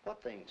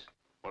 What things?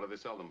 What do they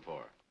sell them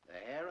for?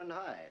 The hair and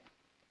hide.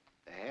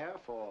 The hair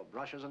for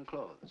brushes and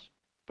clothes.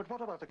 But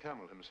what about the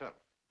camel himself?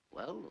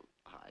 Well,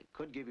 I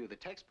could give you the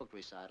textbook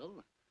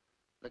recital.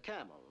 The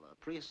camel, a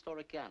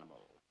prehistoric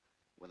animal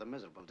with a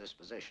miserable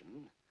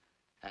disposition,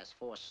 has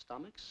 4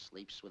 stomachs,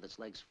 sleeps with its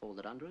legs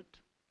folded under it.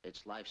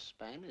 Its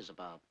lifespan is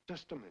about...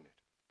 Just a minute.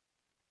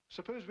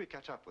 Suppose we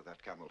catch up with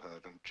that camel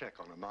herd and check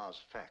on Amar's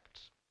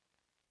facts.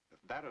 If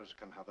Barrows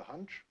can have a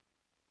hunch,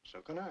 so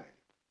can I.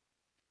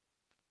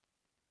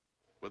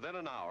 Within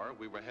an hour,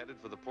 we were headed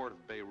for the port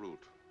of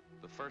Beirut,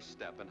 the first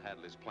step in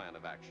Hadley's plan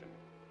of action.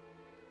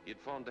 He had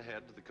phoned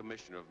ahead to the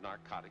Commissioner of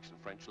Narcotics in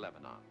French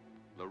Lebanon,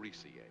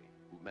 Lorisier,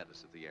 who met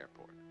us at the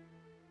airport.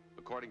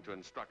 According to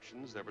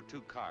instructions, there were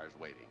 2 cars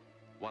waiting.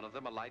 One of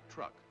them a light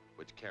truck,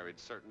 which carried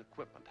certain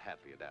equipment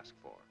Hadley had asked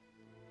for.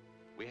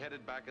 We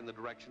headed back in the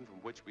direction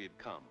from which we had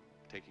come,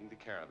 taking the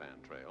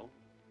caravan trail,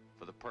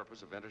 for the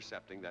purpose of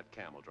intercepting that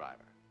camel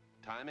driver,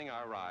 timing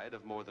our ride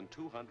of more than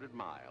 200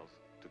 miles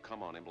to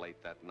come on him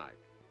late that night.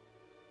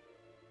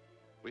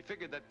 We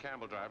figured that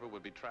camel driver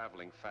would be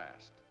traveling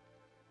fast,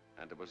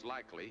 and it was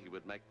likely he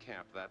would make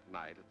camp that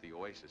night at the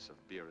oasis of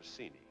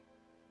Birasini.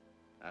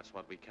 That's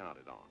what we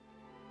counted on.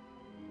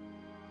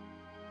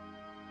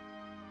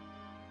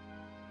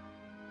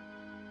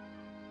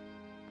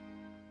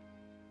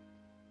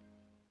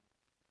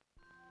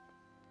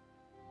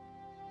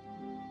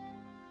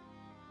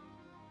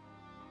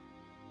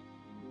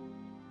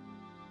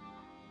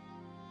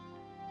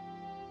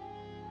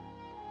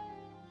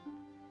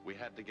 We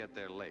had to get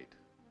there late,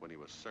 when he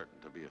was certain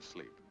to be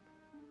asleep.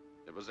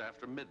 It was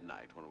after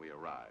midnight when we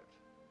arrived,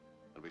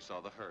 and we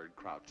saw the herd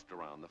crouched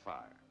around the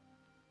fire.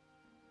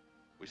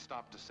 We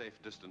stopped a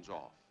safe distance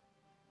off.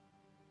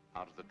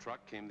 Out of the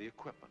truck came the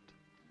equipment.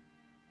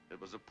 It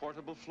was a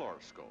portable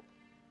fluoroscope.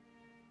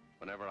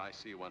 Whenever I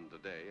see one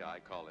today, I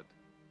call it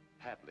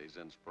Hadley's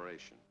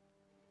inspiration.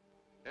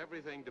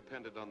 Everything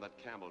depended on that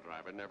camel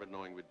driver never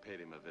knowing we'd paid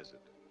him a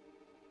visit.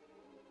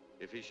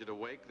 If he should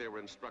awake, they were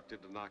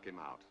instructed to knock him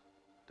out,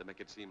 to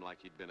make it seem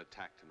like he'd been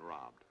attacked and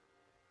robbed.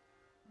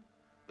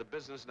 The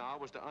business now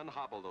was to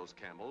unhobble those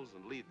camels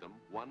and lead them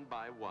one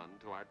by one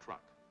to our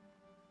truck.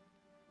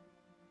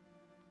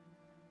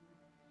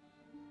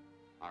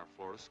 Our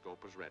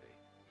fluoroscope was ready,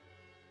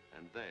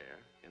 and there,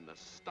 in the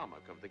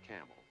stomach of the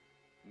camel,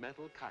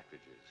 metal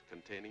cartridges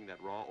containing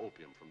that raw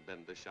opium from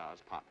Benda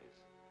Shah's poppies.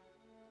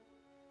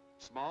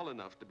 Small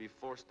enough to be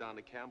forced down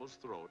a camel's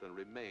throat and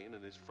remain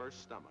in his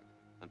first stomach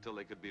until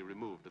they could be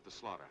removed at the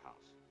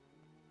slaughterhouse.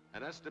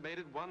 An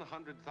estimated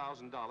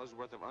 $100,000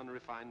 worth of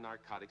unrefined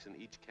narcotics in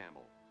each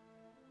camel.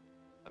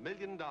 $1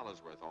 million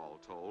worth all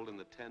told in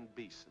the 10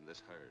 beasts in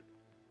this herd.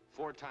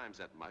 4 times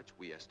that much,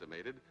 we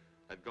estimated,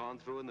 had gone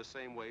through in the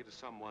same way to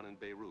someone in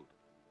Beirut.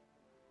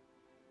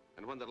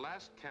 And when the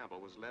last camel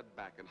was led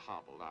back and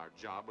hobbled, our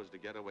job was to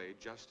get away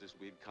just as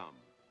we'd come,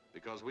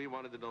 because we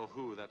wanted to know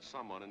who that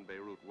someone in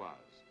Beirut was.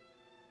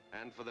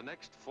 And for the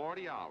next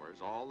 40 hours,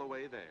 all the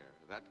way there,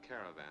 that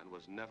caravan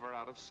was never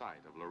out of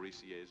sight of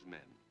Lorisier's men.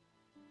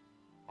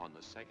 On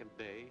the 2nd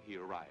day, he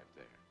arrived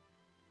there.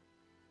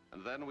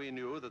 And then we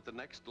knew that the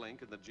next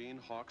link in the Gene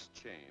Hawk's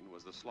chain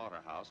was the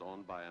slaughterhouse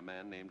owned by a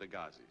man named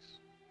Agassiz.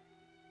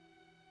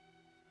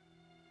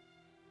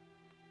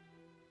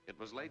 It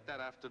was late that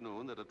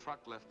afternoon that a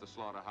truck left the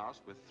slaughterhouse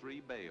with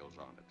 3 bales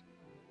on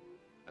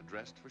it,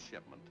 addressed for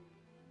shipment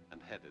and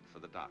headed for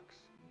the docks.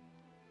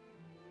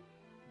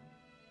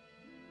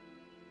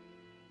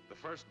 The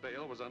first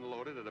bale was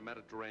unloaded at a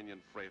Mediterranean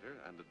freighter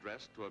and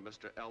addressed to a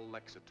Mr. L.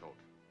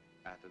 Lexitote,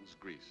 Athens,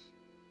 Greece.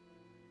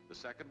 The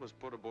second was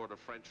put aboard a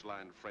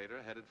French-line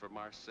freighter headed for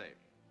Marseille,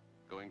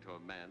 going to a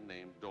man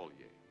named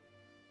Dollier.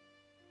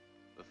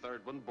 The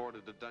third one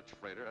boarded a Dutch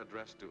freighter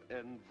addressed to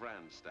N.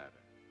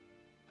 Vrandstatter,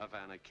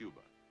 Havana,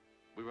 Cuba.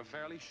 We were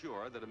fairly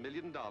sure that $1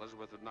 million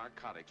worth of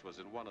narcotics was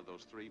in one of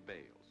those 3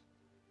 bales.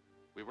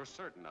 We were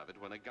certain of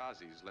it when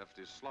Agassiz left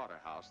his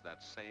slaughterhouse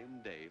that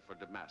same day for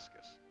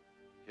Damascus.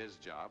 His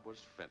job was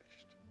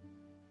finished.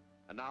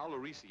 And now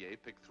Lorisier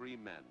picked 3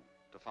 men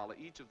to follow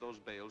each of those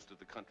bales to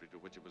the country to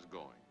which it was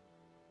going.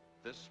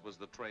 This was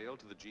the trail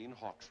to the Gene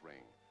Hawk's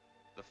ring,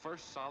 the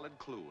first solid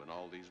clue in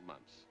all these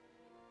months.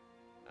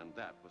 And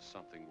that was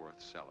something worth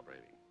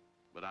celebrating.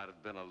 But I'd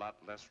have been a lot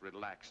less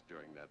relaxed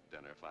during that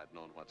dinner if I'd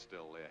known what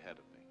still lay ahead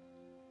of me.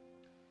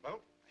 Well,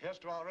 here's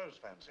to our rose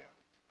fancier.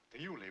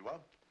 To you, Lewa.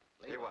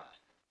 Lewa.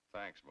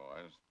 Thanks,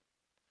 boys.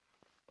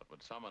 But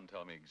would someone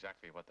tell me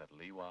exactly what that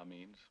Liwa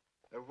means?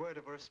 A word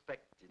of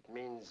respect. It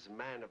means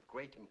man of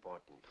great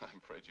importance. I'm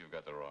afraid you've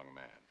got the wrong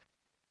man.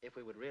 If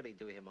we would really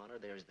do him honor,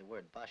 there's the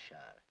word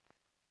Bashar,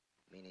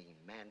 meaning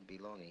man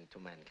belonging to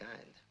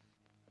mankind.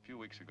 A few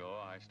weeks ago,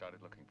 I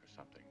started looking for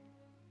something.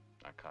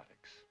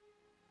 Narcotics.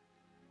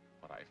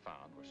 What I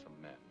found were some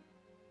men.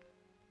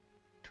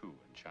 2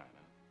 in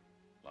China,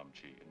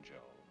 Lumchi and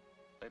Joe.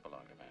 They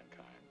belong to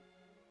mankind.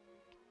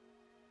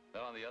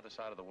 Then on the other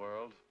side of the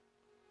world,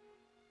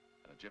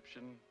 an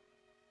Egyptian,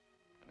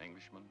 an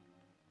Englishman,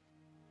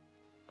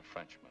 a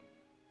Frenchman.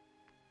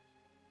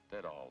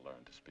 They'd all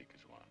learn to speak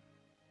as one.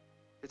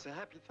 It's a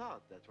happy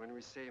thought that when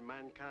we say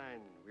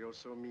mankind, we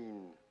also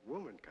mean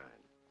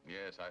womankind.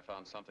 Yes, I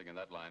found something in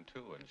that line,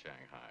 too, in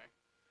Shanghai.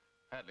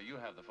 Hadley, you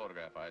have the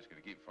photograph I asked you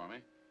to keep for me.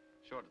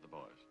 Show it to the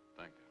boys.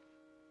 Thank you.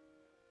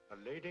 A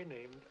lady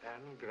named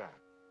Anne Grant.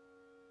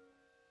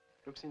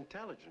 Looks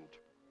intelligent.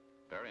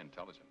 Very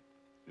intelligent.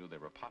 Knew there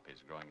were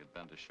poppies growing at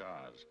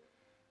Bendashars.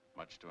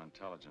 Much too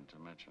intelligent to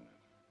mention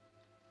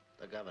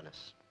it. The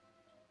governess.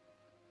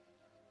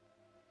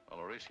 Well,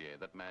 Aurissier,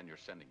 that man you're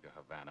sending to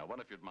Havana, I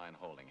wonder if you'd mind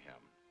holding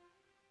him.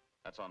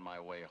 That's on my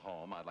way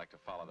home. I'd like to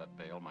follow that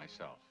bale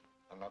myself.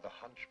 Another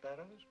hunch,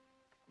 Barrows?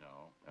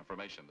 No,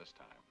 information this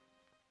time.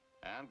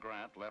 Anne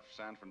Grant left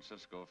San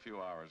Francisco a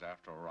few hours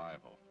after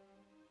arrival.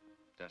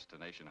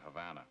 Destination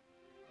Havana.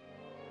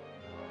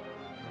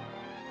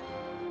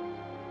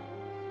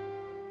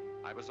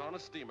 I was on a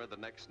steamer the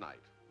next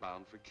night,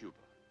 bound for Cuba,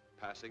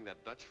 passing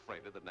that Dutch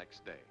freighter the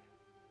next day.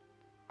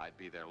 I'd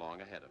be there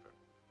long ahead of her.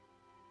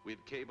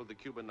 We'd cabled the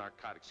Cuban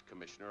Narcotics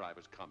Commissioner I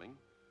was coming,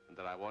 and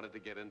that I wanted to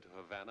get into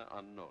Havana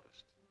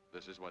unnoticed.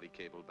 This is what he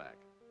cabled back.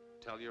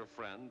 Tell your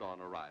friend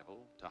on arrival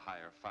to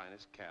hire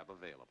finest cab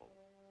available.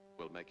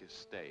 Will make his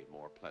stay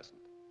more pleasant.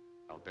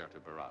 Alberto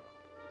Berardo.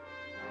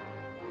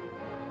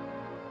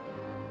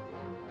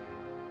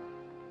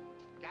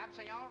 Cab,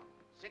 senor.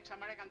 $6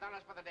 American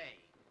for the day.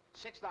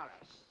 $6.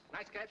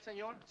 Nice cab,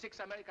 senor. $6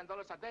 American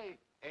a day.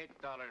 $8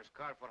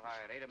 car for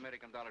hire. $8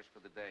 American for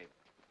the day.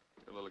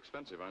 You're a little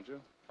expensive, aren't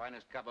you?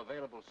 Finest cab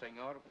available,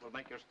 senor. Will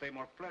make your stay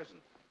more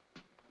pleasant.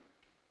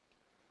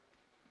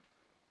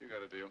 You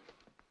got a deal.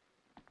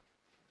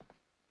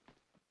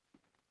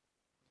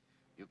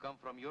 You come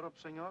from Europe,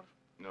 senor?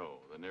 No,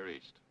 the Near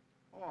East.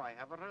 Oh, I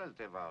have a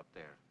relative out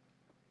there.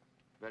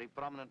 Very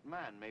prominent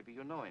man. Maybe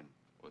you know him.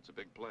 Well, it's a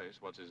big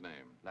place. What's his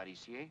name?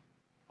 Larissier?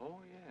 Oh,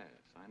 yes,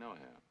 I know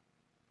him.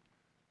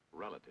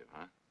 Relative,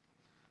 huh?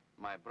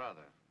 My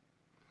brother.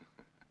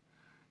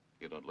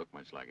 You don't look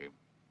much like him.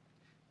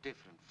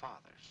 Different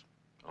fathers.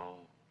 Oh,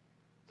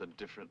 the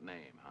different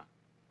name, huh?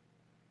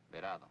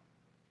 Berardo.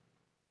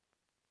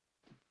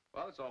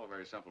 Well, it's all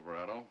very simple,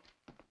 Berardo.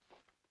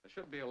 There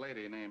should be a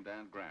lady named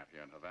Anne Grant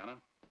here in Havana.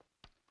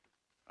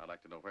 I'd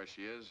like to know where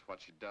she is,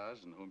 what she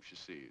does, and whom she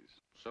sees.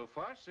 So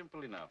far,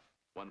 simple enough.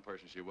 One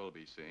person she will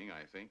be seeing,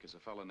 I think, is a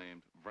fellow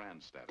named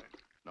Vrandstatter.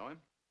 Know him?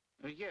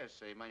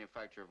 Yes, a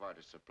manufacturer of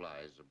artist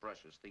supplies,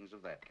 brushes, things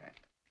of that kind.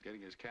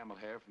 Getting his camel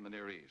hair from the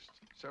Near East.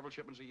 Several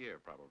shipments a year,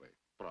 probably.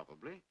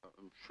 Probably.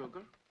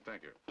 Sugar?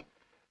 Thank you.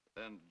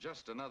 Then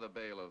just another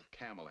bale of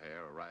camel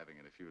hair arriving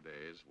in a few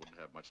days. Wouldn't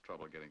have much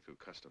trouble getting through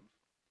customs.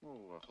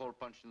 Oh, a hole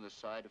punched in the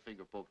side, a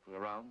finger poked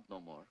around,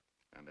 no more.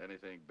 And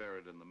anything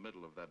buried in the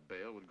middle of that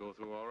bale would go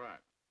through all right.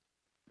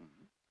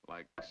 Mm-hmm.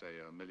 Like, say,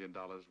 $1 million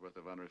worth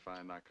of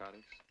unrefined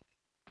narcotics?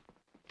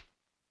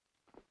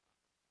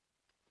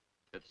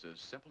 It's as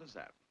simple as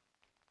that.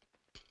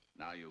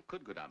 Now, you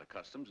could go down to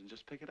customs and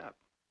just pick it up.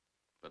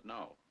 But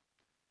no,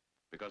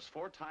 because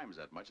 4 times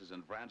that much is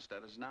in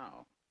Vrandstadter's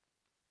now.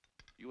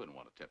 You wouldn't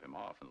want to tip him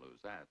off and lose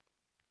that.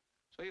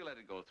 So you let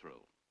it go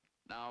through.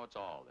 Now it's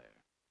all there.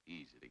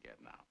 Easy to get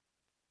now.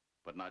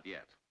 But not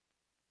yet.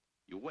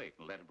 You wait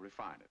and let him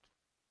refine it.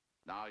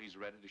 Now he's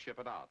ready to ship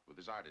it out with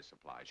his artist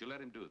supplies. You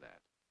let him do that.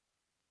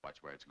 Watch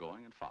where it's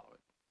going and follow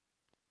it.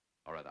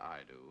 Or rather, I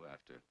do,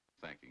 after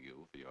thanking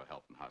you for your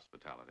help and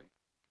hospitality.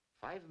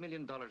 $5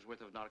 million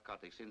worth of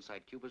narcotics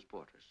inside Cuba's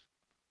borders.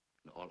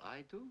 And all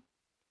I do,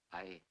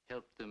 I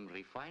help them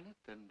refine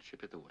it and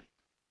ship it away.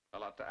 A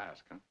lot to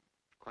ask, huh?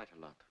 Quite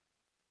a lot.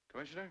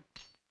 Commissioner,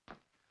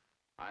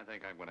 I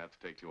think I'm going to have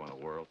to take you on a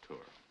world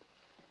tour.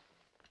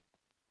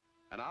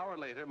 An hour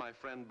later, my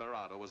friend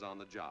Berardo was on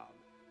the job.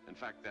 In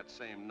fact, that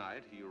same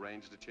night, he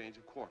arranged a change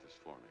of quarters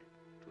for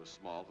me to a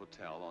small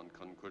hotel on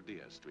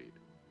Concordia Street,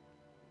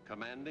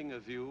 commanding a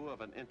view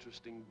of an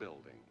interesting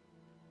building,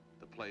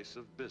 the place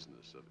of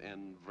business of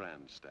N.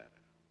 Vrandstatter.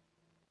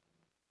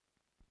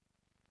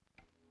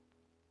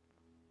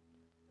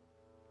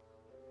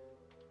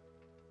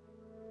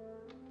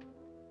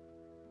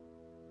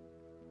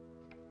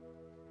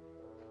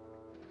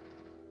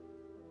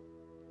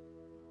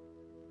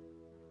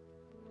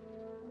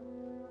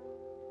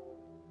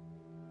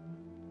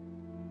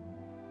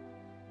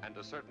 And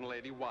a certain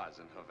lady was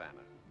in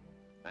Havana.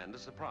 And a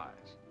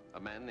surprise. A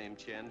man named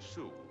Tian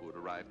Su, who had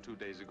arrived 2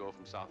 days ago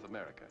from South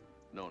America,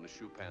 known as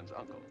Chupin's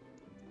uncle.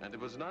 And it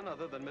was none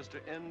other than Mr.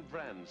 N.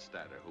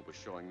 Vrandstatter who was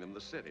showing them the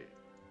city.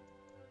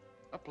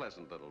 A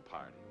pleasant little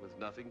party with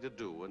nothing to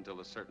do until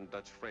a certain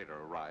Dutch freighter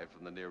arrived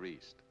from the Near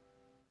East,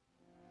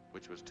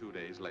 which was 2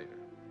 days later.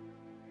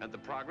 And the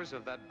progress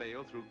of that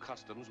bale through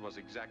customs was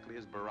exactly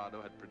as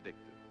Barado had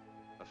predicted.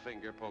 A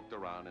finger poked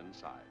around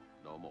inside,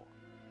 no more.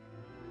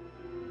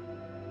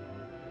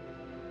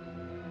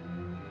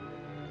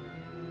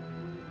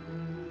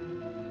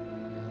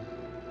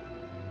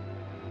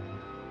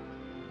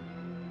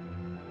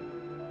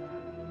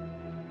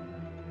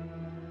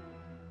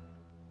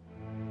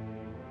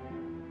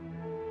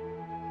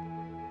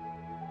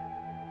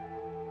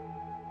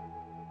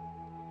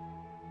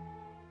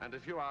 And a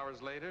few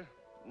hours later,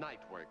 night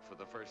work for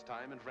the first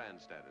time in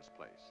Randstad's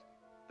place.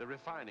 The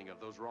refining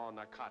of those raw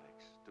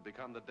narcotics to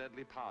become the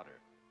deadly powder,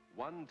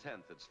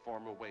 1/10 its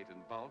former weight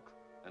in bulk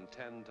and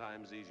 10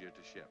 times easier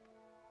to ship.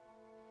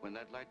 When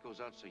that light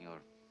goes out,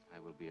 senor, I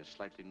will be a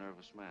slightly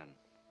nervous man.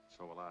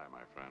 So will I,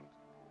 my friend.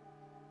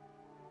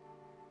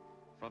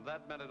 From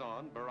that minute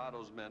on,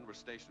 Barado's men were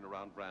stationed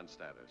around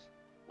Randstad's,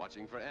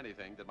 watching for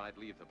anything that might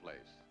leave the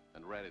place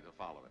and ready to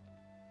follow it.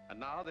 And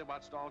now they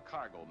watched all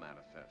cargo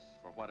manifests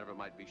for whatever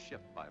might be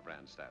shipped by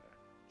Randstadter,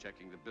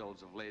 checking the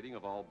bills of lading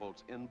of all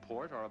boats in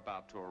port or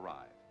about to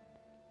arrive.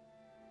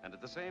 And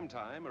at the same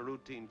time, a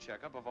routine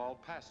checkup of all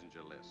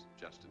passenger lists,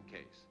 just in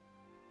case.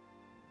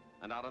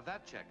 And out of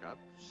that checkup,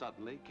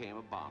 suddenly came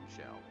a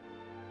bombshell.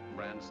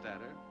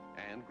 Randstadter,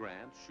 Anne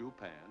Grant,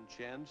 Chupin,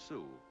 Chen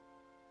Su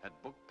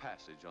had booked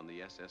passage on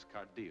the SS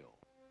Cardillo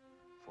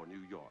for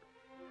New York.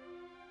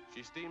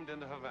 She steamed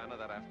into Havana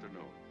that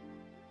afternoon,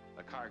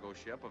 a cargo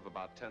ship of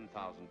about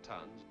 10,000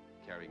 tons,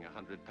 carrying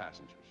 100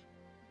 passengers,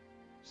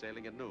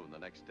 sailing at noon the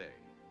next day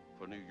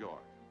for New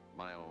York,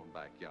 my own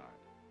backyard.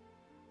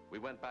 We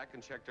went back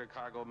and checked her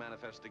cargo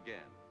manifest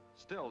again.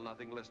 Still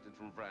nothing listed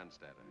from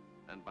Randstadter.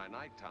 And by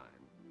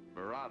nighttime,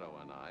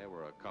 Barado and I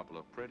were a couple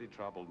of pretty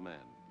troubled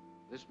men.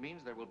 This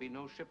means there will be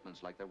no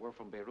shipments like there were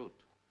from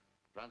Beirut.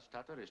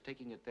 Randstadter is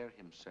taking it there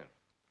himself.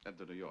 And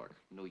to New York.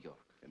 New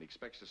York. And he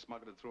expects to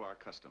smuggle it through our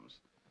customs,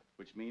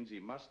 which means he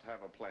must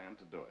have a plan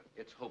to do it.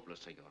 It's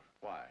hopeless, senor.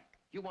 Why?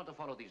 You want to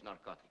follow these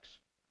narcotics.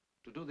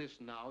 To do this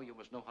now, you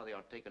must know how they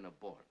are taken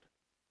aboard,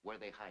 where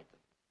they hide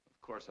them.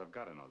 Of course, I've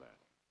got to know that.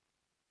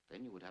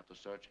 Then you would have to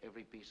search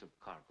every piece of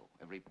cargo,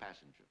 every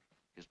passenger,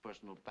 his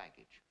personal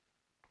baggage.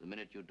 The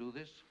minute you do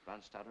this,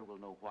 Randstadter will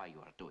know why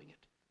you are doing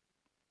it.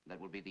 That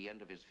will be the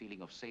end of his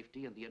feeling of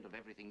safety and the end of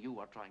everything you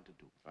are trying to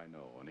do. I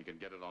know, and he can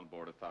get it on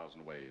board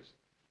 1,000 ways.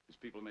 His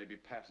people may be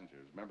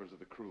passengers, members of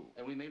the crew.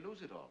 And we may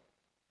lose it all.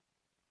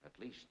 At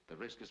least, the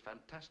risk is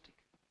fantastic.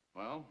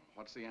 Well,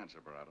 what's the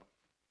answer, Barado?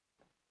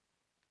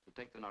 To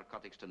take the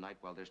narcotics tonight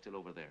while they're still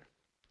over there.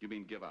 You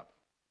mean give up?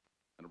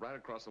 And right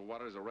across the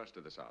water is the rest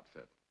of this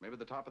outfit. Maybe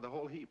the top of the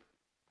whole heap.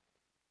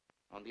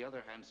 On the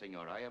other hand,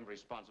 senor, I am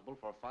responsible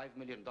for $5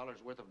 million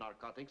worth of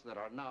narcotics that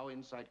are now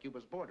inside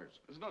Cuba's borders.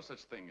 There's no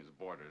such thing as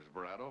borders,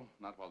 Barado.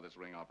 Not while this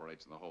ring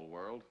operates in the whole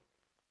world.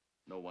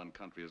 No one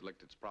country has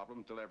licked its problem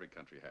until every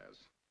country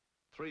has.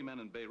 3 men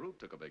in Beirut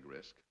took a big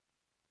risk.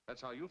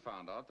 That's how you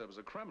found out there was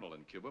a criminal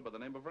in Cuba by the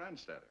name of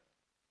Randstadter.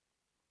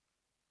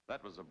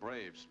 That was a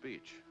brave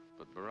speech,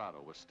 but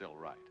Barado was still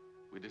right.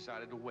 We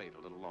decided to wait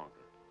a little longer.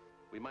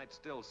 We might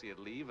still see it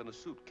leave in a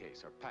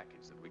suitcase or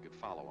package that we could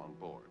follow on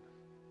board.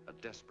 A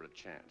desperate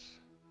chance,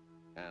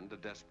 and a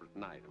desperate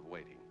night of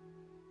waiting.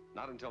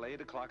 Not until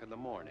 8 o'clock in the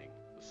morning,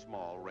 the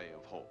small ray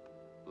of hope.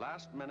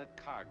 Last-minute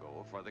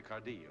cargo for the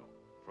Cardillo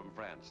from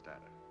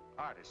Randstadter.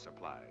 Artist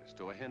supplies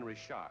to a Henry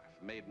Scharf,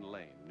 Maiden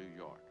Lane, New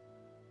York.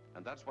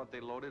 And that's what they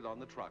loaded on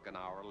the truck an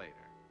hour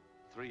later,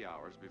 3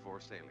 hours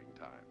before sailing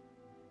time.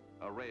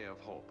 A ray of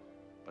hope,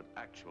 but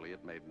actually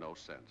it made no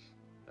sense.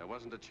 There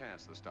wasn't a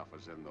chance the stuff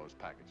was in those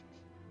packages.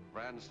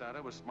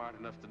 Randstadter was smart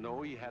enough to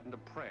know he hadn't a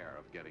prayer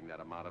of getting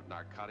that amount of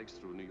narcotics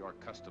through New York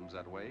customs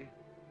that way.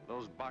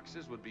 Those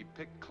boxes would be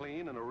picked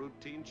clean in a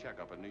routine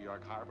checkup in New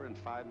York Harbor in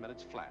 5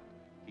 minutes flat.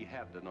 He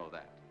had to know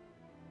that.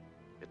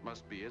 It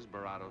must be as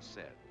Barado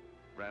said.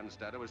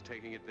 Randstadter was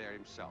taking it there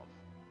himself.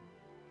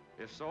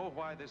 If so,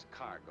 why this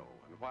cargo,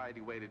 and why had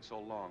he waited so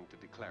long to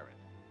declare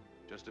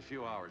it? Just a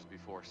few hours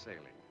before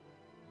sailing.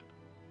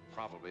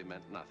 Probably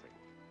meant nothing,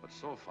 but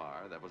so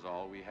far, that was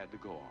all we had to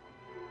go on.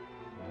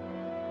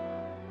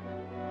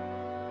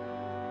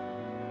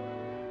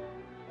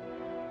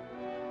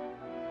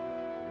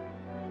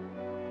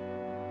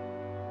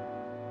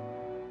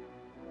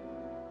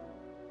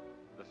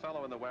 The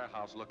fellow in the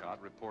warehouse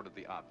lookout reported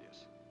the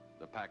obvious.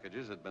 The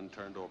packages had been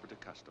turned over to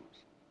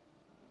customs.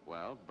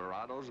 Well,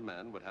 Barado's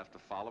men would have to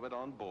follow it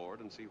on board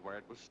and see where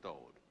it was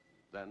stowed,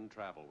 then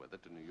travel with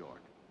it to New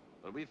York.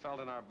 But we felt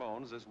in our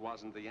bones this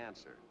wasn't the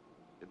answer.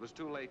 It was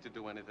too late to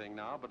do anything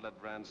now but let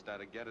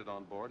Randstadter get it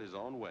on board his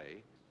own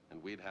way,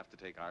 and we'd have to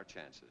take our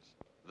chances.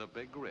 The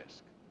big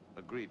risk,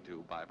 agreed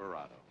to by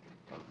Barado.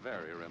 A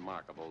very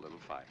remarkable little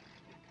fight.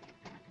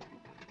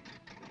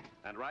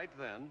 And right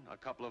then, a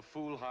couple of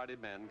foolhardy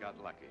men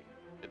got lucky.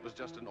 It was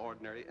just an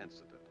ordinary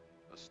incident,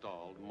 a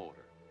stalled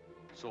motor.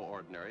 So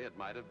ordinary it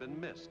might have been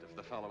missed if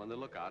the fellow in the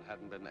lookout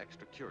hadn't been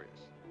extra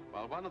curious.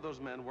 While one of those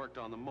men worked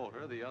on the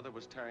motor, the other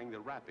was tearing the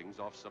wrappings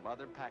off some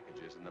other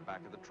packages in the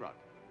back of the truck.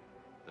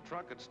 The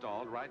truck had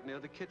stalled right near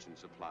the kitchen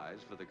supplies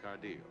for the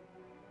Cardillo.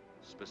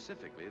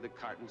 Specifically, the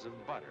cartons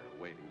of butter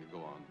waiting to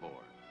go on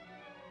board.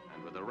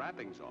 And with the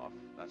wrappings off,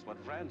 that's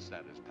what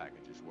Vrandstadter's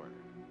packages were.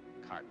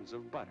 Cartons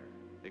of butter,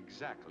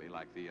 exactly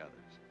like the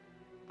others.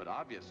 But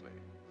obviously,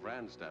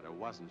 Vrandstadter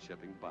wasn't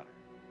shipping butter.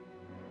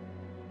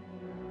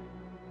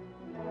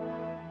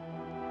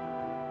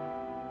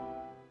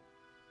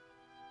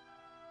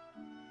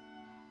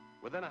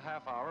 Within a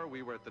half hour,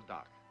 we were at the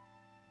dock.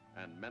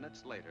 And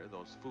minutes later,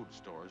 those food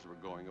stores were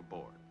going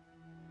aboard.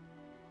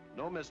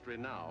 No mystery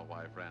now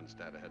why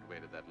Vrandstadter had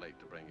waited that late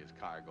to bring his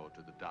cargo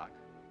to the dock.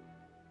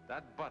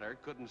 That butter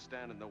couldn't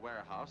stand in the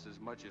warehouse as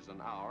much as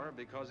an hour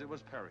because it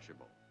was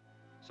perishable.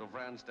 So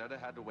Vrandstadter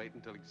had to wait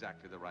until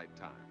exactly the right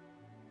time.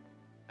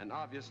 And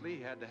obviously,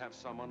 he had to have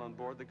someone on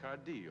board the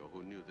Cardillo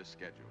who knew the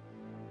schedule.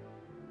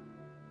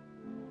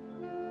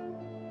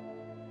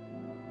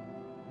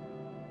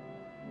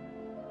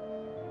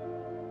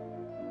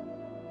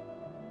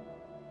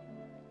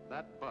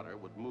 That butter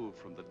would move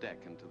from the deck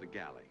into the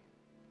galley,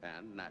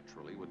 and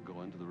naturally would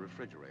go into the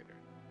refrigerator.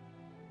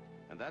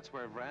 And that's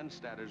where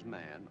Vrandstadter's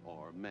man,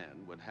 or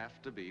men, would have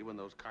to be when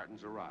those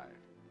cartons arrived.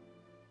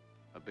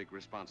 A big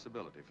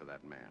responsibility for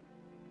that man,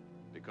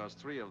 because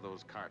 3 of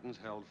those cartons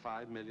held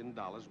 $5 million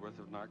worth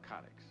of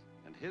narcotics,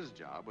 and his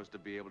job was to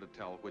be able to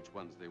tell which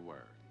ones they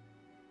were.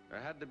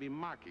 There had to be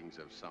markings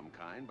of some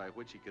kind by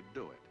which he could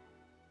do it,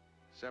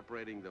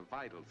 separating the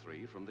vital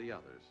 3 from the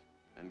others,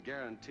 and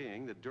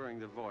guaranteeing that during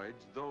the voyage,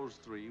 those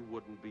 3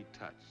 wouldn't be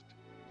touched.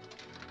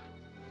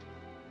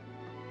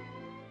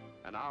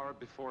 An hour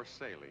before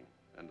sailing,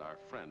 and our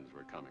friends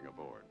were coming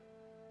aboard.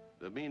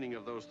 The meaning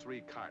of those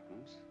 3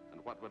 cartons,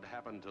 and what would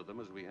happen to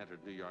them as we entered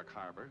New York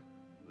Harbor,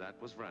 that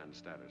was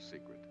Vrandstadter's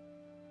secret.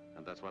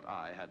 And that's what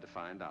I had to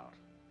find out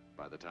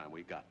by the time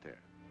we got there.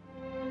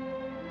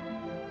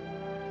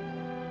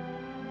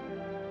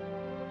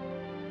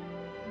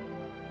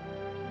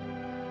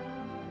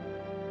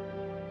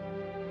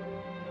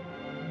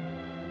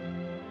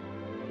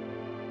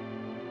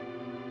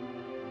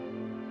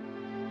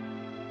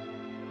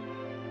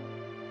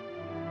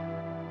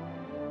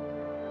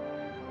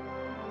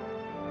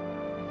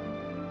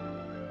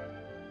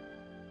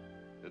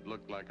 It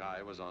looked like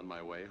I was on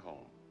my way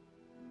home.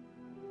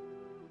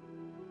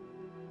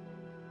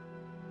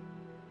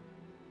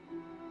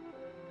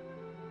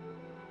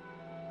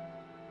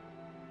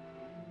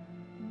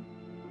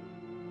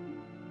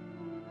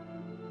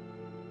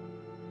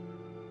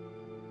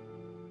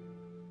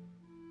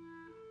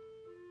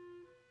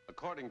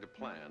 According to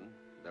plan,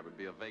 there would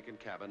be a vacant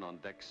cabin on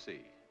deck C,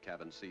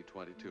 cabin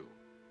C22.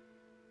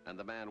 And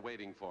the man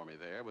waiting for me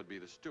there would be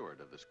the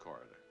steward of this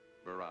corridor,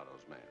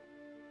 Verado's man.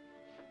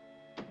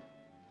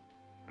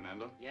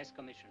 Fernando? Yes,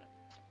 Commissioner.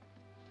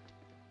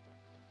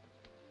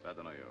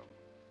 Badenoyo.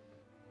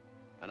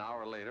 An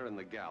hour later in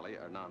the galley,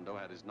 Hernando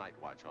had his night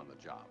watch on the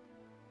job.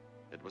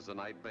 It was the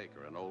night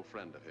baker, an old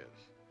friend of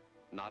his.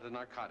 Not a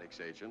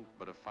narcotics agent,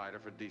 but a fighter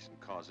for decent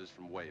causes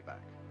from way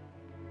back.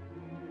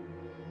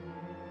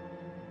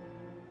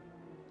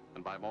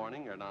 And by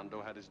morning,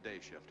 Hernando had his day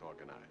shift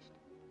organized.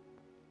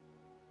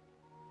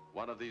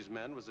 One of these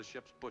men was the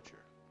ship's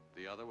butcher.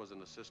 The other was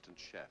an assistant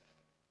chef.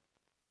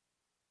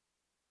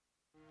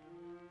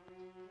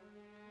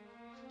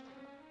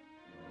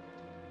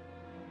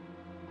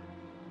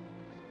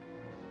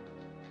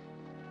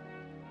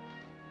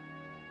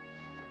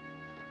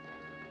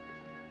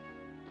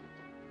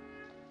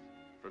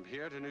 From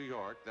here to New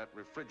York, that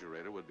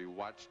refrigerator would be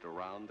watched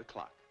around the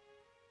clock.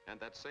 And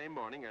that same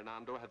morning,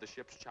 Hernando had the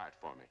ship's chart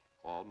for me,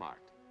 all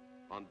marked.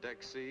 On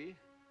deck C,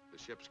 the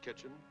ship's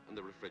kitchen and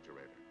the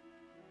refrigerator.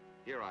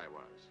 Here I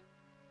was,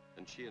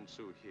 and she and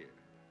Sue here.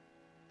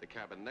 The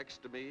cabin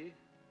next to me,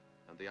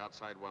 and the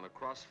outside one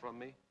across from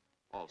me,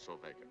 also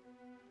vacant.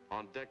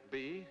 On deck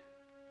B,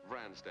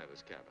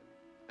 Vrandstadter's cabin,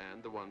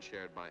 and the one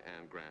shared by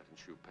Anne Grant and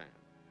Chupin.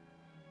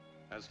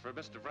 As for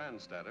Mr.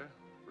 Vrandstadter,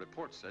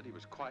 reports said he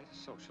was quite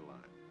a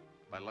socialite.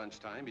 By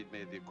lunchtime, he'd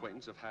made the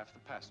acquaintance of half the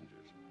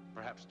passengers,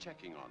 perhaps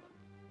checking on them,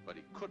 but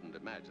he couldn't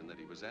imagine that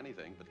he was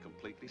anything but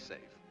completely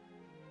safe.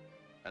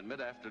 At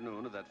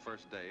mid-afternoon of that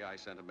first day, I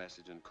sent a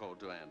message in code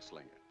to Anne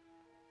Slinger.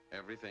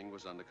 Everything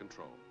was under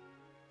control.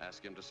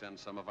 Asked him to send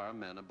some of our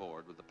men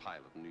aboard with the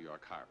pilot in New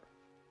York Harbor.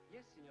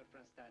 Yes, Senor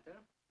Vrandstadter.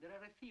 There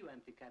are a few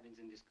empty cabins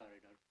in this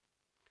corridor.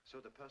 So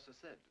the purser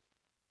said.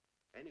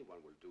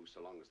 Anyone will do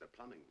so long as the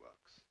plumbing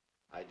works.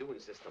 I do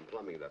insist on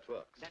plumbing that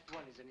works. That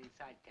one is an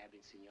inside cabin,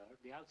 Senor.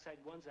 The outside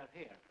ones are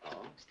here.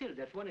 Oh? Still,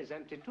 that one is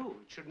empty, too.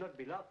 It should not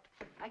be locked.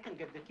 I can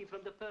get the key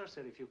from the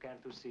purser if you care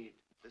to see it.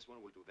 This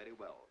one will do very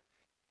well.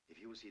 If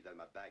you see that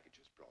my baggage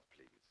is brought,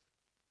 please.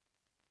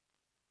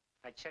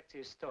 I checked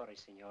his story,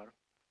 Senor.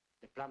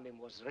 The plumbing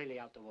was really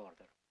out of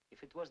order.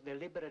 If it was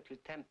deliberately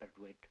tampered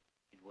with,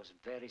 it was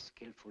very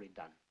skillfully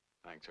done.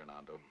 Thanks,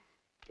 Hernando.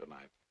 Good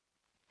night.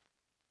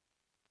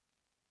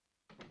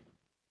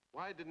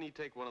 Why didn't he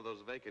take one of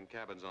those vacant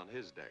cabins on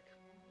his deck?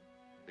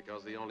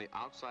 Because the only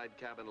outside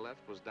cabin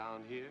left was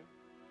down here?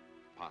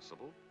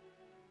 Possible.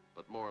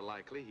 But more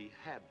likely, he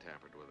had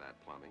tampered with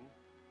that plumbing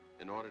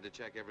in order to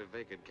check every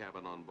vacant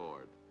cabin on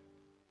board.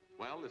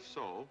 Well, if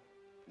so,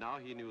 now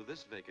he knew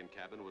this vacant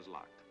cabin was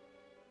locked.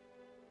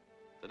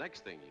 The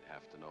next thing he'd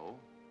have to know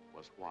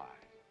was why.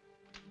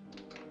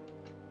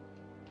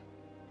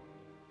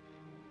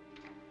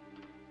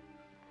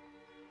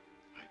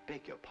 I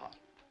beg your pardon.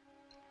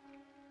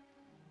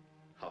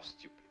 How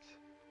stupid.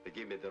 They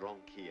gave me the wrong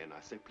key and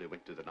I simply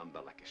went to the number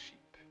like a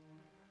sheep.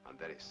 I'm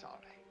very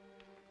sorry.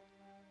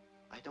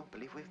 I don't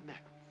believe we've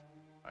met.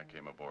 I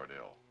came aboard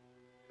ill.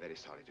 Very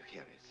sorry to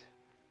hear it.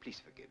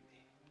 Please forgive me.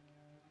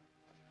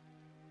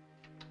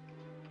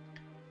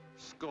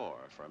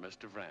 Score for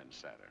Mr.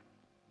 Vrandstatter.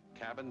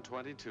 Cabin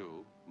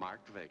 22,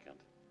 marked vacant,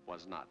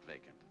 was not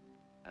vacant.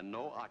 And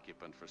no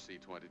occupant for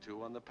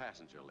C-22 on the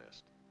passenger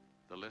list.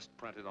 The list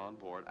printed on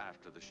board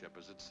after the ship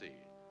was at sea.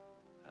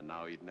 And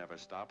now he'd never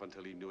stop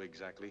until he knew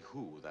exactly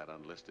who that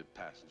unlisted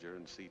passenger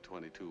in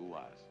C-22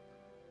 was.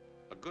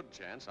 A good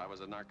chance I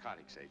was a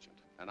narcotics agent.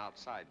 An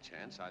outside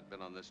chance I'd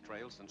been on this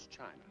trail since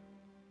China.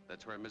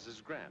 That's where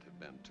Mrs. Grant had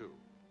been, too.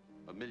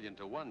 1,000,000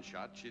 to 1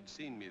 shot she'd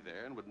seen me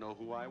there and would know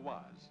who I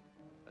was.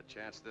 A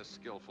chance this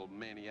skillful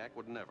maniac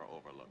would never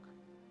overlook.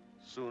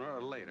 Sooner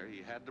or later,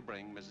 he had to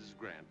bring Mrs.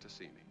 Grant to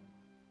see me.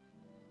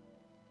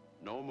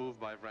 No move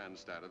by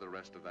Vrandstatter the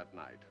rest of that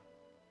night.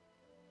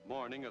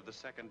 Morning of the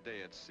second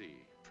day at sea,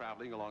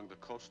 traveling along the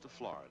coast of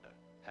Florida,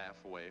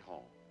 halfway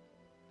home.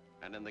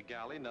 And in the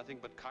galley, nothing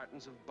but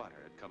cartons of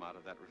butter had come out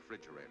of that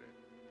refrigerator.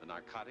 The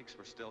narcotics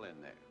were still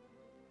in there.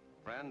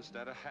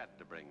 Vrandstatter had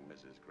to bring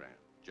Mrs. Grant.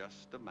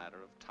 Just a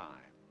matter of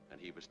time.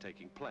 And he was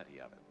taking plenty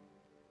of it.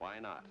 Why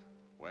not?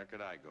 Where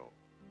could I go?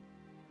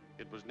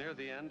 It was near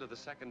the end of the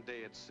second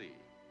day at sea,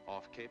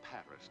 off Cape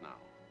Hatteras now.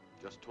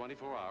 Just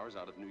 24 hours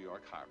out of New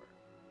York Harbor.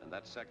 And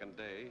that second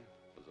day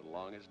was the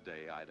longest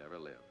day I'd ever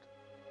lived.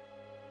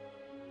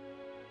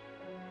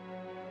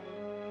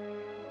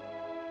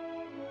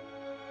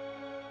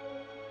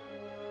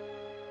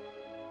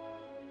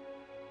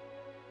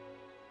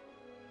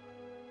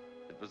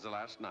 It was the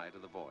last night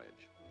of the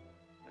voyage.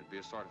 There'd be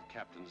a sort of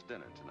captain's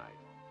dinner tonight.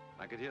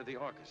 I could hear the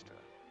orchestra,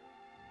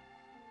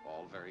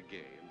 all very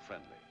gay and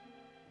friendly.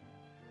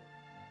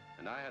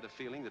 And I had a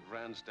feeling that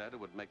Vrandstatter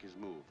would make his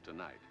move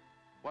tonight.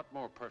 What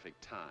more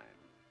perfect time,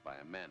 by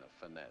a man of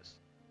finesse,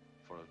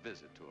 for a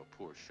visit to a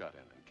poor shut-in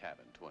in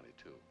cabin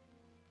 22.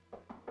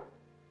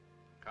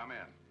 Come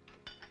in.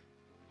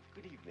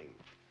 Good evening.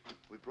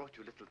 We brought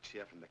you a little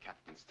chair from the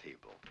captain's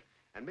table.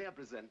 And may I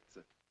present...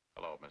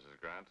 Hello, Mrs.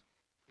 Grant.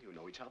 You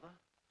know each other?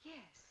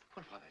 Yes.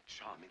 Well, what a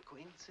charming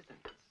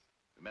coincidence.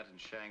 We met in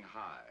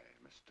Shanghai,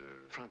 Mr...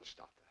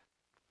 Vrandstatter.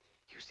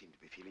 You seem to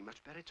be feeling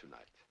much better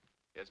tonight.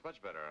 It's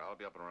much better. I'll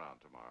be up and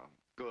around tomorrow.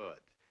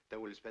 Good.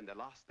 Then we'll spend the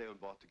last day on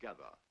board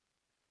together.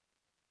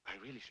 I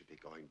really should be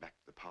going back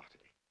to the party.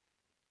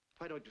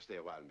 Why don't you stay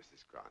a while,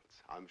 Mrs. Grant?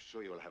 I'm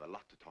sure you'll have a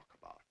lot to talk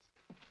about.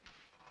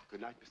 Good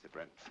night, Mr.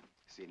 Brent.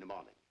 See you in the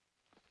morning.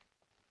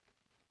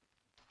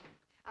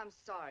 I'm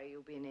sorry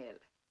you've been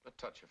ill. A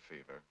touch of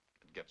fever.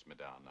 It gets me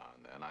down now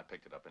and then. I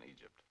picked it up in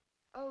Egypt.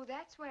 Oh,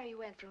 that's where you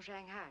went from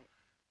Shanghai.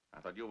 I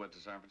thought you went to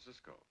San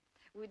Francisco.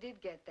 We did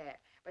get there,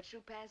 but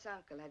Chupin's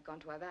uncle had gone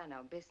to Havana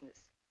on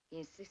business. He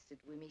insisted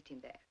we meet him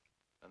there.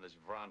 And this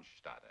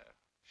Vrandstatter,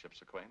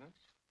 ship's acquaintance?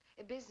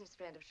 A business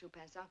friend of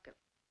Chupin's uncle.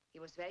 He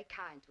was very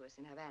kind to us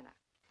in Havana.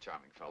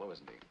 Charming fellow,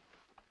 isn't he?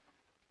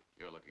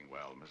 You're looking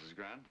well, Mrs.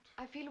 Grant.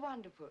 I feel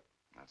wonderful.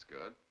 That's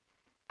good.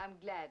 I'm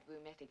glad we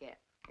met again.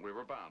 We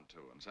were bound to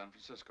in San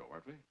Francisco,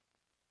 weren't we?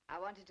 I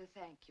wanted to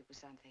thank you for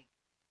something.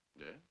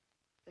 Yeah?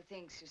 The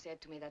things you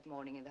said to me that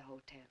morning in the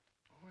hotel.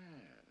 Oh,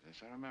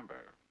 yes, I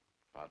remember.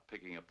 About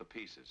picking up the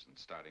pieces and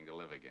starting to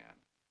live again.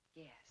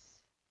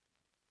 Yes.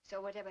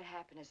 So whatever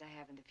happiness I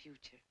have in the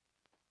future,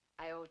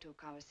 I owe to a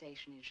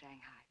conversation in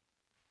Shanghai.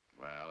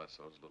 Well, it's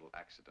those little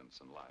accidents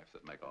in life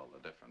that make all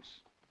the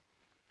difference.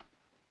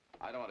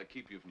 I don't want to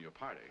keep you from your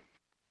party.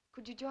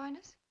 Could you join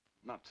us?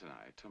 Not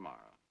tonight,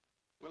 tomorrow.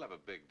 We'll have a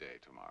big day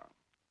tomorrow.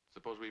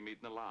 Suppose we meet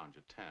in the lounge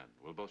at 10.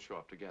 We'll both show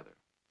up together.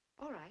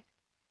 All right.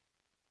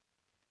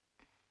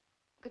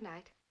 Good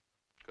night.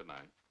 Good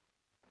night.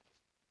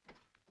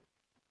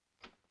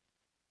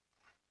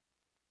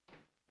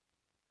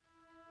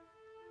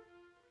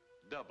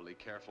 Doubly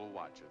careful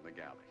watch in the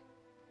galley.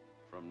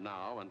 From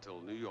now until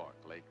New York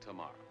late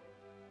tomorrow.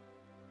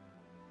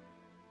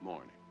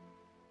 Morning.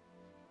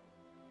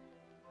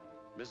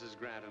 Mrs.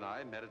 Grant and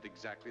I met at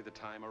exactly the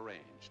time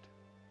arranged.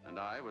 And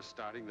I was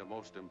starting the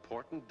most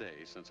important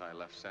day since I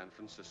left San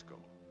Francisco.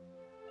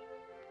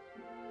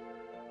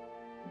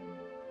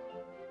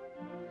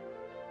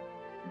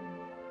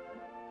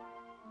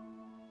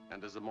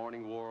 And as the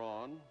morning wore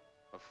on,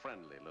 a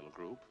friendly little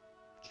group,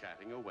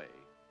 chatting away,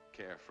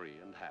 carefree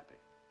and happy.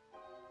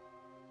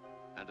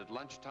 And at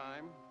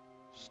lunchtime,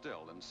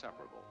 still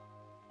inseparable.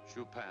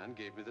 Chupin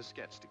gave me the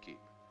sketch to keep.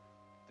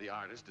 The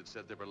artist had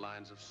said there were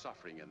lines of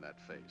suffering in that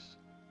face.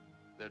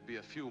 There'd be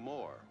a few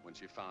more when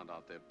she found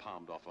out they'd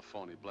palmed off a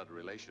phony blood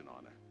relation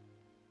on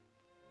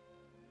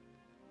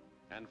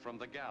her. And from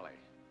the galley,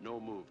 no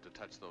move to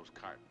touch those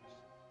cartons.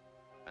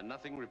 and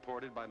nothing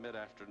reported by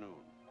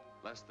mid-afternoon,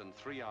 less than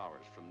 3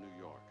 hours from New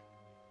York.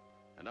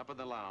 And up in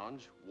the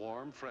lounge,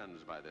 warm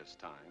friends by this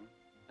time,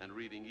 and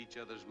reading each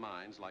other's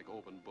minds like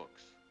open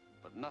books.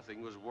 But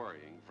nothing was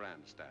worrying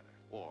Vrandstatter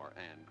or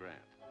Anne Grant.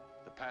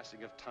 The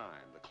passing of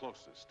time, the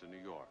closeness to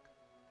New York.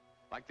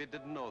 Like they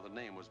didn't know the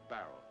name was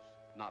Barrows,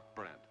 not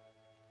Brent.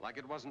 Like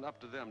it wasn't up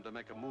to them to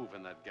make a move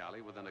in that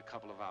galley within a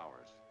couple of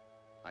hours.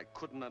 I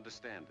couldn't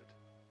understand it.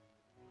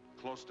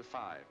 Close to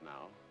 5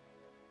 now.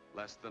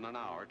 Less than an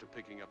hour to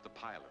picking up the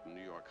pilot in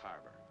New York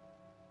Harbor.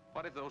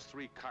 What if those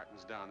 3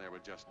 cartons down there were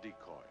just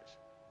decoys?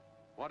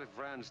 What if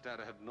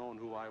Vrandstatter had known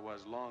who I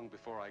was long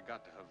before I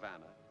got to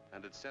Havana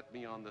and had set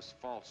me on this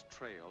false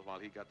trail while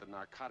he got the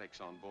narcotics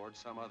on board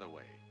some other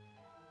way?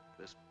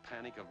 This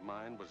panic of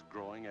mine was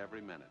growing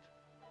every minute.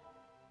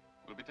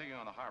 We'll be taking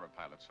on the harbor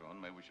pilot soon.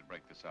 Maybe we should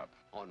break this up.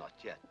 Oh, not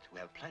yet. We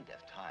have plenty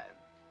of time.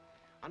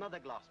 Another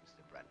glass,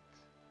 Mr. Brent.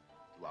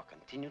 To our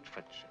continued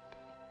friendship.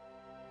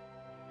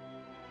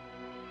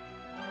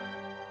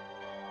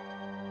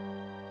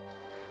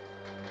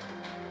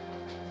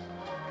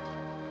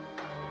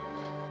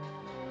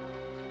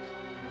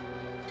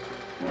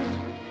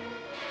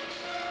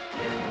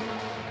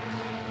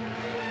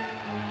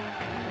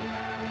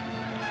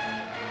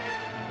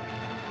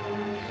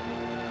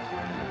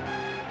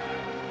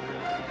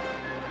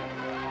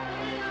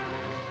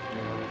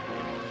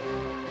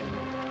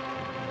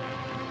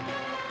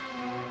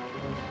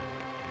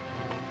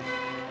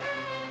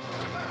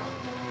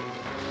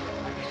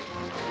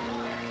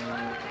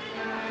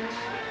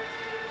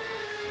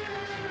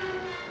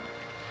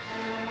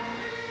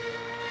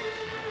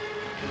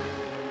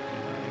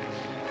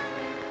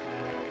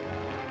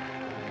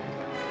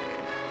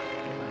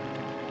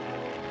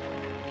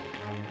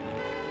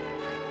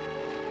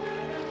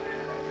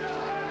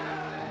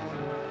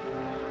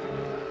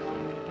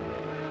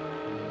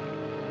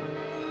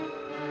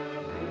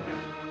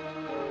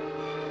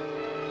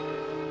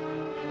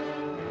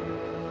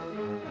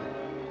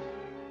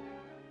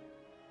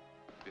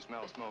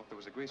 Smell smoke. There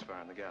was a grease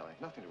fire in the galley.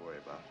 Nothing to worry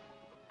about.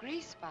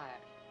 Grease fire?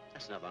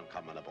 That's not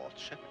uncommon aboard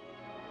ship.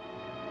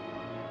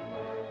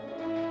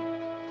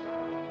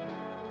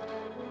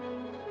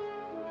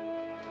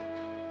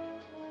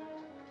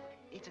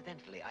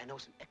 Incidentally, I know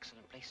some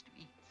excellent place to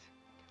eat.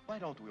 Why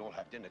don't we all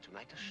have dinner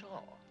tonight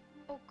ashore?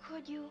 Oh,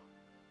 could you?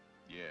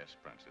 Yes,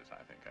 Princess,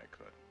 I think I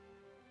could.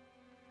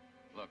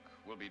 Look,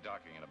 we'll be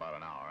docking in about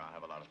an hour. I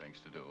have a lot of things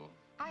to do.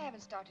 I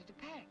haven't started to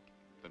pack.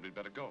 Then we'd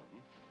better go, hmm?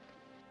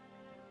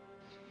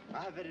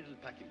 I have very little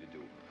packing to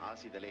do. I'll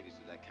see the ladies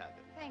to their cabin.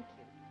 Thank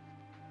you.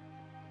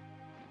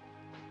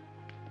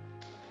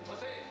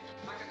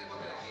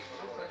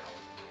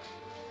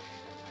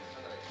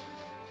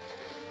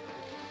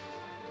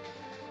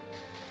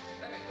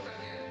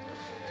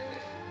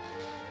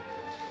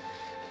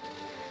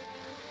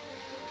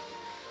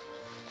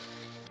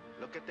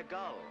 Look at the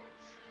gulls.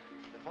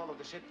 They follow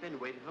the ship in,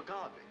 waiting for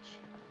garbage.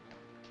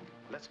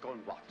 Let's go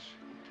and watch.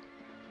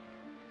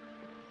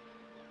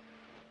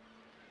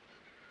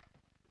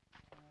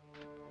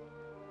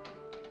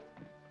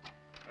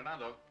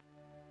 Fernando.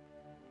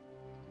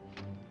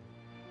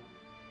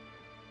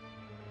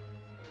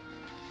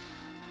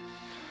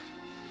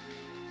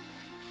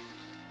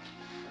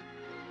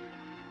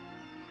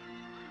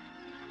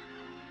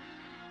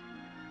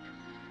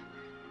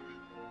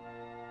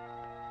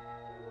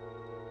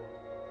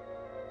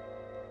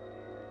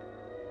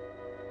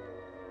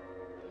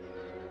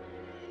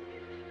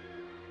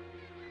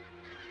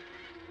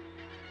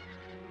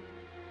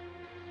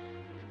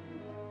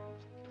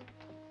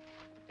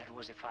 There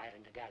was a fire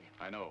in the galley.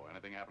 I know.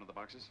 Anything happened to the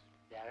boxes?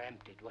 They're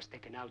empty. It was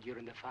taken out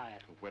during the fire.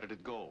 Where did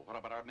it go? What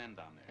about our men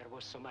down there? There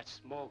was so much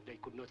smoke they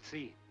could not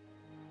see.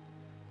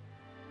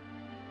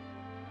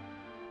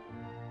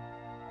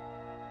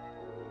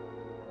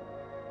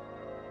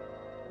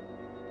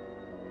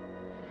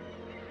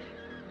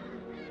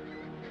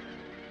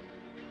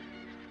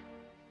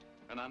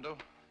 Fernando,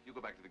 you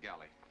go back to the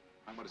galley.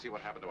 I'm going to see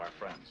what happened to our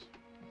friends.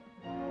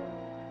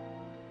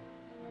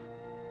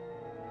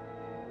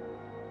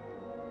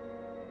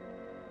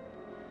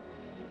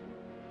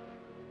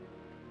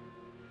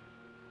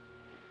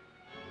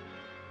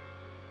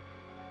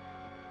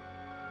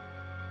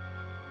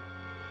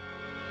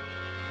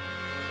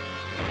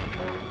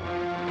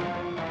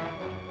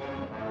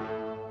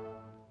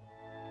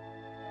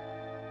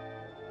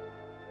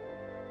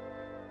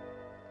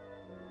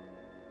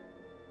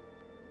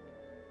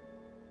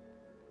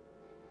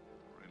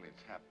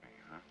 Happening,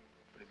 huh?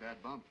 Pretty bad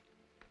bump.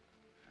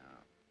 Yeah.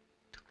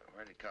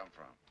 Where'd he come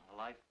from? A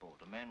lifeboat.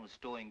 A man was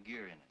stowing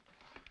gear in it.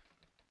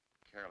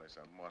 Careless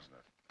of him, wasn't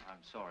it?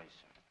 I'm sorry,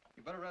 sir.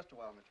 You better rest a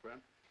while, Mr.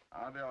 Brent.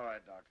 I'll be all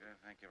right, Doctor.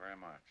 Thank you very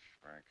much.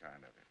 Very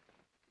kind of you.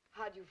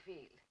 How do you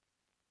feel?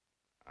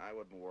 I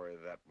wouldn't worry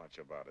that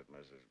much about it,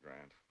 Mrs.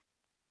 Grant.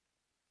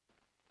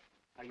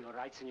 Are you all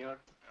right,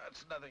 senor?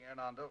 That's nothing,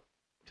 Hernando.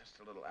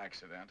 Just a little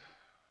accident.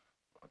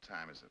 What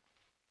time is it?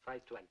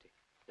 5:20.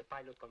 The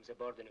pilot comes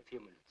aboard in a few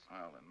minutes.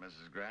 Well, then,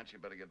 Mrs. Grant, you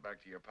better get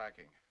back to your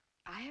packing.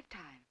 I have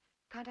time.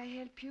 Can't I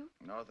help you?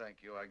 No, thank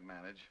you. I can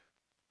manage.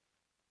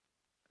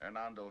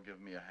 Hernando will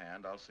give me a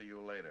hand. I'll see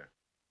you later.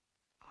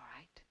 All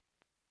right.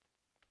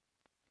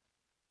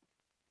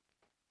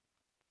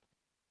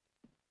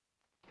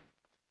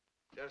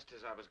 Just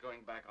as I was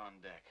going back on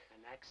deck.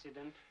 An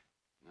accident?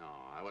 No,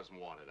 I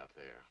wasn't wanted up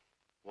there.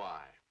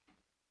 Why?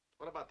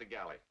 What about the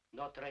galley?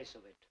 No trace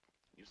of it.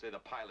 You say the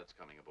pilot's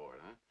coming aboard,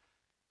 huh?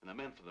 And the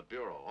men from the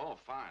Bureau. Oh,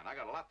 fine. I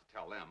got a lot to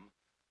tell them.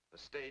 The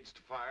staged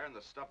fire and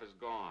the stuff is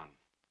gone.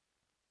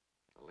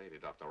 The lady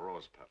dropped the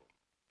rose petal.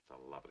 It's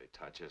a lovely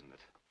touch, isn't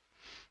it?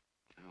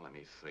 Well, let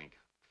me think.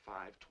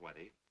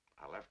 5:20.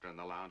 I left her in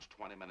the lounge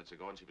 20 minutes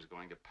ago and she was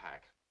going to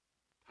pack.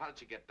 How did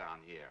she get down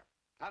here?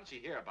 How did she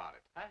hear about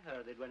it? I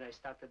heard it when I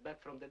started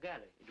back from the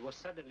galley. It was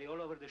suddenly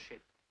all over the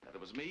ship. That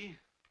it was me?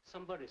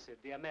 Somebody said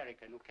the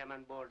American who came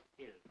on board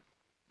ill.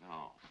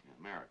 No, the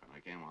American. I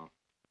came on.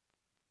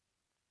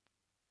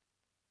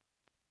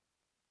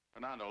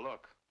 Fernando,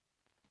 look.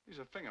 These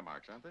are finger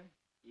marks, aren't they?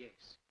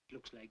 Yes, it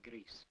looks like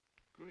grease.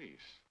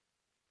 Grease.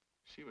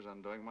 She was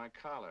undoing my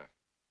collar.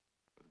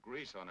 With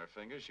grease on her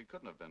fingers, she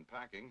couldn't have been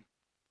packing.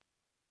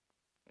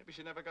 Maybe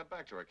she never got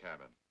back to her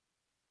cabin.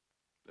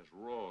 This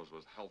Rose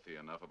was healthy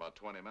enough about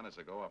 20 minutes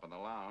ago up in the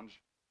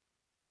lounge.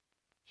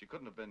 She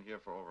couldn't have been here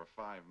for over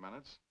 5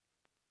 minutes.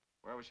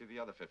 Where was she the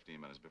other 15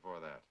 minutes before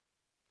that?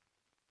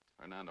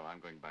 Fernando, I'm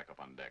going back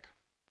up on deck.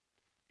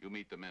 You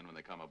meet the men when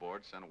they come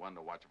aboard. Send one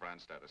to watch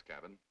Brandstadter's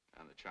cabin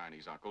and the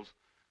Chinese uncles.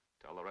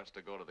 Tell the rest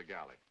to go to the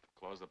galley.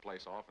 Close the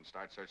place off and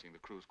start searching the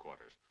crew's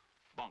quarters.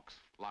 Bunks,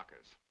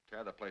 lockers.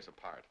 Tear the place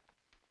apart.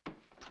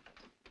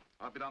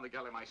 I'll be down the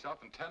galley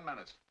myself in 10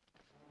 minutes.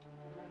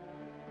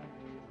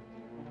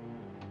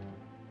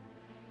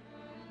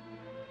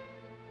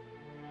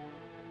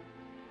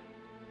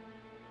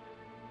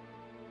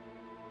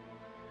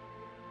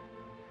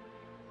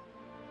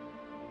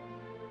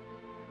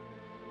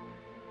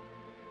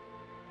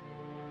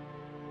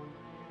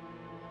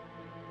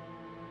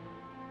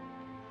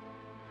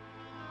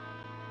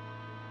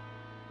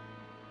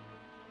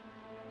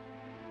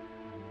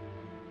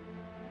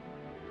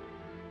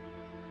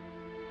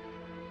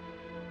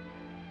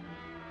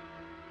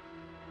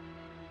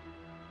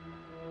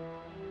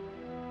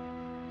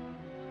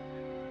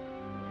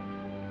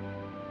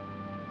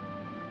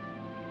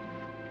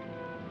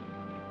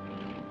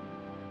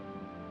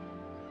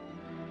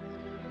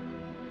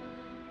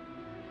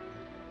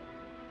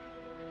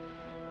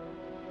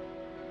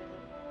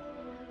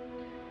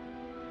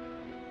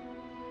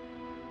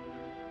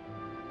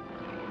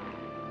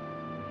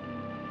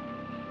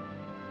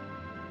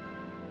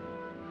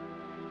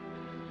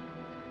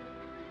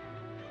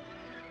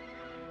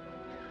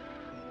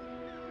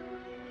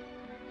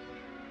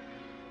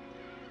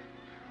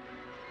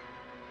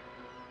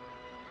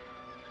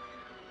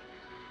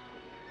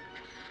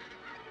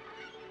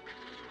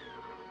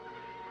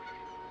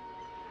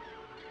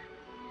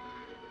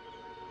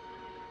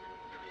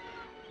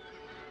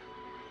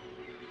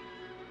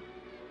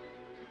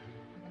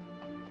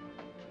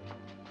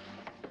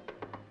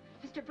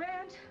 Mr.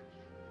 Brandt?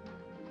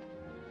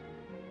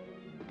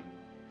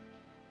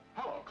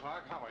 Hello,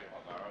 Clark. How are you?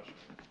 Barrows.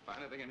 Find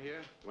anything in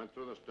here? Went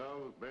through the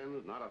stove,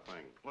 bins, not a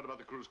thing. What about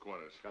the crew's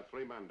quarters? Got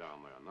 3 men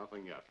down there,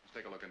 nothing yet. Let's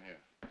take a look in here.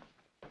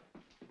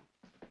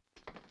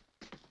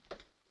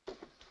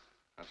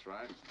 That's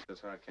right. This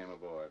is how it came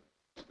aboard.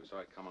 We saw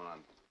it come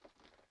on.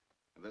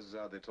 And this is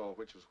how they told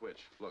which was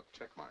which. Look,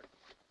 check mark.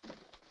 It's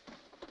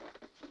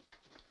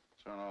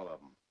on all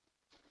of them.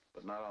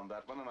 But not on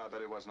that one, and I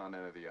bet it wasn't on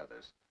any of the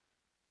others.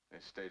 They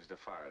staged a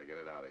fire to get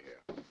it out of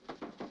here.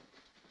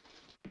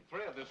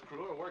 3 of this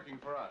crew are working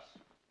for us.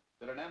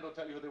 Did Hernando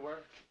tell you who they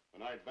were? The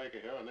night baker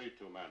here and these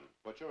 2 men.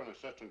 But you're an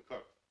assistant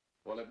cook.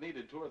 Well, it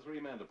needed 2 or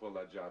 3 men to pull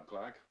that job,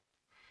 Clark.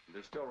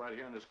 They're still right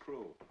here in this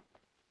crew.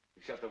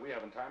 Except that we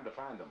haven't time to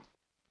find them.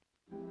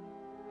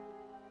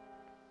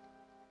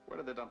 Where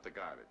did they dump the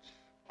garbage?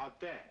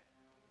 Out there.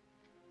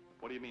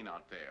 What do you mean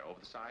out there? Over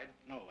the side?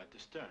 No, at the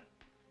stern.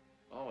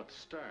 Oh, at the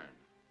stern.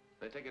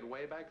 They take it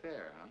way back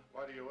there, huh?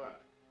 Why do you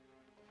ask?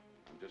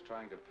 I'm just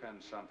trying to pin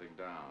something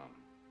down.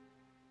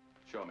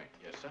 Show me.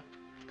 Yes, sir.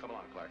 Come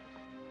along, Clark.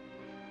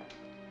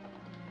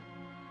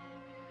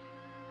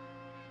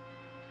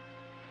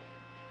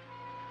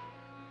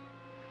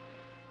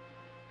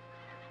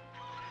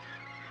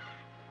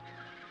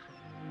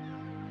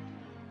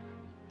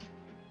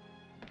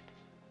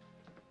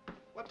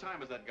 What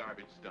time was that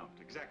garbage dumped?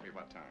 Exactly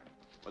what time?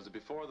 Was it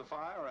before the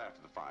fire or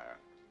after the fire?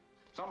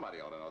 Somebody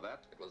ought to know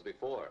that. It was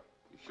before.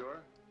 You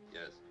sure?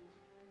 Yes.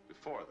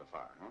 Before the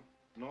fire, huh?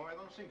 No, I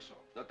don't think so.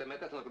 No te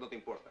metas en lo que no te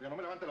importa. Ya no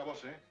me levante la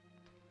voz, eh?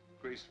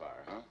 Grease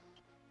fire, huh?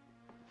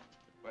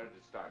 Where did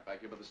it start? Back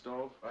here by the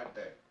stove? Right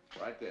there.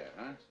 Right there,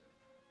 huh?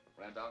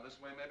 Ran down this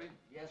way, maybe?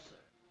 Yes, sir.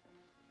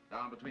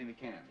 Down between the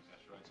cans.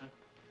 That's right, sir.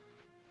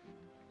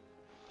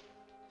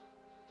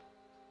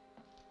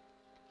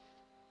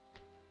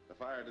 The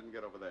fire didn't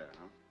get over there,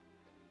 huh?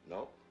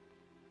 No.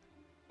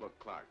 Look,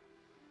 Clark.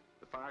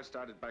 The fire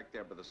started back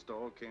there by the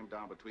stove, came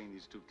down between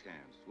these 2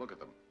 cans. Look at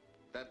them.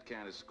 That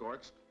can is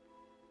scorched.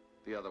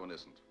 The other one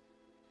isn't.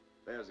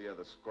 There's the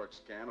other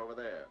scorched can over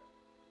there.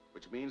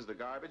 which means the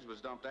garbage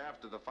was dumped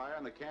after the fire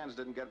and the cans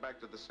didn't get back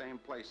to the same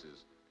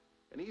places.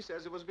 And he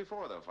says it was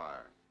before the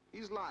fire.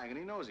 He's lying, and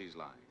he knows he's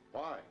lying.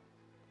 Why?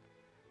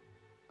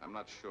 I'm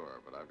not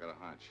sure, but I've got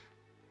a hunch.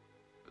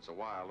 It's a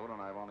wild one,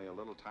 and I've only a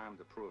little time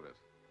to prove it.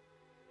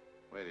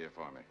 Wait here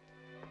for me.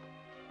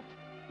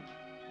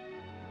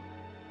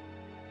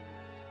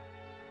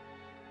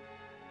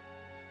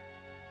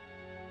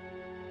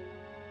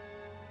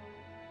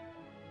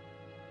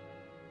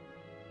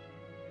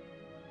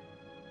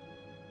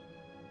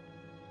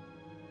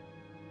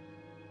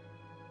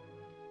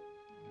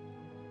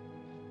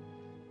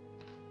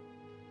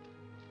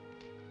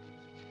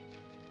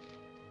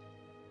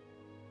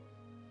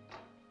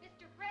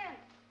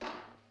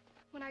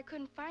 When I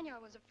couldn't find you, I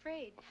was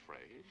afraid.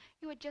 Afraid?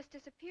 You had just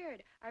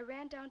disappeared. I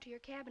ran down to your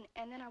cabin,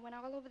 and then I went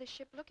all over the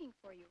ship looking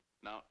for you.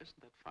 Now, isn't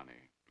that funny?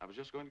 I was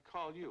just going to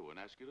call you and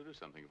ask you to do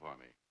something for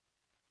me.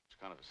 It's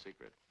kind of a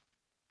secret.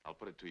 I'll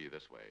put it to you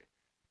this way.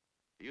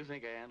 Do you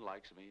think Anne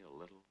likes me a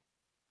little?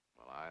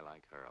 Well, I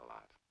like her a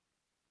lot.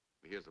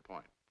 But here's the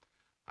point.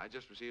 I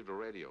just received a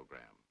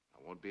radiogram.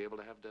 I won't be able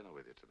to have dinner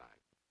with you tonight.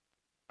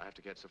 I have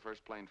to catch the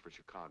first plane for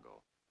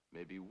Chicago.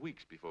 Maybe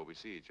weeks before we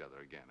see each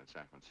other again in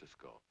San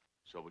Francisco.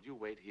 So would you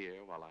wait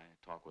here while I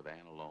talk with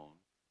Anne alone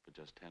for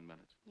just 10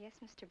 minutes? Yes,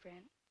 Mr.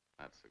 Brent.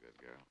 That's a good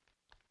girl.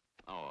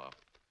 Oh,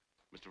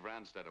 Mr.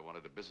 Vranstetter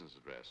wanted a business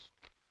address.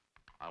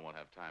 I won't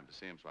have time to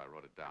see him, so I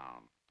wrote it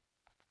down.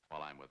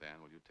 While I'm with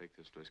Anne, will you take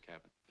this to his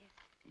cabin? Yes.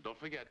 And don't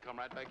forget, come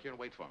right back here and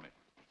wait for me.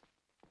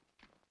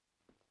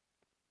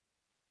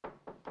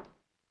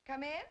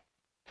 Come in.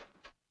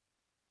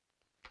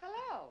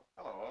 Hello.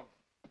 Hello.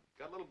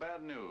 Got a little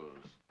bad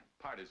news.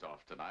 Party's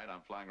off tonight.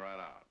 I'm flying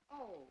right out.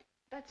 Oh,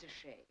 that's a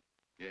shame.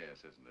 Yes,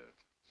 isn't it?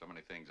 So many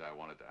things I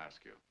wanted to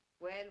ask you.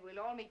 Well, we'll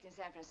all meet in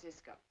San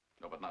Francisco.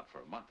 No, but not for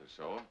a month or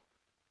so.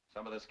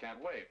 Some of this can't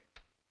wait.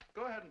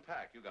 Go ahead and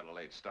pack. You got a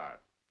late start.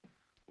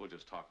 We'll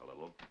just talk a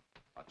little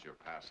about your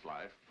past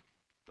life.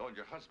 Oh, and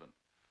your husband.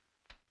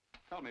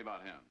 Tell me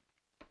about him.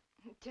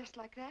 Just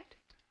like that?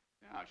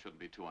 Yeah, it shouldn't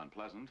be too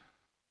unpleasant.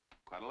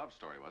 Quite a love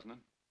story, wasn't it?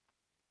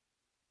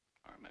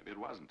 Or maybe it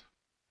wasn't.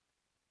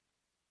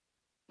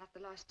 Not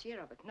the last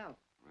year of it, no.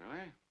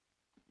 Really?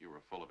 You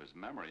were full of his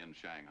memory in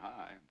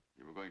Shanghai.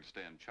 You were going to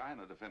stay in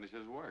China to finish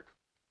his work.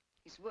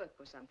 His work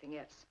was something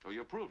else. So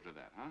you approved of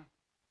that, huh?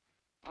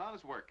 Well,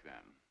 it's work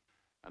then.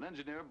 An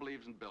engineer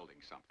believes in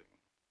building something.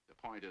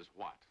 The point is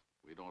what?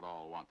 We don't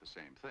all want the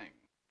same thing.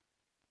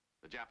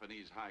 The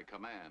Japanese High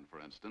Command,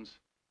 for instance,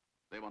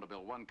 they want to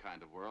build one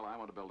kind of world, I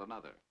want to build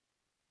another.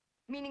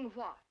 Meaning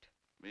what?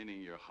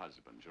 Meaning your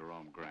husband,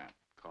 Jerome Grant,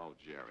 called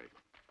Jerry.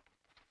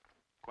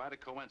 Quite a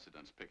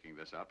coincidence picking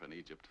this up in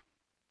Egypt.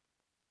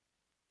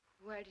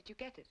 Where did you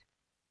get it?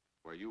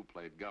 Where you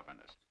played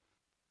governess.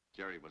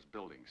 Jerry was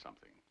building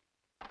something.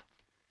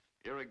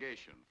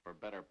 Irrigation for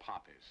better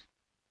poppies.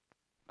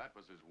 That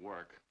was his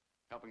work,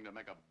 helping to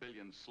make 1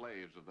 billion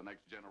slaves of the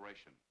next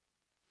generation.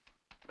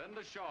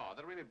 Benda Shaw,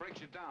 that really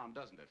breaks you down,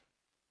 doesn't it?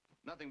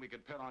 Nothing we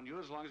could pin on you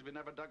as long as we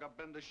never dug up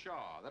Benda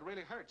Shaw. That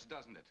really hurts,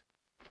 doesn't it?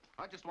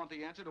 I just want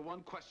the answer to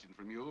one question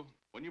from you.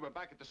 When you were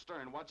back at the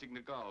stern watching the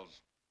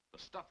gulls, the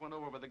stuff went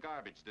over with the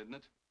garbage, didn't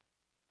it?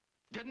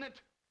 Didn't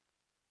it?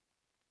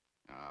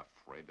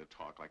 Afraid to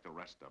talk like the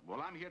rest of them.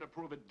 Well, I'm here to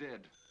prove it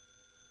did.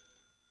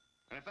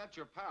 And if that's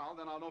your pal,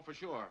 then I'll know for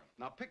sure.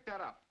 Now pick that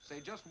up. Say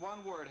just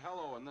one word,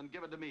 hello, and then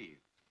give it to me.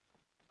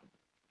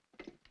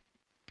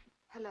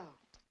 Hello.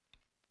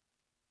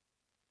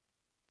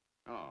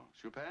 Oh,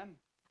 Chupin?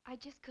 I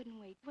just couldn't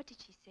wait. What did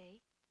she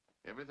say?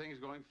 Everything's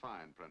going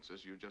fine,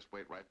 Princess. You just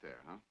wait right there,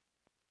 huh?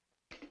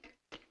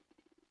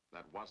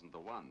 That wasn't the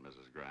one,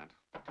 Mrs. Grant.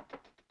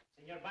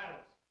 Senor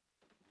Barros.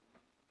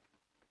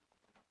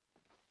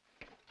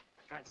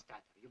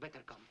 Vranstetter, you better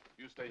come.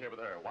 You stay here with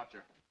her. Watch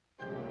her.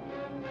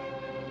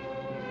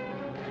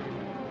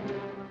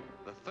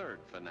 The third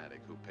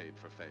fanatic who paid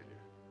for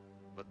failure.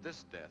 But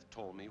this death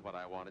told me what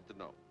I wanted to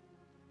know.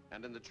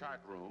 And in the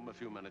chart room, a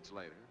few minutes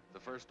later,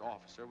 the first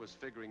officer was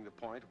figuring the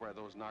point where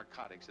those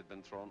narcotics had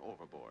been thrown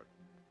overboard.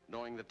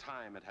 Knowing the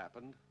time it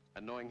happened,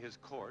 and knowing his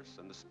course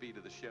and the speed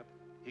of the ship,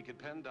 he could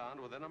pin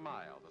down within a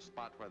mile the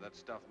spot where that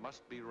stuff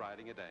must be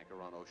riding at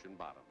anchor on ocean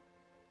bottom.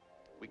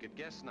 We could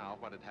guess now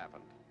what had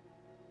happened.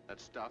 That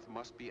stuff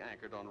must be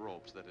anchored on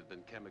ropes that had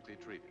been chemically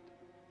treated,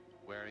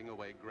 wearing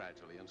away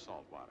gradually in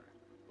salt water,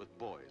 with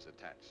buoys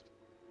attached.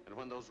 And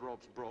when those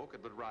ropes broke,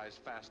 it would rise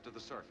fast to the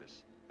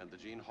surface, and the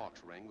Gene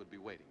Hawkes ring would be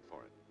waiting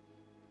for it.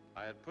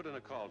 I had put in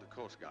a call to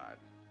Coast Guard,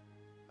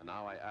 and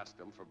now I asked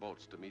them for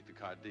boats to meet the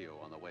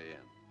Cardio on the way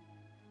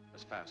in,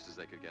 as fast as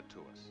they could get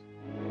to us.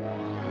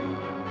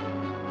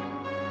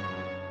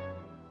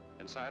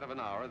 Inside of an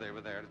hour, they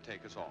were there to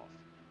take us off.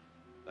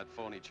 That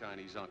phony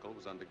Chinese uncle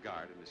was under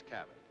guard in his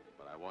cabin,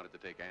 but I wanted to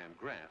take Anne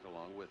Grant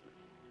along with me.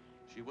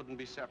 She wouldn't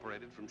be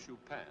separated from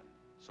Chupin,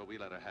 so we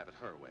let her have it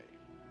her way.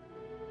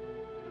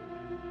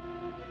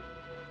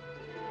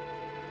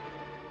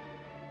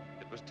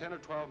 It was 10 or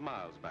 12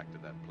 miles back to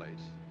that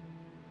place,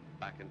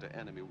 back into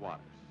enemy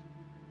waters,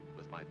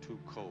 with my two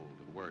cold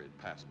and worried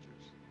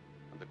passengers.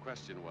 And the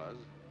question was,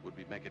 would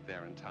we make it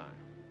there in time?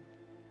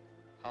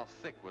 How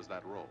thick was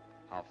that rope?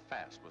 How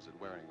fast was it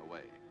wearing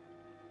away?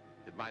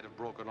 It might have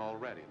broken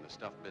already and the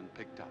stuff been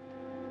picked up.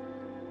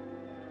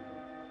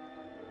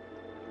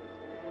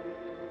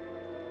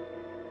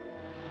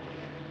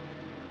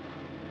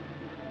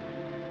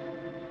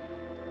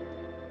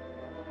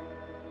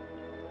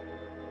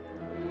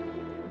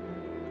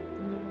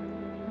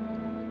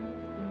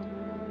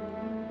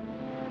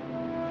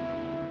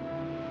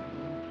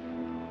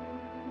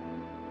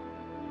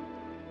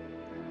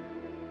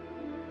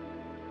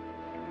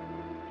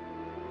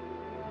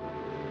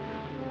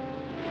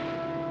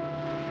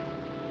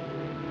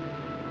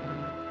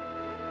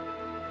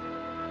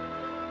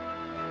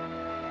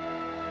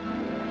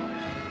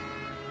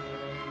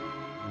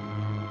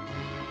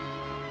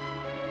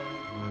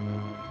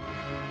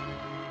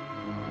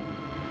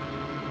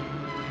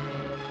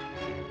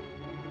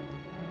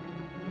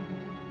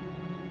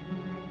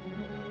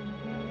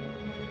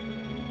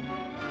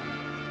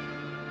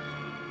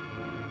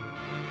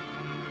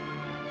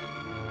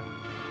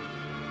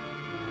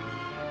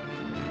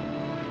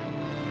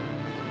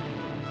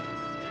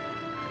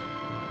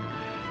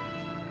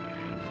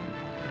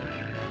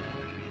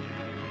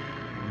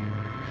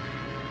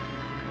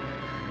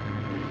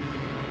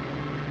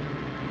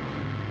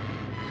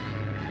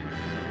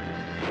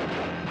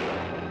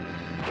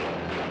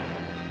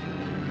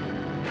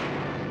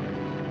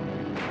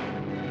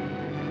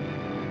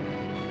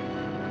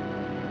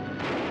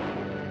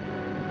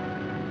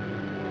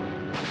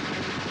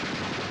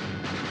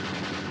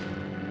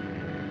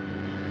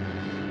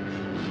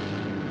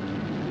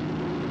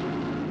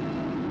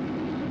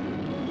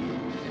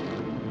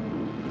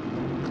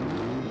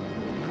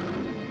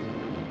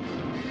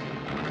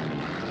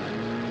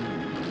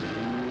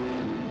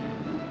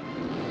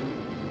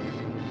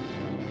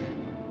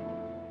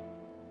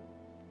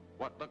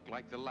 What looked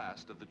like the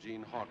last of the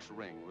Gene Hawk's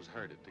ring was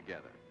herded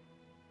together,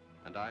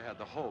 and I had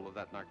the whole of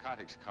that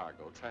narcotics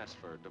cargo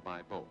transferred to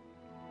my boat.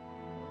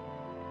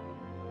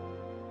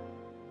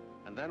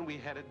 And then we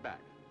headed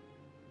back.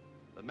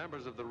 The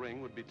members of the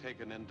ring would be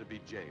taken in to be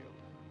jailed,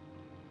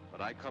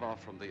 but I cut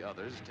off from the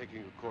others,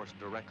 taking a course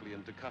directly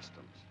into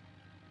customs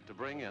to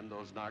bring in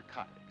those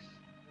narcotics,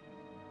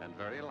 and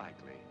very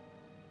likely,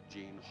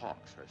 Gene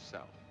Hawkes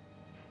herself.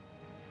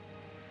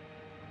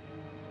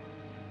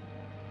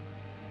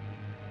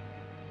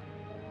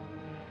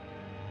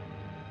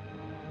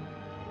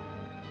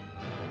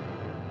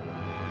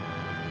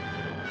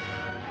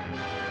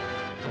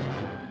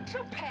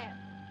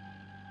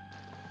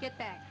 Get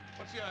back.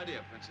 What's the idea,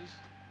 Princess?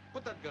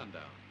 Put that gun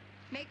down.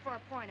 Make for a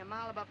point a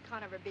mile above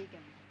Conover Beacon.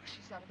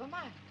 She's out of her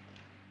mind.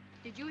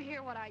 Did you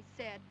hear what I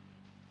said?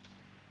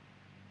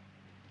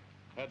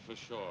 Head for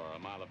shore, a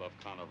mile above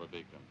Conover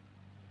Beacon.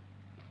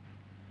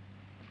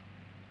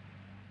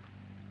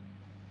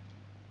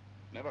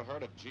 Never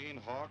heard of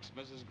Gene Hawkes,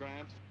 Mrs.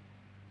 Grant?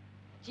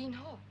 Gene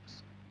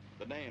Hawkes?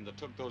 The name that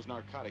took those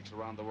narcotics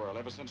around the world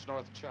ever since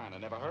North China.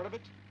 Never heard of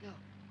it? No.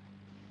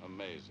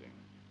 Amazing.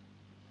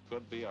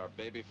 Could be our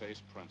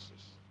baby-faced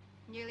princess.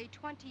 Nearly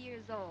 20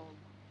 years old.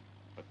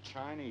 A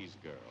Chinese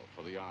girl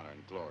for the honor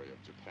and glory of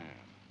Japan.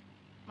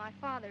 My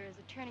father is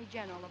Attorney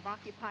General of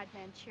occupied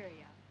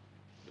Manchuria.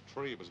 The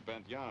tree was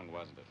bent young,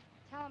 wasn't it?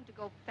 Tell him to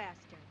go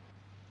faster.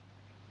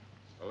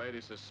 The lady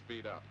says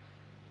speed up.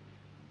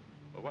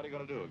 Well, what are you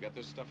going to do? Get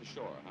this stuff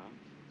ashore, huh?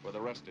 Where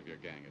the rest of your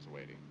gang is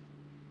waiting.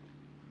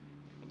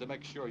 And to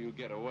make sure you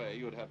get away,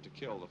 you'd have to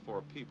kill the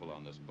 4 people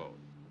on this boat.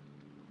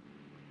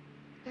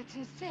 That's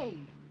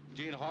insane.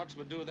 Gene Hawkes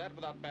would do that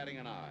without batting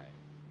an eye.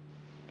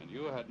 And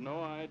you had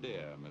no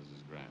idea,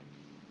 Mrs. Grant.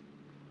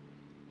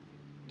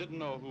 Didn't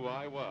know who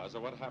I was or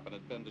what happened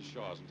at Bender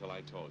Shaw's until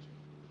I told you.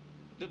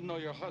 Didn't know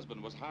your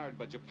husband was hired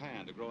by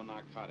Japan to grow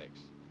narcotics.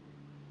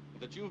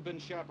 That you've been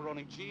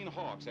chaperoning Gene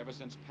Hawkes ever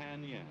since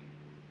Pan Yin.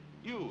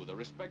 You, the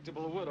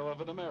respectable widow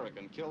of an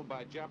American killed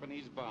by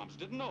Japanese bombs.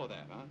 Didn't know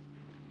that, huh?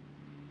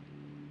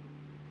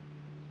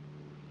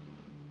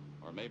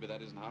 Or maybe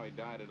that isn't how he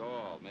died at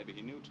all. Maybe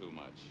he knew too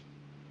much.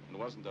 And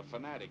wasn't a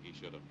fanatic he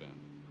should have been.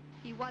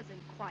 He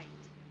wasn't quite.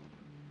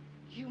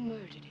 You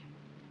murdered him.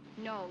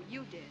 No,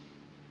 you did.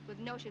 With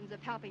notions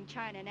of helping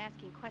China and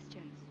asking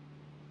questions.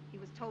 He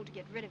was told to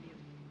get rid of you.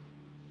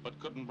 But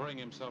couldn't bring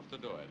himself to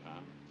do it, huh?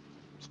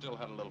 Still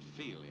had a little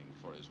feeling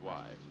for his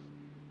wife.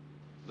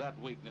 That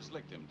weakness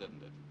licked him,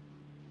 didn't it?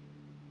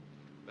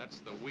 That's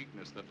the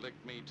weakness that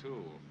licked me,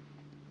 too.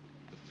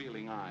 The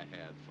feeling I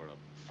had for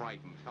a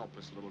frightened,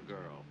 helpless little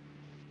girl.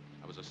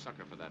 I was a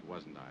sucker for that,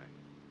 wasn't I?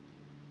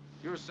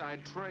 Your side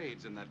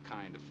trades in that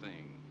kind of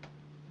thing.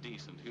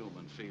 Decent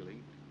human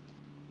feeling.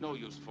 No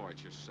use for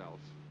it yourself,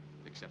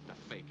 except to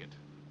fake it.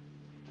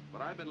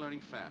 But I've been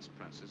learning fast,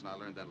 Princess, and I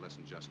learned that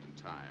lesson just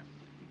in time.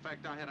 In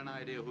fact, I had an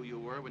idea who you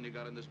were when you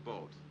got in this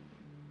boat.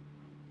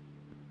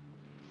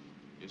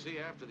 You see,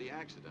 after the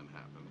accident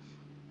happened,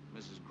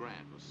 Mrs.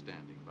 Grant was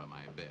standing by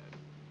my bed.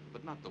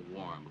 But not the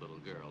warm little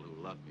girl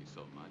who loved me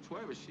so much.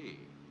 Where was she?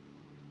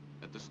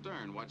 At the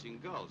stern, watching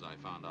gulls, I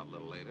found out a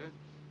little later.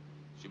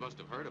 She must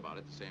have heard about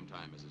it the same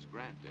time Mrs.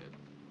 Grant did.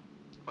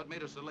 What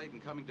made her so late in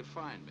coming to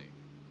find me?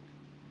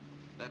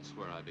 That's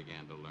where I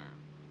began to learn.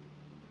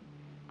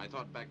 I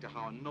thought back to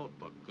how a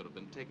notebook could have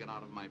been taken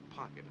out of my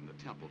pocket in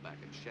the temple back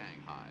in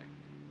Shanghai.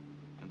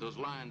 And those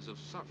lines of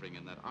suffering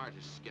in that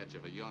artist's sketch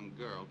of a young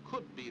girl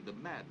could be the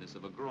madness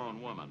of a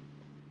grown woman.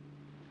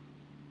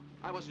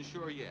 I wasn't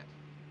sure yet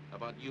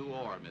about you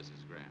or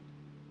Mrs. Grant.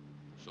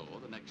 So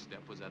the next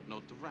step was that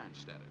note to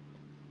Brandstetter.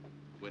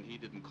 When he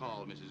didn't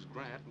call Mrs.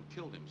 Grant and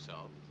killed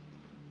himself,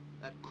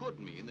 that could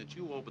mean that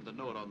you opened the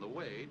note on the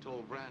way,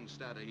 told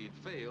Brandstetter he'd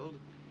failed,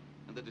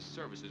 and that his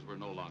services were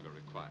no longer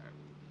required.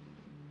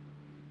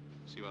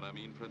 See what I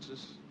mean,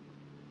 Princess?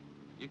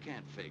 You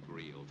can't fake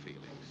real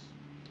feelings.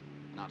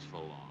 Not for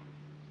long.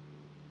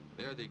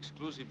 They're the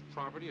exclusive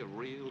property of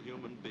real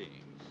human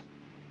beings.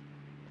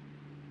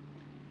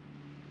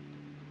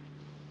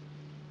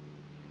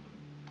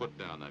 Put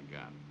down that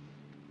gun.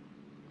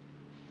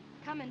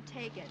 Come and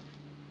take it,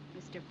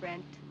 Mr.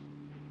 Brent.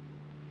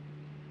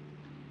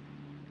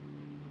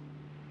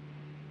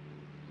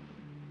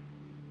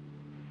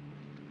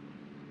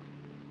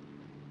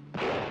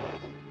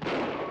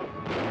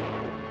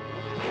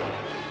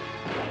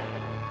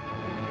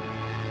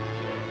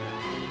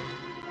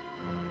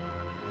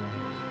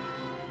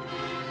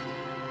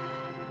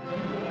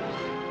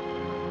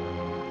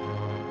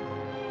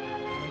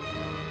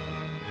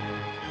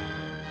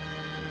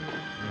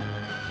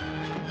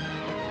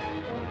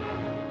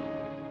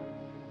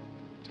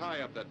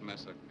 Tie up that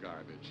mess of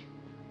garbage.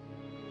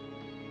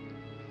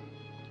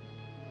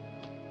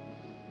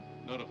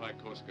 Notify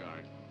Coast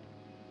Guard.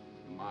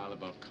 A mile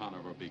above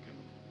Conover Beacon.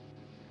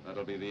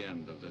 That'll be the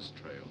end of this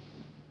trail.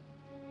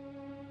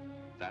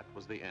 That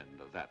was the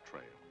end of that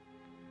trail.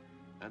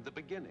 And the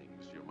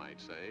beginnings, you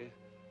might say,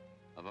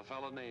 of a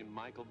fellow named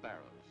Michael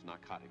Barrows,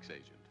 narcotics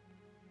agent.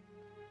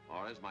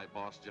 Or as my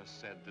boss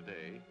just said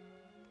today,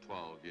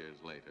 12 years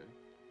later,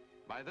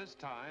 by this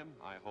time,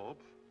 I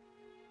hope,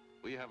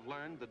 we have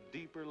learned the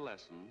deeper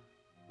lesson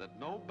that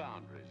no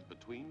boundaries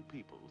between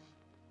peoples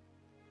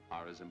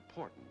are as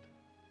important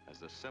as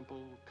the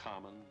simple,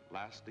 common,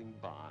 lasting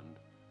bond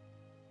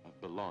of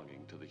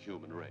belonging to the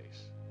human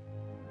race.